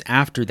 years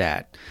after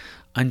that,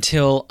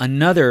 until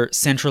another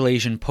Central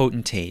Asian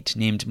potentate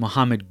named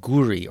Muhammad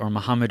Ghuri, or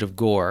Muhammad of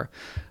Ghor,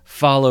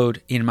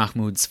 followed in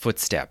Mahmud's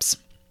footsteps.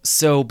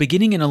 So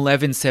beginning in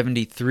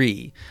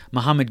 1173,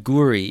 Muhammad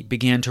Ghuri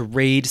began to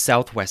raid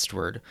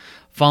southwestward,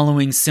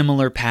 following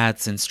similar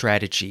paths and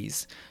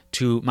strategies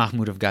to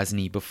Mahmud of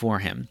Ghazni before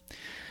him.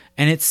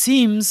 And it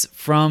seems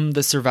from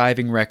the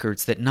surviving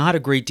records that not a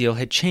great deal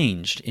had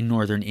changed in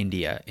northern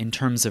India in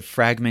terms of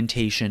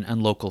fragmentation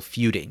and local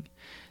feuding.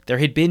 There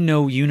had been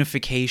no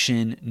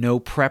unification, no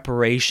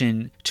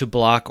preparation to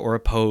block or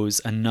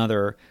oppose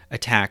another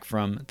attack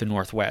from the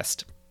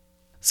northwest.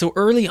 So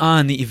early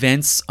on, the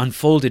events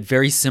unfolded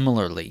very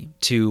similarly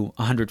to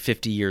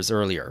 150 years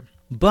earlier.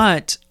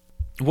 But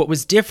what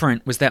was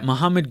different was that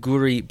Muhammad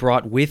Ghuri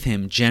brought with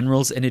him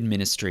generals and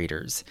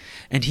administrators,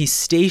 and he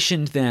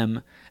stationed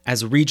them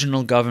as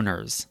regional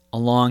governors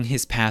along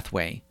his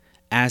pathway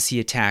as he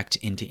attacked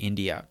into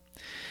India.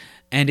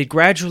 And it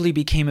gradually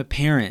became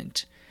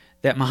apparent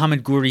that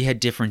Muhammad Ghuri had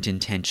different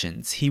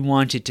intentions. He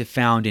wanted to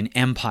found an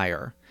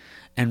empire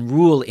and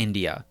rule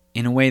India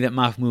in a way that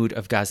Mahmud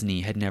of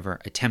Ghazni had never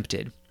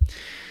attempted.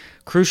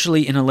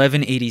 Crucially, in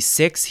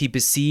 1186, he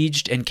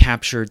besieged and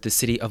captured the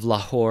city of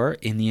Lahore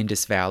in the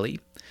Indus Valley,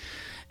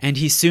 and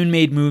he soon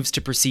made moves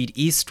to proceed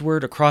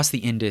eastward across the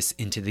Indus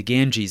into the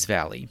Ganges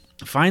Valley.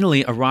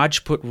 Finally, a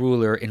Rajput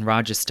ruler in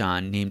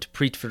Rajasthan named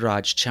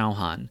Prithviraj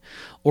Chauhan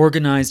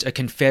organized a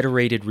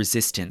confederated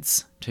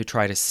resistance to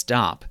try to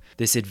stop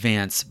this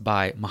advance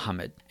by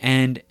Muhammad.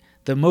 And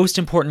the most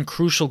important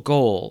crucial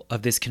goal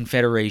of this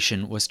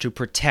confederation was to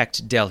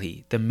protect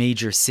Delhi, the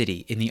major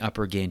city in the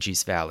upper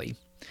Ganges Valley.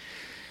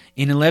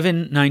 In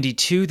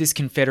 1192, this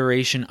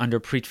confederation under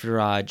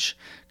Prithviraj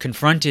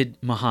confronted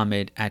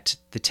Muhammad at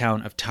the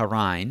town of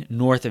Tarain,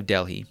 north of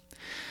Delhi.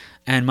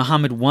 And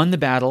Muhammad won the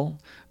battle,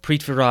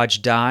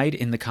 Prithviraj died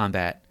in the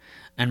combat,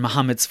 and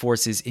Muhammad's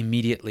forces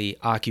immediately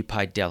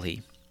occupied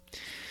Delhi.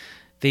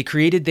 They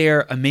created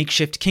there a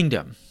makeshift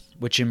kingdom,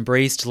 which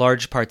embraced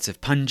large parts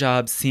of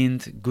Punjab,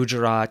 Sindh,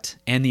 Gujarat,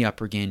 and the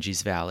upper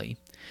Ganges Valley.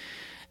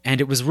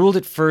 And it was ruled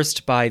at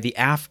first by the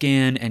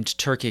Afghan and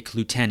Turkic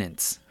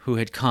lieutenants who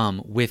had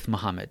come with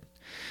Muhammad,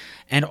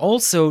 and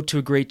also to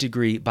a great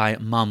degree by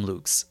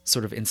Mamluks,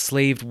 sort of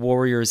enslaved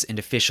warriors and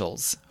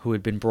officials who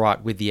had been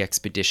brought with the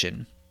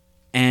expedition.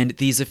 And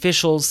these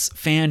officials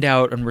fanned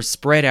out and were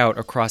spread out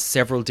across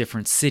several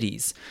different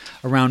cities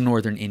around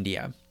northern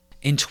India.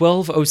 In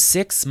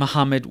 1206,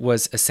 Muhammad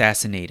was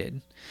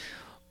assassinated,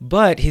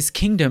 but his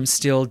kingdom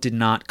still did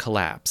not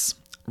collapse.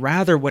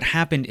 Rather, what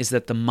happened is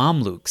that the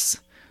Mamluks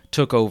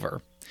took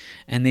over,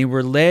 and they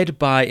were led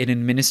by an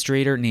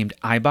administrator named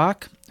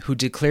Aibak, who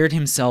declared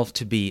himself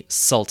to be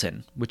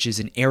Sultan, which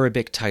is an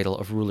Arabic title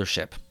of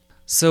rulership.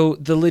 So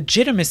the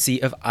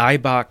legitimacy of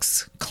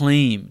Aibak's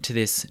claim to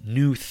this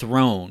new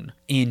throne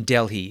in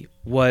Delhi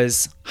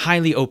was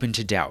highly open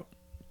to doubt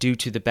due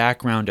to the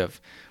background of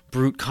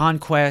brute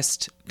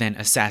conquest, then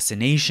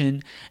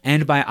assassination,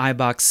 and by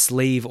Aibak's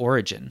slave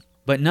origin.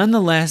 But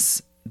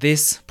nonetheless,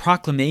 this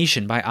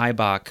proclamation by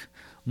Aibak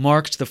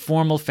marked the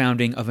formal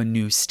founding of a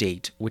new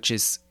state, which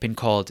has been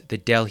called the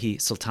Delhi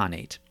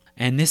Sultanate.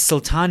 And this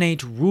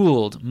sultanate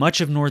ruled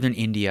much of northern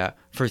India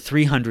for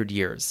 300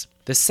 years.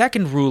 The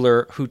second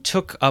ruler who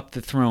took up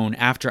the throne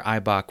after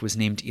Aibak was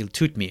named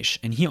Iltutmish,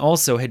 and he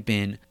also had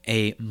been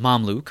a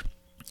Mamluk.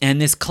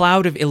 And this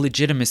cloud of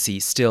illegitimacy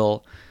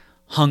still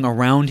hung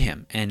around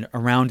him and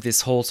around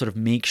this whole sort of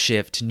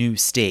makeshift new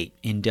state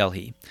in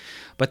Delhi.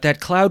 But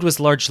that cloud was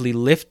largely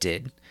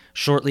lifted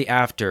shortly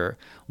after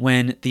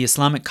when the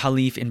Islamic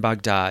Caliph in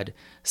Baghdad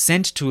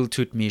sent to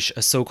Iltutmish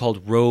a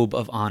so-called robe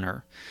of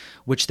honor,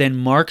 which then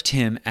marked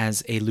him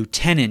as a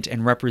lieutenant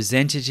and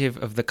representative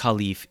of the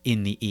Caliph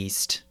in the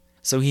East.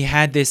 So he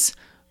had this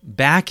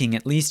backing,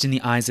 at least in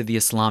the eyes of the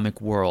Islamic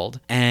world,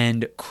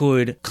 and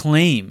could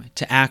claim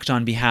to act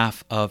on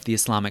behalf of the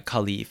Islamic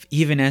Caliph,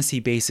 even as he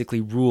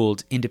basically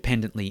ruled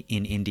independently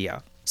in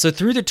India. So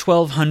through the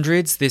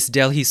 1200s, this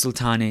Delhi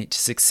Sultanate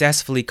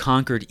successfully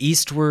conquered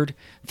eastward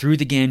through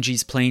the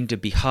Ganges plain to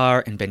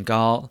Bihar and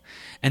Bengal,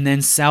 and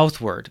then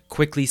southward,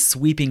 quickly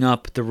sweeping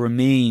up the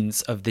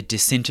remains of the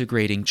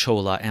disintegrating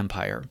Chola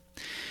Empire.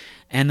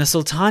 And the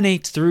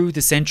Sultanate through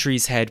the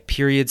centuries had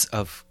periods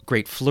of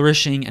great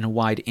flourishing and a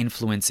wide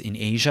influence in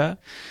Asia,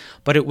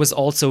 but it was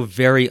also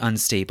very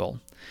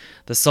unstable.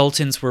 The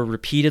sultans were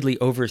repeatedly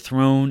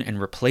overthrown and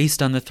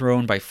replaced on the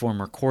throne by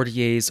former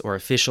courtiers or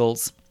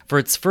officials. For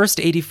its first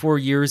 84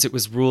 years, it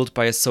was ruled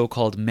by a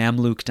so-called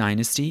Mamluk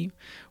dynasty,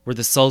 where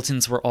the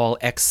sultans were all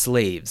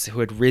ex-slaves who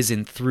had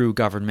risen through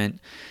government,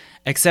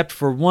 except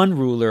for one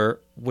ruler,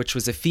 which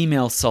was a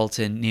female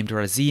sultan named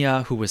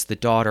Razia, who was the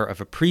daughter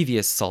of a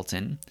previous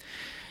sultan.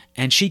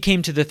 And she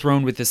came to the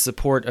throne with the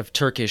support of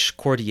Turkish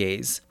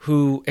courtiers,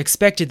 who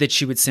expected that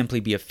she would simply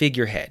be a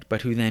figurehead,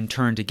 but who then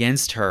turned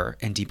against her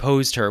and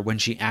deposed her when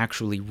she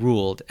actually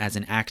ruled as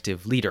an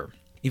active leader.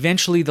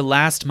 Eventually, the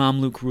last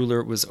Mamluk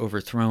ruler was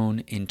overthrown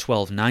in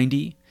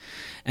 1290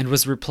 and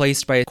was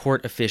replaced by a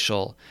court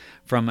official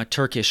from a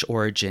Turkish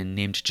origin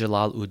named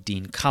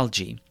Jalal-ud-Din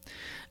Khalji.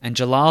 And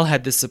Jalal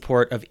had the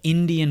support of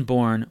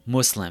Indian-born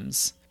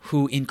Muslims,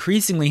 who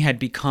increasingly had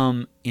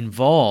become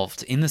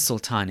involved in the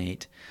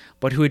Sultanate,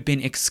 but who had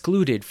been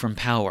excluded from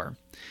power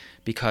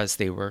because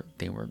they were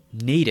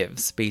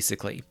natives,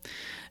 basically.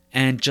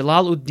 And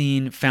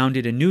Jalal-ud-Din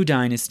founded a new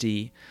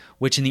dynasty,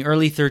 which in the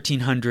early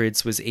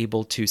 1300s was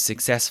able to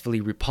successfully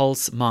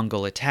repulse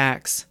Mongol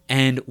attacks,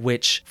 and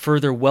which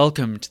further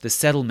welcomed the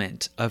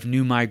settlement of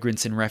new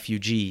migrants and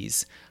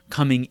refugees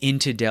coming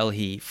into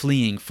Delhi,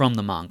 fleeing from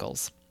the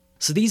Mongols.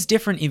 So these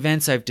different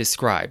events I've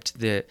described,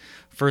 the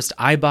first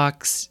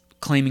Aibak's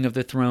claiming of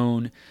the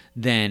throne,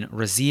 then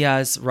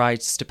Razia's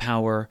rise to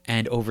power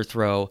and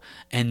overthrow,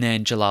 and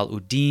then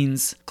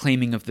Jalal-ud-Din's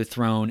claiming of the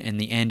throne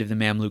and the end of the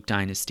Mamluk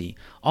dynasty.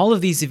 All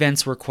of these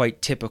events were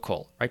quite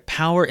typical, right?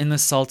 Power in the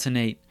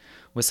Sultanate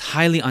was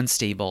highly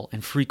unstable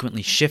and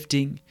frequently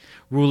shifting.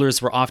 Rulers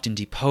were often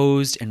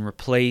deposed and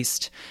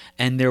replaced,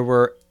 and there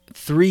were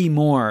 3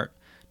 more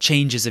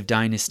changes of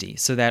dynasty,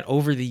 so that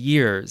over the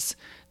years,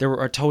 there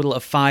were a total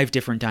of 5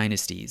 different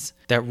dynasties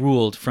that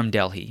ruled from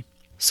Delhi.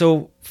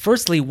 So,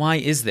 firstly, why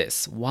is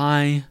this?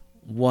 Why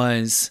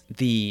was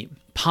the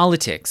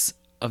politics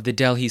of the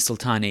Delhi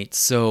Sultanate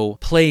so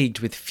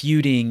plagued with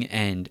feuding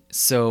and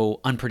so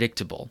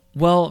unpredictable?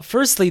 Well,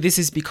 firstly, this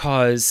is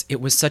because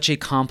it was such a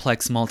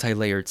complex,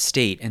 multi-layered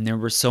state, and there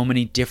were so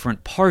many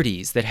different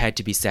parties that had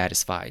to be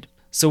satisfied.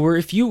 So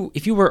if you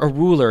were a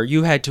ruler,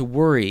 you had to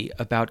worry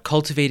about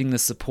cultivating the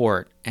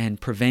support and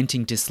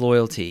preventing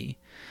disloyalty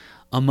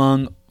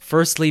among,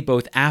 firstly,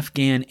 both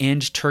Afghan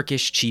and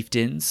Turkish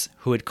chieftains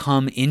who had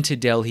come into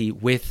Delhi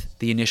with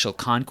the initial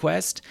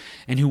conquest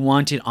and who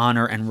wanted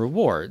honor and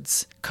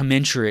rewards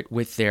commensurate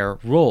with their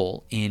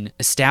role in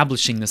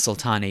establishing the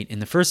Sultanate in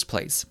the first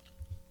place.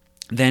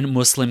 Then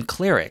Muslim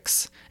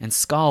clerics and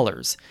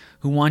scholars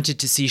who wanted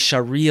to see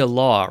Sharia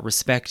law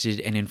respected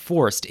and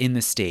enforced in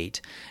the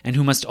state, and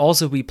who must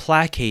also be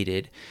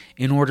placated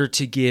in order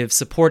to give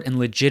support and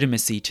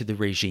legitimacy to the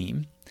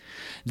regime.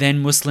 Then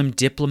Muslim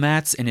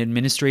diplomats and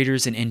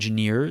administrators and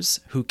engineers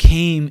who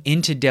came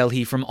into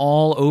Delhi from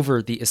all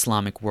over the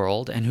Islamic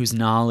world and whose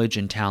knowledge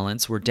and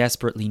talents were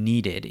desperately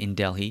needed in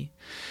Delhi.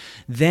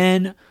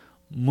 Then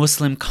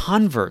Muslim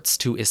converts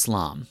to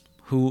Islam,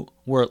 who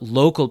were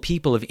local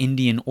people of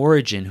Indian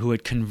origin who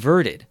had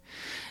converted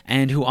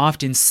and who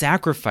often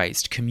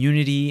sacrificed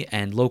community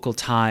and local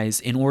ties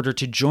in order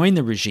to join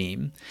the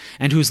regime,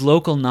 and whose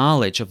local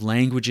knowledge of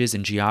languages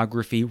and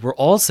geography were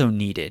also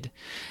needed,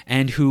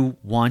 and who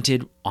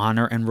wanted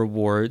honor and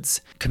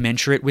rewards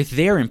commensurate with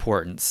their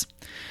importance.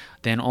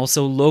 Then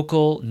also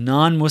local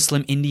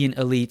non-Muslim Indian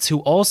elites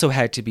who also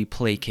had to be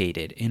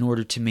placated in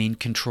order to maintain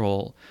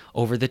control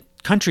over the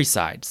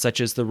countryside,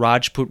 such as the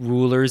Rajput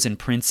rulers and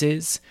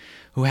princes,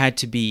 who had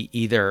to be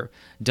either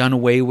done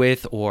away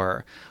with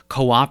or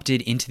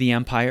co-opted into the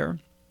empire,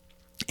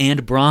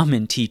 and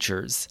Brahmin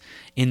teachers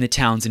in the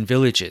towns and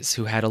villages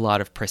who had a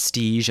lot of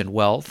prestige and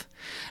wealth,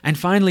 and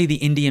finally the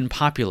Indian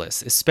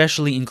populace,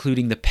 especially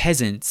including the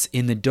peasants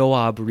in the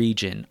Doab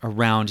region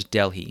around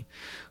Delhi,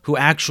 who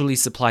actually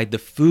supplied the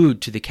food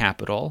to the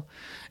capital,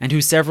 and who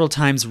several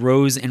times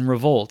rose in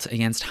revolt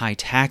against high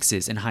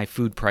taxes and high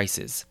food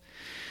prices.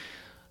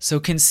 So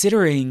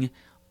considering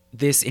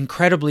this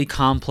incredibly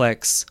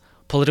complex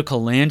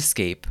political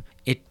landscape,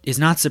 it is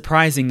not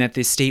surprising that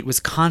this state was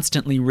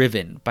constantly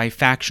riven by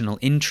factional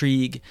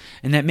intrigue,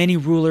 and that many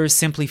rulers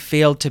simply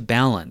failed to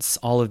balance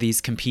all of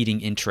these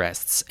competing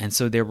interests, and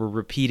so there were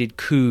repeated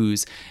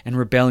coups and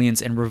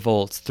rebellions and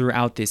revolts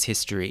throughout this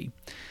history.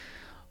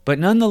 But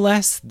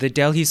nonetheless, the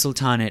Delhi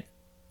Sultanate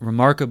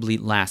remarkably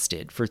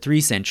lasted for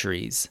 3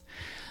 centuries,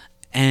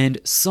 and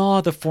saw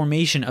the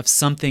formation of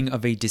something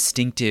of a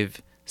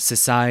distinctive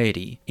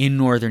society in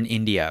northern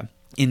India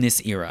in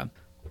this era.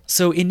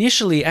 So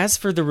initially, as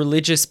for the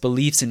religious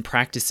beliefs and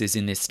practices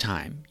in this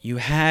time, you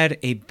had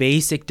a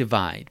basic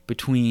divide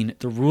between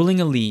the ruling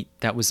elite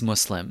that was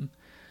Muslim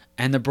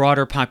and the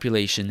broader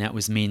population that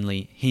was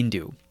mainly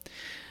Hindu.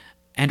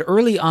 And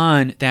early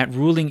on, that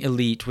ruling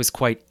elite was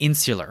quite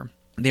insular.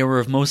 They were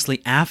of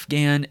mostly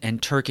Afghan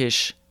and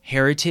Turkish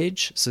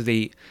heritage, so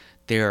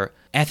their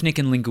ethnic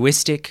and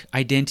linguistic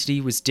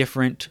identity was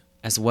different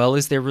as well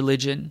as their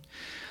religion.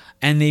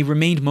 And they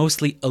remained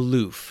mostly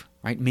aloof,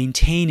 right,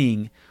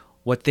 maintaining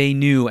what they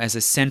knew as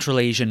a Central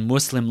Asian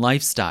Muslim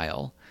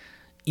lifestyle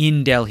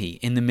in Delhi,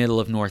 in the middle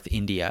of North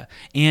India,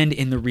 and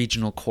in the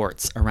regional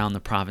courts around the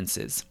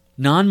provinces.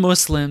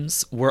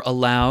 Non-Muslims were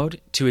allowed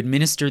to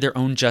administer their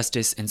own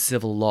justice and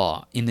civil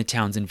law in the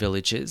towns and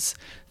villages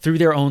through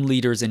their own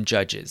leaders and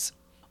judges.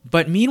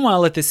 But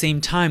meanwhile, at the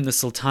same time, the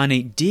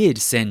Sultanate did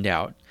send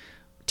out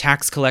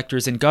tax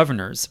collectors and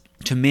governors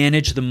to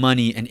manage the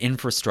money and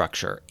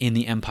infrastructure in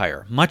the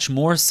empire, much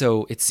more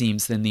so, it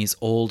seems, than these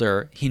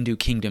older Hindu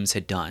kingdoms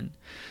had done.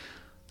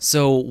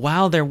 So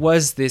while there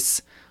was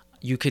this,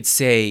 you could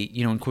say,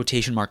 in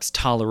quotation marks,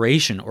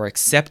 toleration or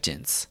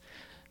acceptance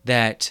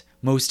that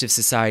most of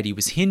society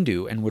was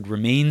Hindu and would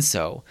remain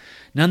so,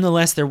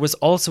 nonetheless, there was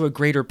also a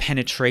greater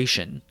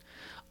penetration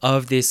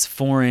of this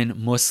foreign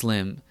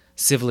Muslim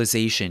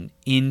civilization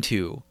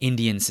into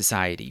Indian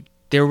society.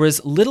 There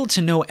was little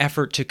to no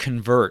effort to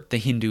convert the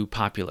Hindu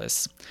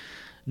populace.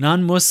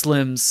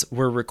 Non-Muslims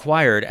were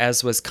required,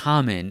 as was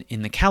common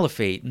in the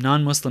Caliphate,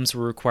 non-Muslims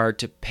were required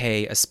to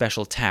pay a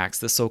special tax,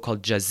 the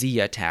so-called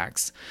jizya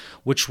tax,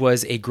 which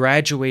was a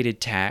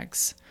graduated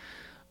tax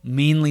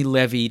mainly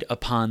levied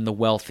upon the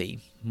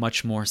wealthy,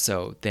 much more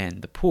so than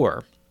the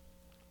poor.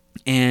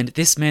 And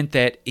this meant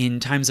that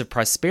in times of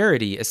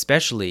prosperity,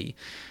 especially,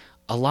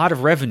 a lot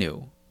of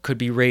revenue could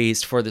be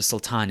raised for the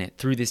Sultanate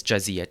through this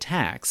jizya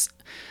tax.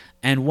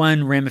 And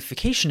one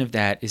ramification of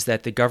that is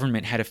that the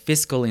government had a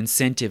fiscal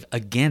incentive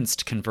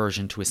against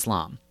conversion to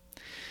Islam.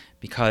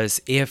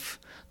 Because if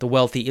the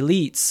wealthy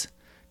elites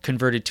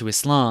converted to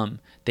Islam,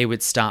 they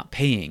would stop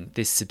paying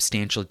this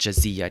substantial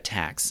jizya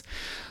tax.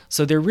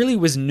 So there really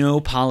was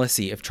no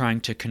policy of trying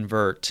to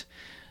convert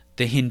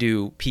the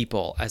Hindu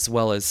people, as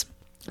well as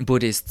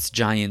Buddhists,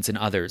 Jains, and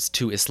others,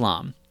 to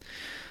Islam.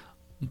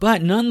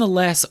 But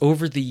nonetheless,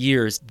 over the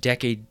years,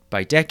 decade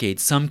by decade,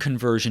 some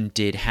conversion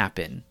did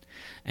happen.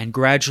 And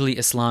gradually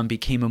Islam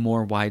became a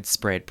more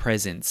widespread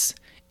presence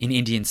in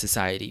Indian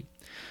society.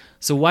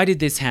 So why did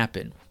this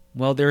happen?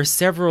 Well, there are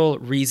several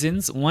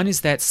reasons. One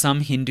is that some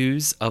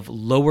Hindus of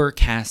lower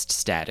caste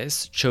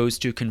status chose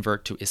to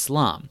convert to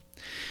Islam.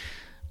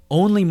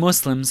 Only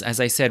Muslims,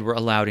 as I said, were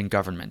allowed in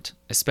government,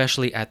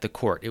 especially at the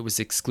court. It was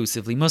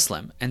exclusively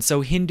Muslim. And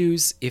so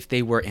Hindus, if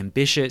they were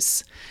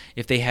ambitious,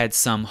 if they had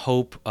some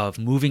hope of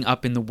moving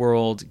up in the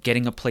world,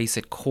 getting a place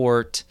at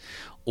court,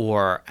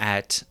 or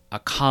at a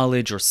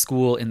college or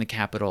school in the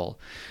capital,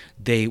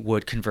 they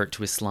would convert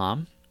to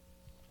Islam.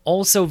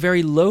 Also,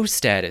 very low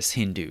status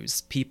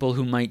Hindus, people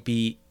who might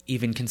be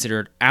even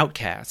considered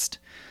outcast,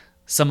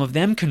 some of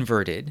them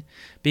converted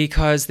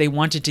because they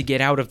wanted to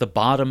get out of the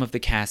bottom of the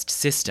caste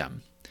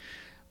system.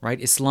 Right?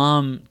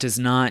 Islam does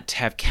not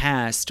have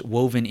caste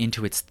woven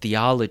into its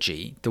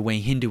theology the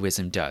way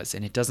Hinduism does,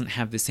 and it doesn't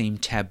have the same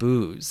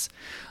taboos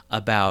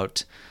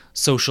about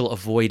social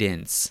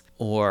avoidance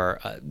or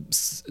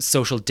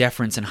social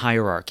deference and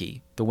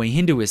hierarchy the way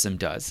Hinduism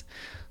does.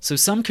 So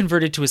some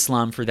converted to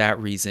Islam for that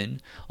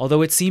reason,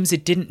 although it seems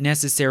it didn't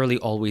necessarily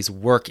always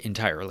work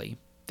entirely.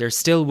 There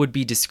still would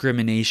be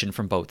discrimination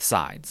from both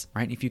sides,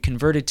 right? If you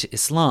converted to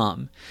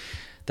Islam,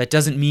 that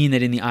doesn't mean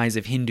that in the eyes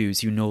of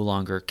Hindus you no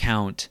longer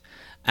count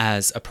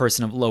as a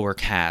person of lower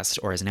caste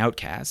or as an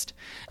outcast.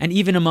 And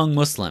even among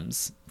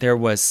Muslims, there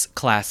was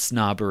class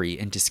snobbery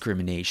and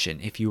discrimination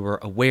if you were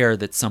aware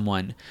that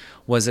someone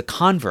was a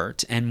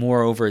convert, and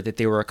moreover that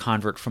they were a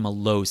convert from a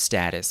low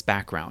status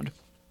background.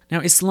 Now,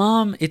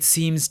 Islam, it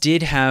seems,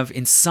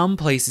 in some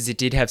places, it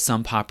did have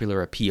some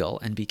popular appeal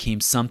and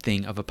became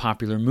something of a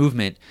popular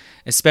movement,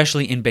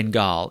 especially in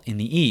Bengal in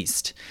the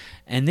east.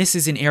 And this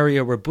is an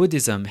area where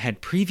Buddhism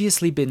had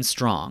previously been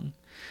strong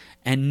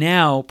and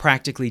now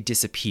practically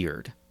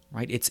disappeared.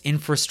 Right? Its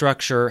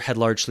infrastructure had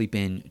largely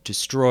been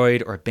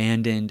destroyed or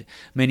abandoned.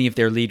 Many of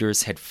their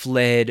leaders had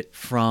fled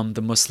from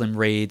the Muslim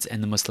raids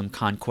and the Muslim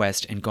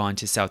conquest and gone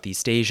to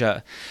Southeast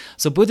Asia.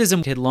 So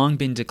Buddhism had long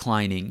been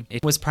declining.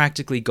 It was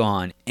practically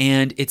gone.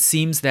 And it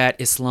seems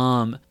that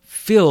Islam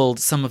filled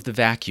some of the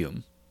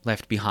vacuum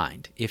left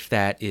behind, if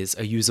that is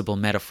a usable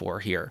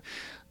metaphor here.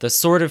 The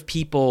sort of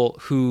people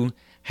who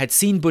had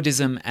seen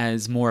Buddhism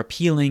as more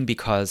appealing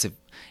because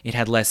it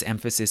had less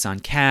emphasis on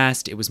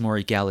caste, it was more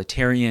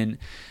egalitarian,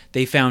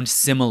 they found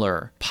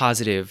similar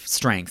positive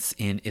strengths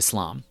in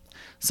Islam.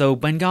 So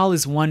Bengal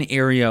is one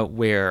area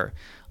where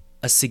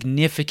a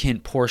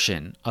significant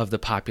portion of the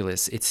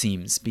populace, it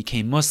seems,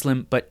 became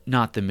Muslim, but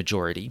not the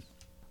majority.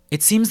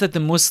 It seems that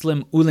the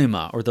Muslim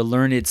ulema, or the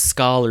learned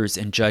scholars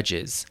and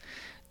judges,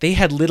 they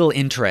had little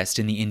interest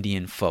in the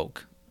Indian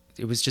folk.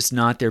 It was just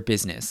not their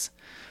business.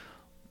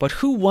 But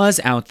who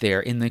was out there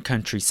in the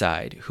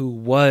countryside, who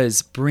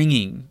was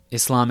bringing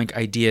Islamic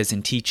ideas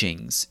and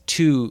teachings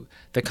to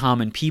the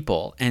common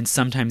people and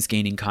sometimes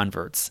gaining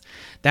converts?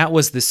 That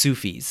was the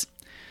Sufis.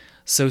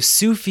 So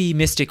Sufi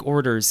mystic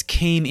orders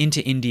came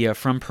into India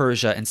from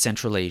Persia and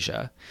Central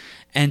Asia,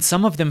 and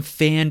some of them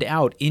fanned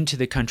out into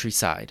the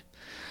countryside.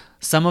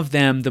 Some of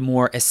them, the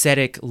more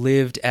ascetic,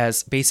 lived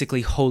as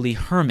basically holy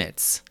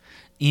hermits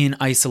in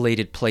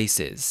isolated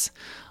places,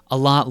 a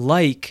lot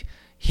like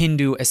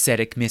Hindu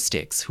ascetic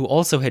mystics who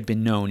also had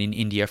been known in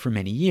India for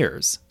many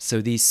years.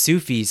 So these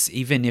Sufis,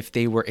 even if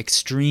they were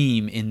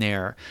extreme in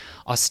their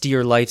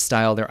austere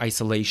lifestyle, their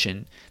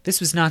isolation,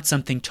 this was not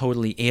something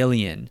totally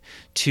alien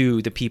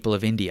to the people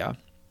of India.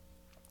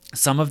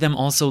 Some of them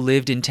also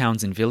lived in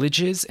towns and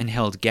villages and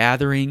held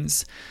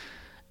gatherings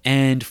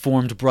and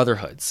formed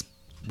brotherhoods,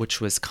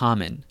 which was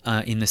common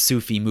in the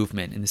Sufi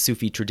movement, in the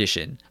Sufi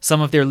tradition.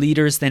 Some of their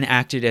leaders then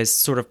acted as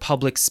sort of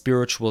public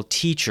spiritual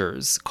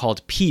teachers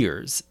called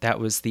peers. That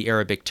was the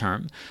Arabic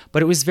term.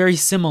 But it was very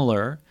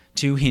similar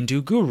to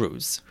Hindu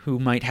gurus, who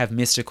might have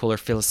mystical or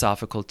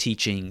philosophical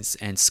teachings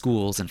and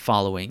schools and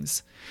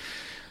followings.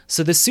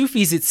 So the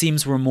Sufis, it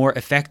seems, were more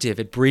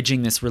effective at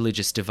bridging this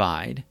religious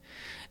divide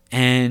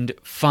and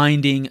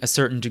finding a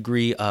certain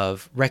degree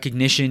of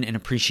recognition and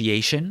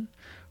appreciation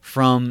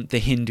from the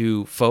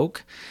Hindu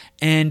folk,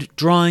 and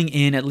drawing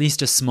in at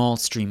least a small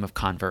stream of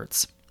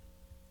converts.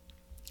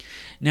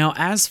 Now,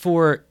 as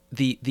for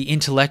the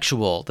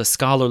intellectual, the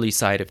scholarly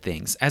side of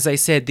things, as I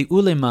said, the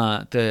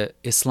ulema, the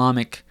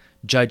Islamic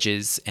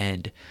judges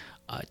and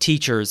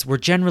teachers, were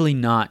generally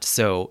not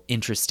so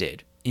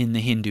interested in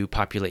the Hindu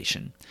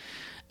population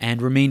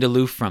and remained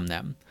aloof from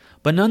them.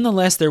 But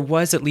nonetheless, there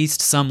was at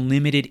least some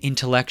limited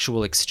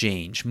intellectual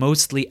exchange,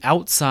 mostly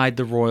outside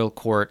the royal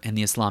court and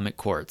the Islamic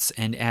courts,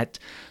 and at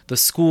the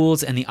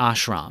schools and the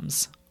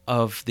ashrams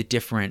of the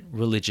different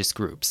religious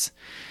groups.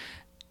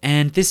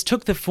 And this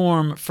took the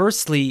form,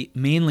 firstly,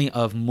 mainly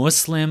of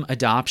Muslim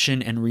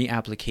adoption and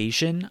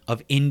reapplication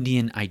of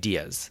Indian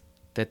ideas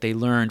that they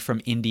learned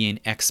from Indian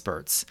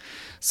experts,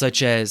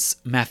 such as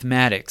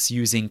mathematics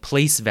using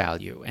place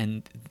value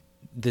and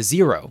the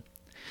zero.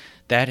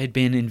 That had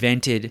been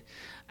invented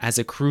as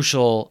a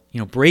crucial,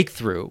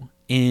 breakthrough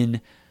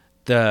in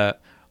the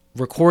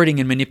recording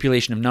and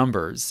manipulation of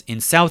numbers. In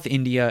South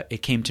India,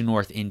 it came to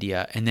North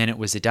India, and then it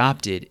was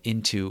adopted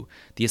into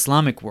the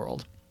Islamic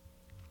world.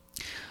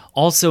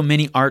 Also,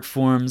 many art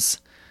forms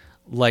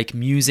like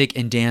music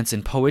and dance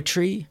and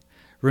poetry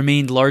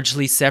remained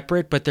largely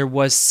separate, but there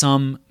was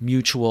some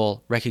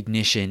mutual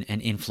recognition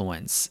and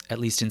influence, at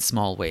least in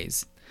small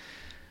ways.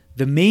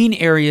 The main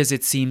areas,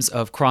 it seems,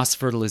 of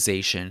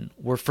cross-fertilization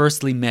were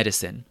firstly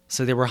medicine.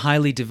 So there were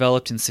highly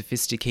developed and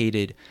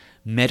sophisticated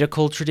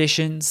medical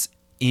traditions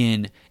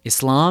in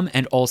Islam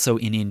and also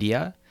in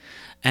India.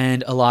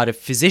 And a lot of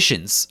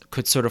physicians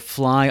could sort of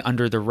fly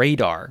under the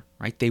radar,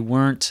 right? They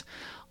weren't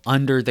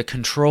under the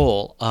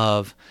control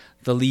of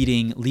the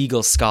leading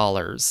legal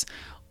scholars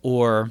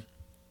or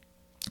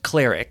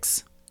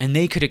clerics. And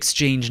they could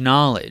exchange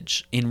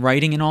knowledge in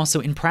writing and also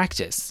in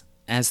practice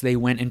as they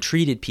went and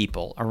treated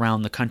people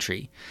around the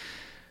country.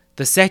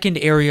 The second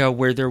area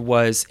where there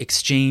was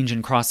exchange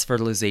and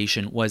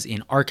cross-fertilization was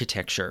in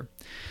architecture.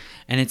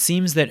 And it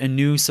seems that a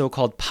new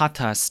so-called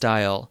Patha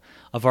style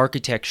of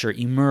architecture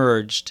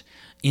emerged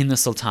in the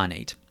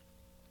Sultanate.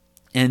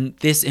 And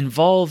this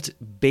involved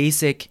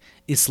basic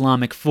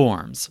Islamic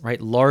forms,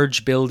 right?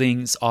 Large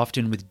buildings,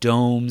 often with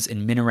domes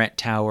and minaret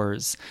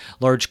towers,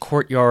 large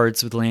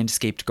courtyards with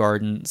landscaped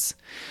gardens.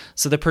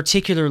 So the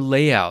particular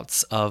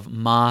layouts of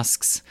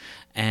mosques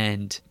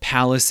and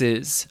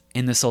palaces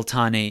in the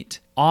Sultanate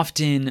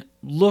often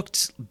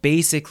looked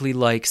basically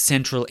like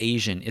Central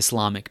Asian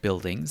Islamic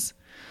buildings,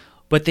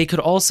 but they could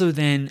also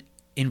then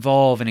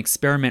involve and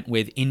experiment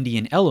with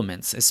Indian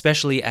elements,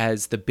 especially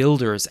as the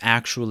builders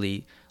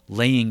actually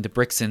laying the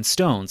bricks and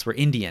stones were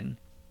Indian.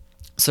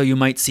 So you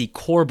might see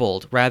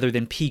corbelled rather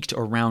than peaked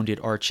or rounded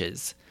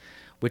arches,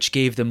 which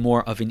gave them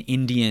more of an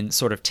Indian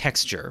sort of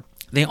texture.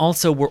 They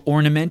also were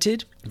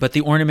ornamented, but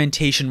the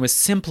ornamentation was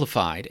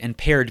simplified and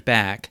pared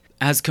back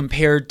as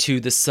compared to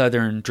the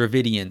southern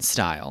Dravidian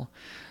style.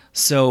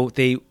 So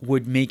they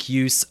would make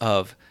use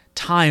of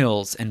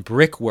tiles and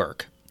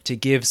brickwork to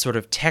give sort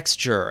of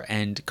texture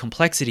and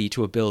complexity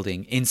to a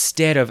building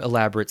instead of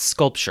elaborate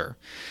sculpture.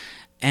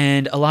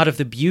 And a lot of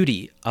the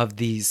beauty of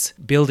these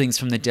buildings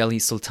from the Delhi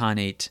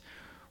Sultanate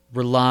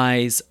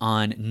relies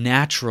on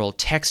natural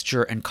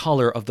texture and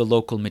color of the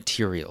local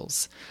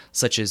materials,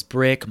 such as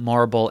brick,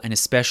 marble, and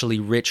especially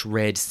rich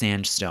red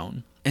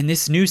sandstone. And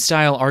this new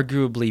style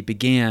arguably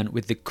began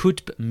with the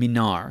Qutb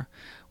Minar,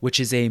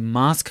 which is a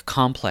mosque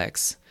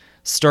complex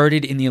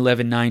started in the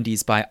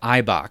 1190s by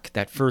Aibak,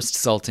 that first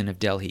sultan of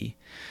Delhi.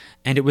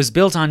 And it was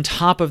built on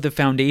top of the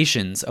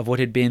foundations of what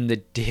had been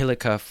the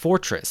Dihilika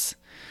fortress,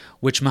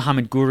 which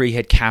Muhammad Ghuri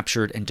had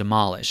captured and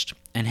demolished.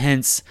 And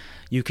hence,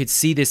 you could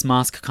see this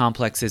mosque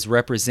complex as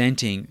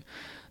representing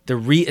the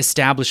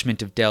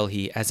re-establishment of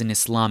Delhi as an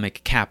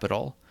Islamic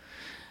capital.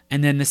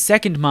 And then the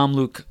second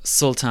Mamluk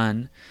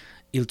Sultan,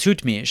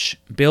 Iltutmish,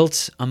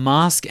 built a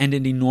mosque and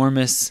an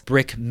enormous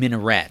brick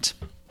minaret,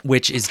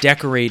 which is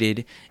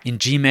decorated in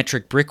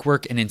geometric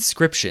brickwork and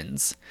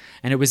inscriptions.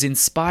 And it was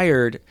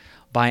inspired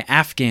by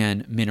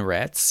Afghan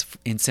minarets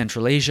in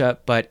Central Asia,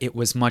 but it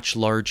was much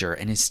larger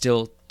and is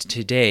still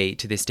to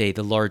this day,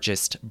 the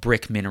largest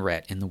brick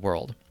minaret in the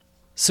world.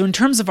 So in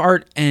terms of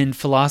art and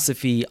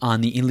philosophy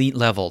on the elite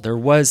level, there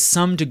was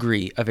some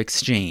degree of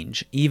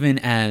exchange, even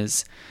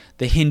as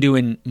the Hindu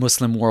and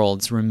Muslim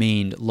worlds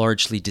remained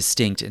largely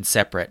distinct and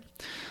separate.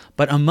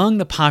 But among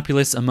the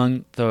populace,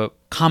 among the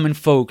common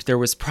folk, there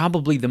was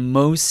probably the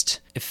most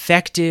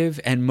effective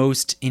and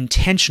most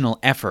intentional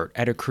effort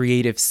at a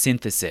creative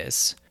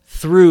synthesis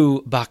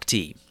through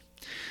bhakti.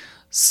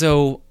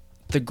 So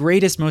the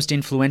greatest, most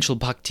influential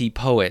bhakti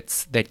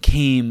poets that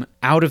came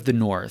out of the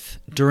north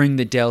during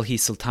the Delhi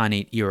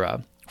Sultanate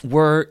era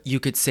were, you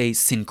could say,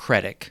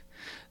 syncretic.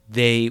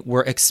 They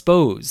were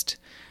exposed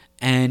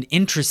and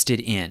interested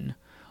in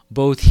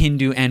both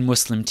Hindu and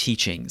Muslim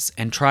teachings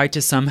and tried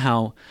to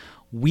somehow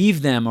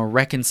weave them or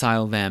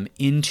reconcile them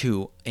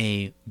into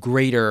a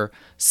greater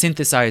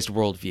synthesized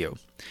worldview.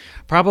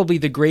 Probably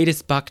the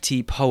greatest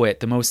bhakti poet,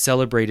 the most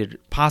celebrated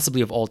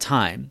possibly of all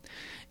time,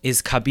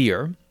 is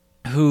Kabir,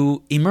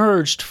 who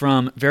emerged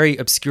from very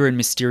obscure and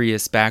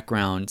mysterious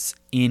backgrounds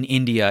in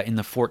India in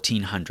the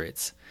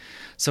 1400s.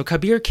 So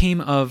Kabir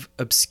came of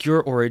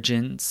obscure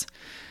origins.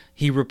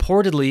 He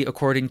reportedly,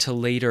 according to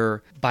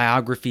later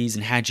biographies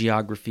and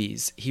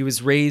hagiographies, he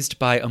was raised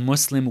by a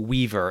Muslim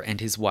weaver and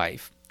his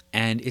wife,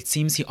 and it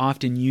seems he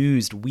often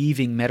used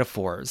weaving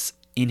metaphors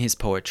in his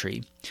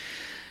poetry.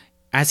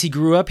 As he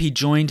grew up, he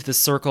joined the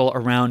circle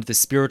around the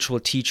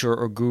spiritual teacher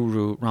or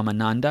guru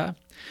Ramananda,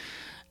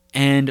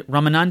 and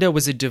Ramananda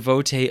was a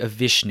devotee of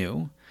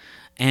Vishnu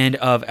and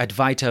of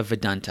Advaita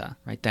Vedanta,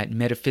 right? That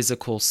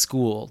metaphysical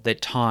school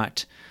that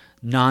taught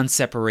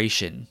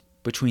non-separation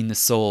between the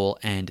soul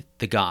and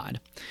the God.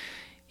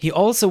 He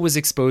also was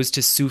exposed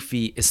to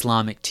Sufi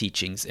Islamic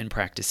teachings and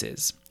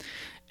practices,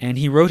 and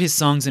he wrote his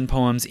songs and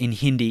poems in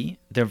Hindi,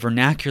 the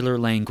vernacular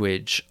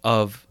language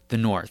of the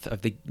north,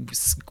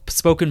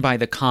 spoken by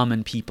the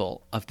common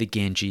people of the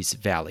Ganges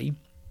Valley.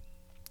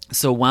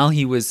 So while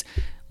he was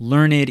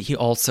learned, he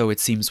also, it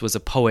seems, was a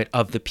poet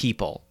of the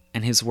people,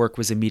 and his work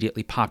was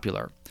immediately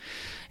popular.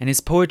 And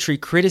his poetry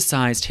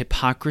criticized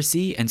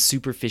hypocrisy and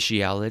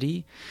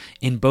superficiality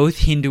in both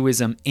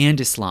Hinduism and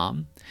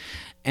Islam,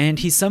 and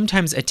he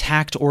sometimes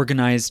attacked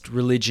organized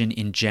religion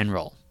in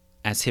general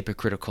as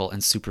hypocritical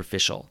and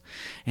superficial.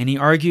 And he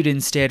argued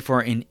instead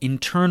for an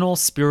internal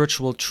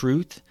spiritual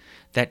truth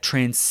that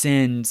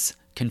transcends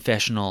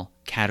confessional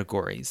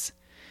categories.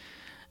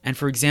 And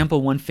for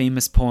example, one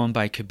famous poem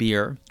by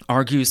Kabir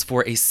argues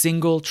for a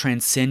single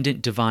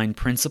transcendent divine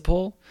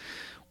principle,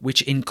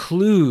 which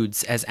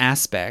includes as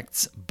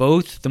aspects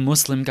both the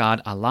Muslim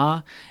god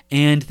Allah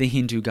and the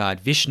Hindu god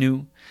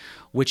Vishnu,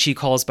 which he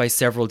calls by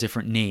several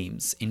different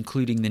names,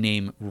 including the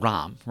name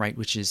Ram, right,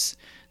 which is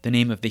the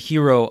name of the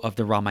hero of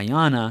the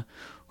Ramayana,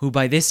 who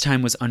by this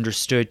time was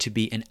understood to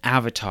be an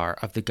avatar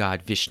of the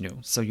god Vishnu.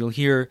 So you'll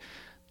hear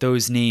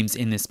those names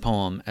in this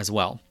poem as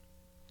well.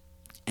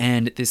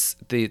 And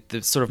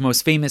the sort of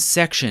most famous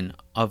section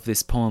of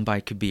this poem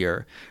by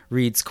Kabir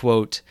reads,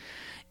 quote,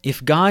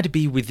 "If God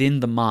be within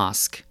the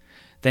mosque,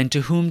 then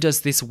to whom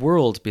does this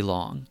world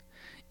belong?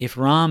 If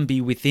Ram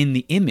be within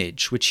the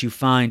image which you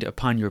find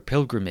upon your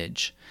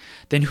pilgrimage,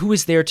 then who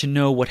is there to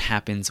know what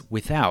happens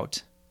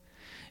without?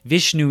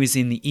 Vishnu is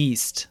in the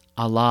east,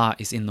 Allah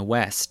is in the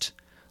west.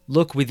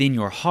 Look within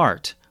your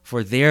heart,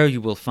 for there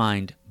you will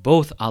find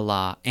both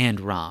Allah and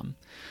Ram.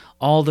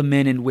 All the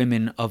men and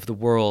women of the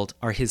world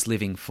are his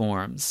living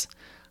forms.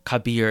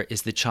 Kabir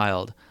is the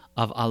child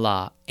of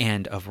Allah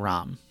and of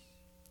Ram."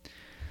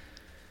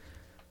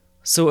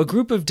 So a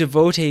group of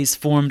devotees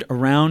formed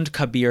around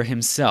Kabir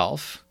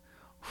himself,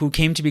 who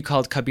came to be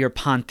called Kabir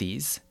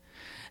Panthis,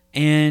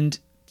 and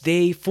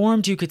they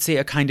formed, you could say,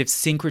 a kind of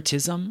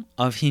syncretism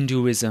of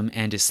Hinduism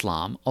and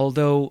Islam,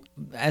 although,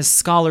 as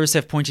scholars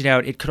have pointed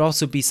out, it could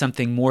also be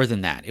something more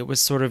than that. It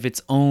was sort of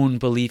its own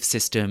belief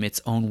system,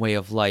 its own way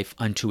of life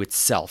unto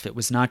itself. It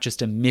was not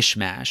just a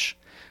mishmash,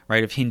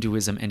 right, of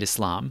Hinduism and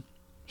Islam.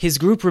 His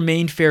group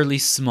remained fairly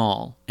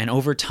small, and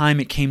over time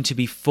it came to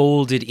be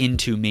folded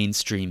into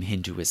mainstream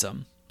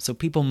Hinduism. So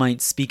people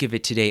might speak of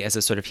it today as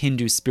a sort of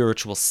Hindu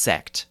spiritual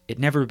sect. It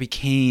never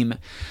became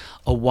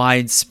a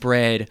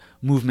widespread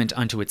movement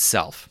unto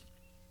itself.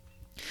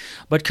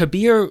 But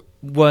Kabir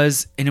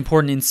was an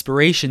important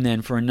inspiration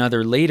then for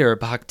another later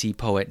Bhakti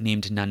poet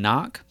named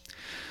Nanak,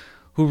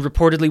 who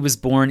reportedly was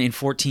born in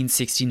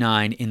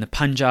 1469 in the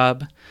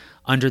Punjab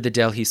under the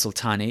Delhi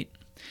Sultanate.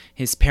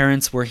 His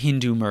parents were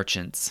Hindu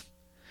merchants.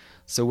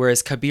 So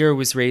whereas Kabir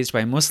was raised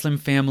by a Muslim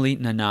family,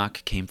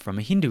 Nanak came from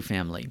a Hindu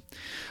family.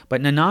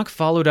 But Nanak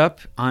followed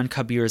up on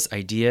Kabir's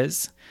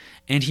ideas,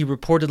 and he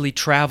reportedly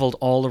traveled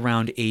all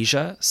around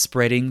Asia,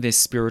 spreading this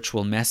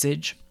spiritual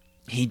message.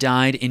 He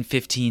died in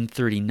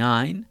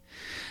 1539,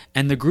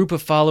 and the group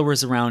of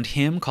followers around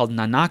him, called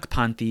Nanak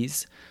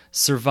Panthis,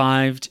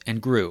 survived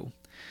and grew.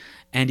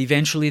 And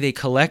eventually they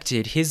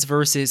collected his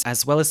verses,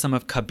 as well as some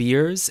of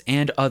Kabir's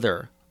and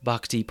other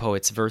Bhakti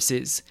poets'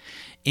 verses,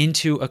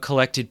 into a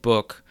collected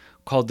book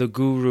called the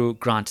Guru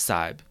Granth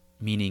Sahib,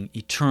 meaning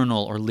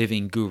eternal or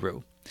living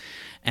guru.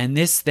 And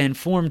this then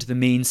formed the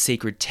main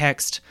sacred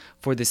text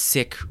for the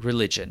Sikh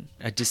religion,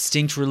 a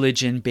distinct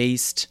religion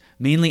based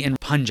mainly in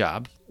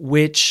Punjab,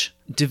 which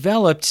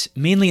developed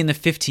mainly in the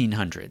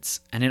 1500s,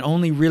 and it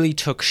only really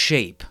took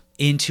shape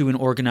into an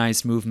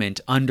organized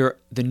movement under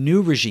the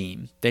new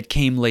regime that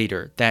came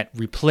later that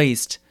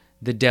replaced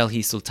the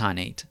Delhi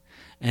Sultanate,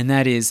 and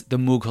that is the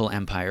Mughal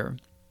Empire.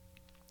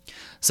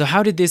 So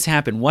how did this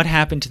happen? What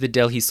happened to the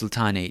Delhi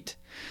Sultanate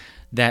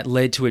that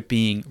led to it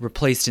being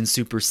replaced and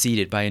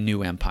superseded by a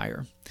new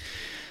empire?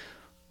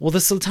 Well, the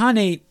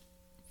Sultanate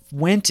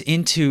went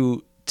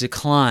into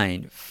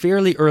decline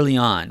fairly early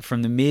on,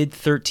 from the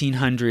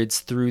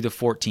mid-1300s through the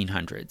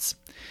 1400s.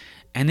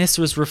 And this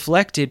was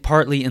reflected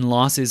partly in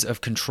losses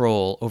of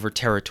control over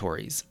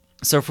territories.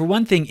 So for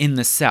one thing, in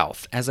the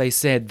south, as I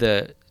said,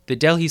 the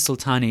Delhi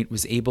Sultanate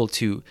was able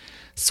to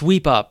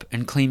sweep up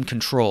and claim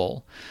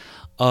control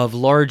of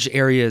large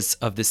areas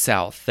of the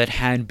south that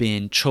had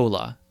been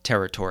Chola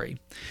territory.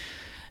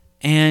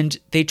 And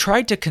they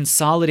tried to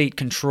consolidate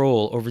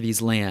control over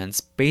these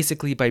lands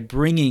basically by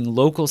bringing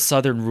local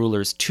southern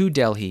rulers to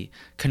Delhi,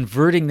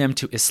 converting them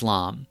to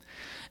Islam,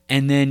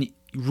 and then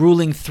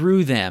ruling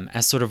through them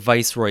as sort of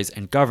viceroys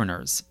and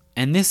governors.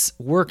 And this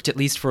worked at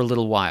least for a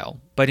little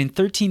while. But in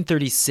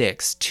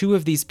 1336, two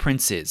of these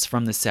princes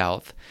from the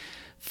south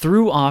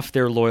threw off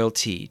their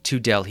loyalty to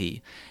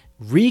Delhi,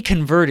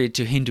 reconverted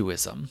to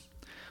Hinduism,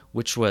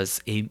 which was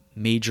a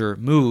major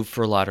move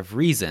for a lot of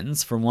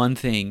reasons. For one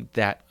thing,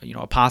 that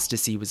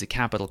apostasy was a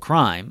capital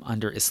crime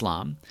under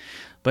Islam.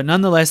 But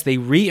nonetheless, they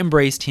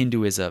re-embraced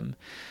Hinduism,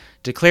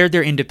 declared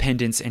their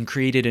independence, and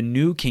created a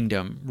new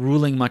kingdom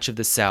ruling much of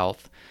the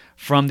south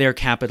from their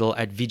capital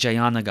at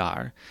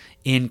Vijayanagar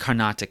in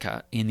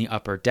Karnataka in the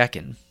Upper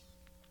Deccan.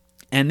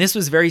 And this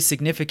was very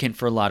significant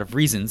for a lot of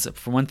reasons.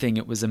 For one thing,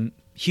 it was a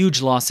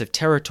huge loss of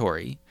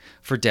territory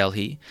for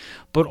Delhi,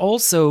 but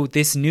also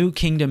this new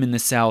kingdom in the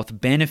south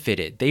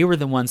benefited. They were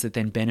the ones that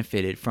then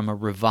benefited from a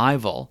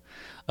revival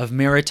of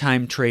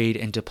maritime trade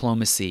and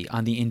diplomacy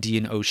on the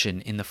Indian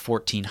Ocean in the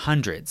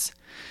 1400s.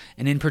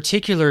 And in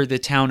particular, the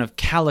town of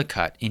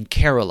Calicut in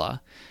Kerala,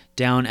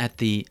 down at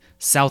the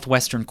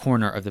southwestern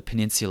corner of the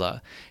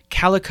peninsula.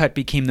 Calicut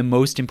became the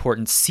most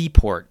important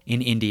seaport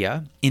in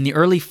India. In the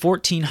early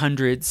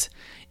 1400s,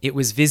 it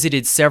was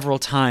visited several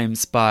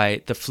times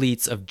by the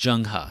fleets of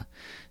Jungha,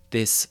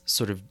 this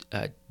sort of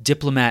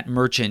diplomat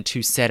merchant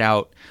who set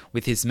out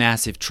with his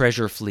massive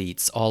treasure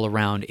fleets all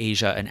around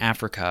Asia and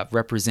Africa,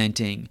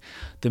 representing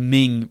the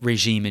Ming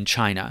regime in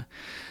China.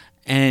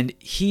 And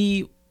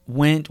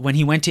when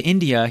he went to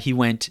India, he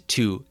went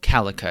to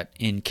Calicut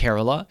in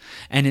Kerala,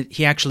 and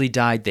he actually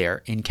died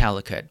there in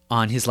Calicut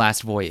on his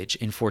last voyage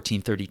in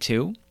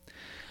 1432.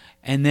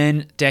 And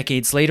then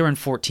decades later, in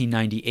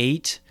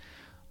 1498,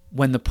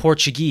 when the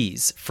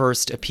Portuguese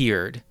first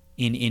appeared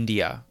in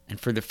India, and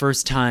for the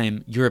first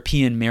time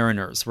European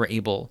mariners were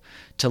able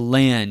to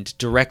land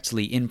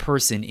directly in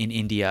person in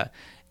India,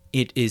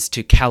 it is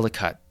to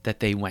Calicut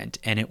that they went,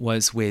 and it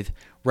was with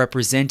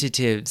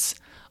representatives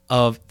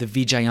of the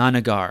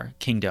Vijayanagar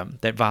kingdom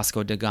that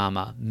Vasco da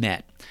Gama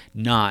met,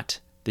 not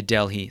the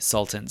Delhi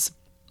sultans.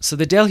 So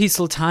the Delhi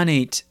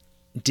Sultanate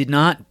did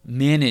not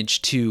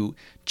manage to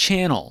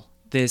channel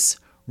this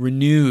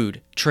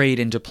renewed trade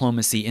and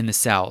diplomacy in the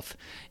south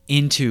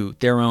into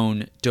their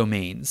own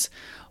domains,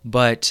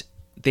 but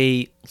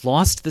they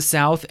lost the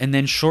south, and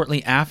then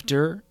shortly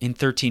after, in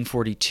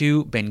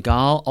 1342,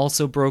 Bengal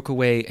also broke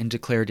away and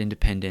declared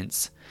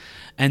independence.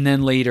 And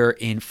then later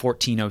in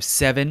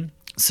 1407,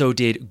 so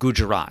did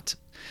Gujarat.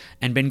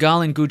 And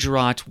Bengal and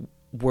Gujarat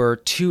were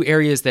two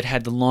areas that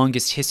had the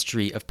longest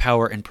history of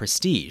power and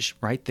prestige,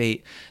 right?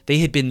 They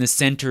had been the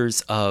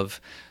centers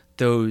of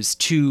those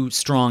two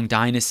strong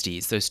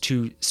dynasties, those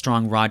two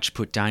strong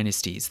Rajput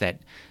dynasties that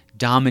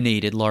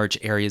dominated large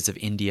areas of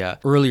India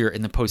earlier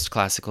in the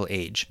post-classical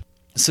age.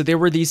 So there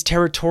were these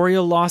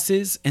territorial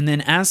losses, and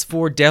then as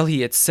for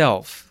Delhi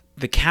itself,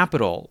 the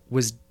capital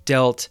was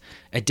dealt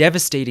a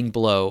devastating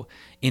blow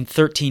in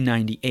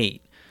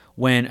 1398,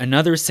 when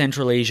another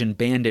Central Asian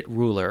bandit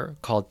ruler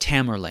called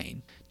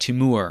Tamerlane,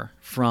 Timur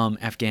from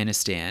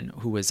Afghanistan,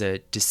 who was a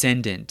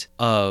descendant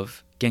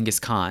of Genghis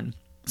Khan,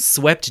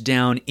 swept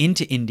down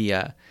into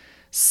India,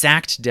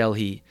 sacked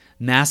Delhi,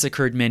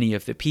 massacred many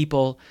of the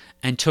people,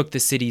 and took the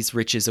city's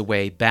riches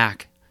away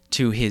back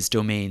to his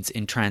domains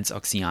in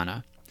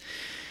Transoxiana.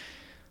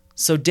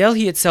 So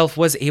Delhi itself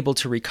was able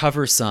to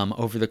recover some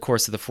over the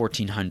course of the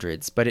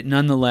 1400s, but it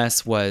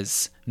nonetheless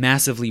was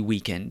massively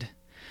weakened.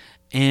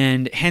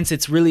 And hence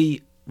it's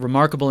really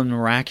remarkable and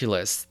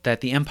miraculous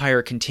that the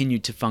empire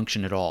continued to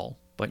function at all.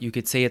 But you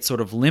could say it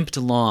sort of limped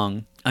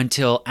along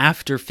until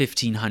after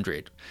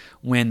 1500,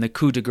 when the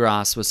coup de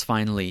grace was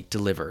finally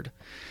delivered.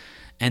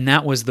 And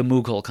that was the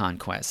Mughal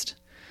conquest.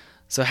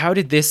 So how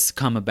did this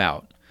come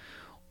about?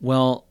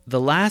 Well, the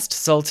last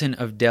sultan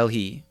of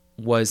Delhi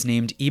was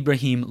named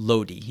Ibrahim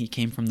Lodi. He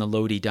came from the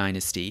Lodi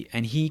dynasty,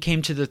 and he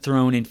came to the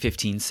throne in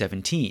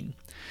 1517.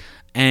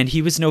 And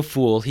he was no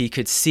fool. He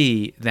could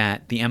see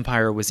that the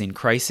empire was in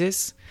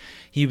crisis.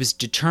 he was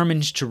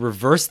determined to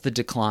reverse the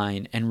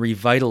decline and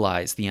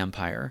revitalize the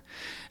empire.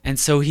 And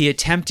so he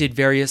attempted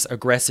various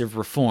aggressive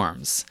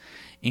reforms,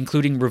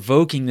 including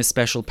revoking the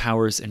special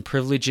powers and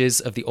privileges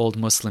of the old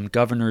Muslim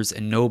governors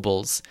and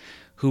nobles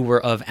who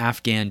were of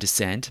Afghan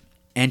descent,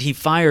 and he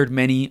fired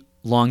many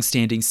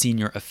long-standing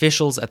senior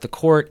officials at the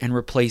court and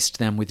replaced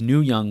them with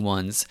new young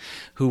ones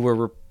who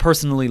were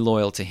personally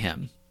loyal to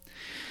him.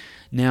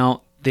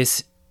 Now,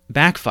 this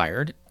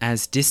backfired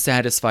as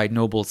dissatisfied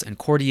nobles and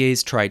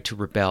courtiers tried to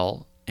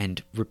rebel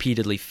and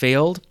repeatedly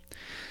failed.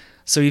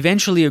 So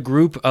eventually a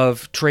group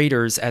of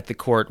traders at the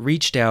court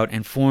reached out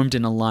and formed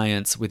an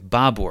alliance with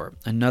Babur,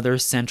 another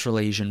Central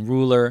Asian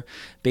ruler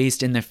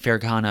based in the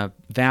Ferghana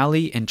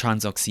Valley in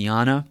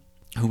Transoxiana,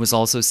 who was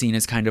also seen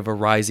as kind of a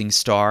rising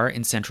star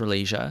in Central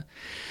Asia.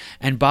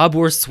 And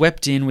Babur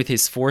swept in with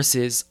his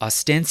forces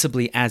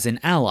ostensibly as an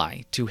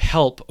ally to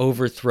help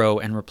overthrow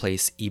and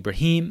replace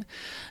Ibrahim,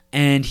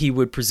 and he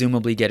would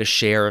presumably get a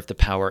share of the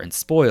power and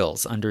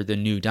spoils under the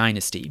new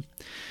dynasty.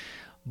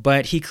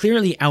 But he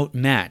clearly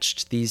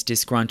outmatched these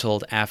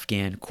disgruntled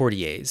Afghan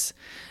courtiers,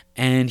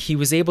 and he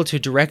was able to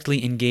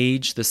directly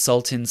engage the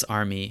Sultan's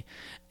army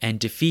and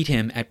defeat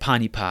him at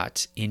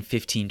Panipat in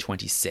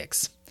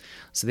 1526.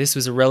 So this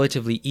was a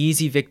relatively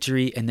easy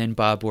victory, and then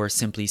Babur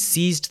simply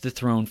seized the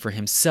throne for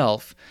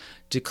himself,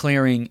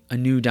 declaring a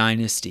new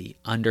dynasty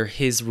under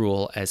his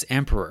rule as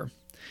emperor.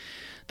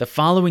 The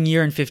following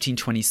year in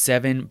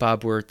 1527,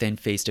 Babur then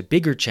faced a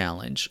bigger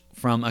challenge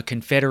from a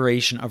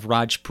confederation of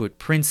Rajput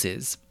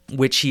princes,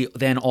 which he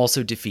then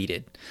also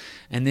defeated.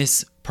 And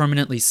this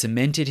permanently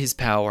cemented his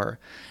power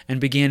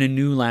and began a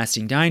new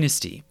lasting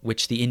dynasty,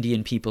 which the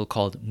Indian people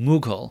called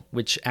Mughal,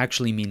 which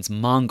actually means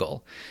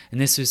Mongol.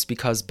 And this was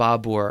because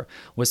Babur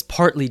was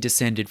partly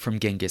descended from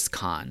Genghis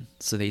Khan.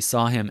 So they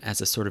saw him as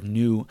a sort of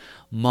new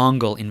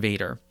Mongol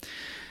invader.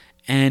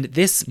 And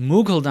this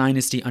Mughal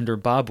dynasty under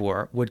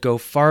Babur would go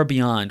far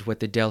beyond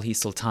what the Delhi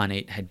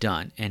Sultanate had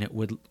done, and it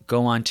would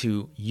go on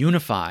to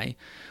unify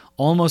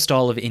almost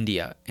all of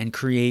India and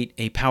create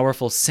a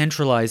powerful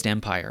centralized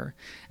empire,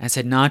 as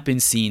had not been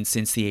seen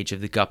since the age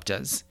of the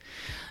Guptas.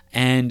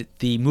 And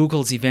the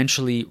Mughals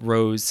eventually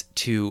rose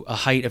to a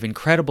height of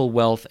incredible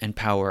wealth and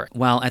power,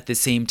 while at the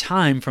same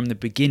time, from the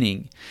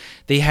beginning,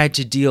 they had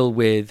to deal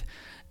with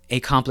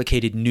a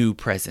complicated new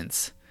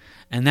presence.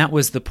 And that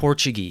was the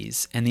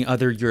Portuguese and the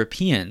other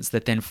Europeans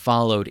that then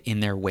followed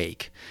in their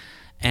wake,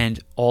 and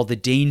all the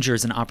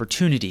dangers and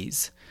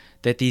opportunities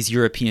that these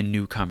European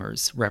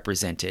newcomers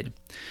represented.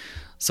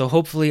 So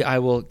hopefully I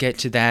will get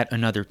to that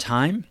another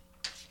time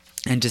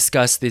and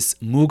discuss this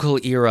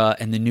Mughal era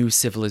and the new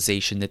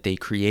civilization that they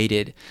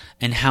created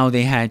and how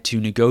they had to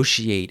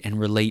negotiate and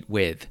relate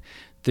with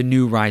the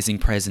new rising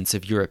presence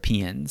of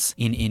Europeans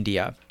in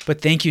India.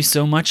 But thank you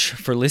so much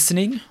for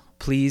listening.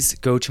 Please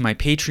go to my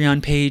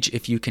Patreon page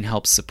if you can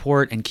help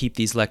support and keep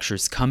these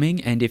lectures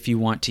coming. And if you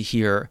want to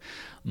hear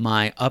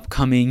my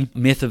upcoming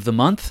Myth of the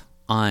Month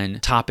on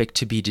topic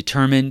to be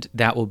determined,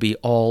 that will be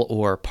all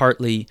or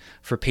partly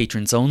for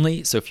patrons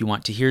only. So if you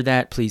want to hear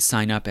that, please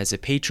sign up as a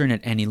patron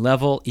at any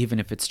level, even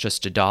if it's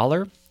just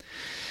 $1.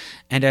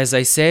 And as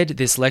I said,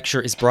 this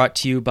lecture is brought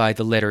to you by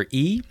the letter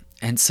E.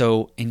 And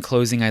so in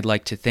closing, I'd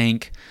like to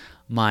thank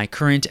my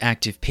current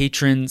active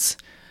patrons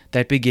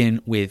that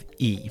begin with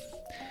E.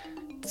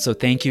 So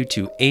thank you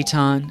to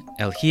Eitan,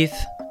 Elheath,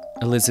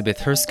 Elizabeth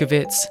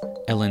Herskovitz,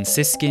 Ellen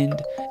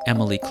Siskind,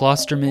 Emily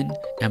Klosterman,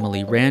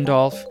 Emily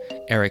Randolph,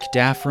 Eric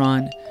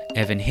Daffron,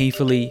 Evan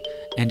Hafele,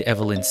 and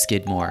Evelyn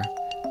Skidmore.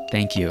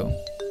 Thank you.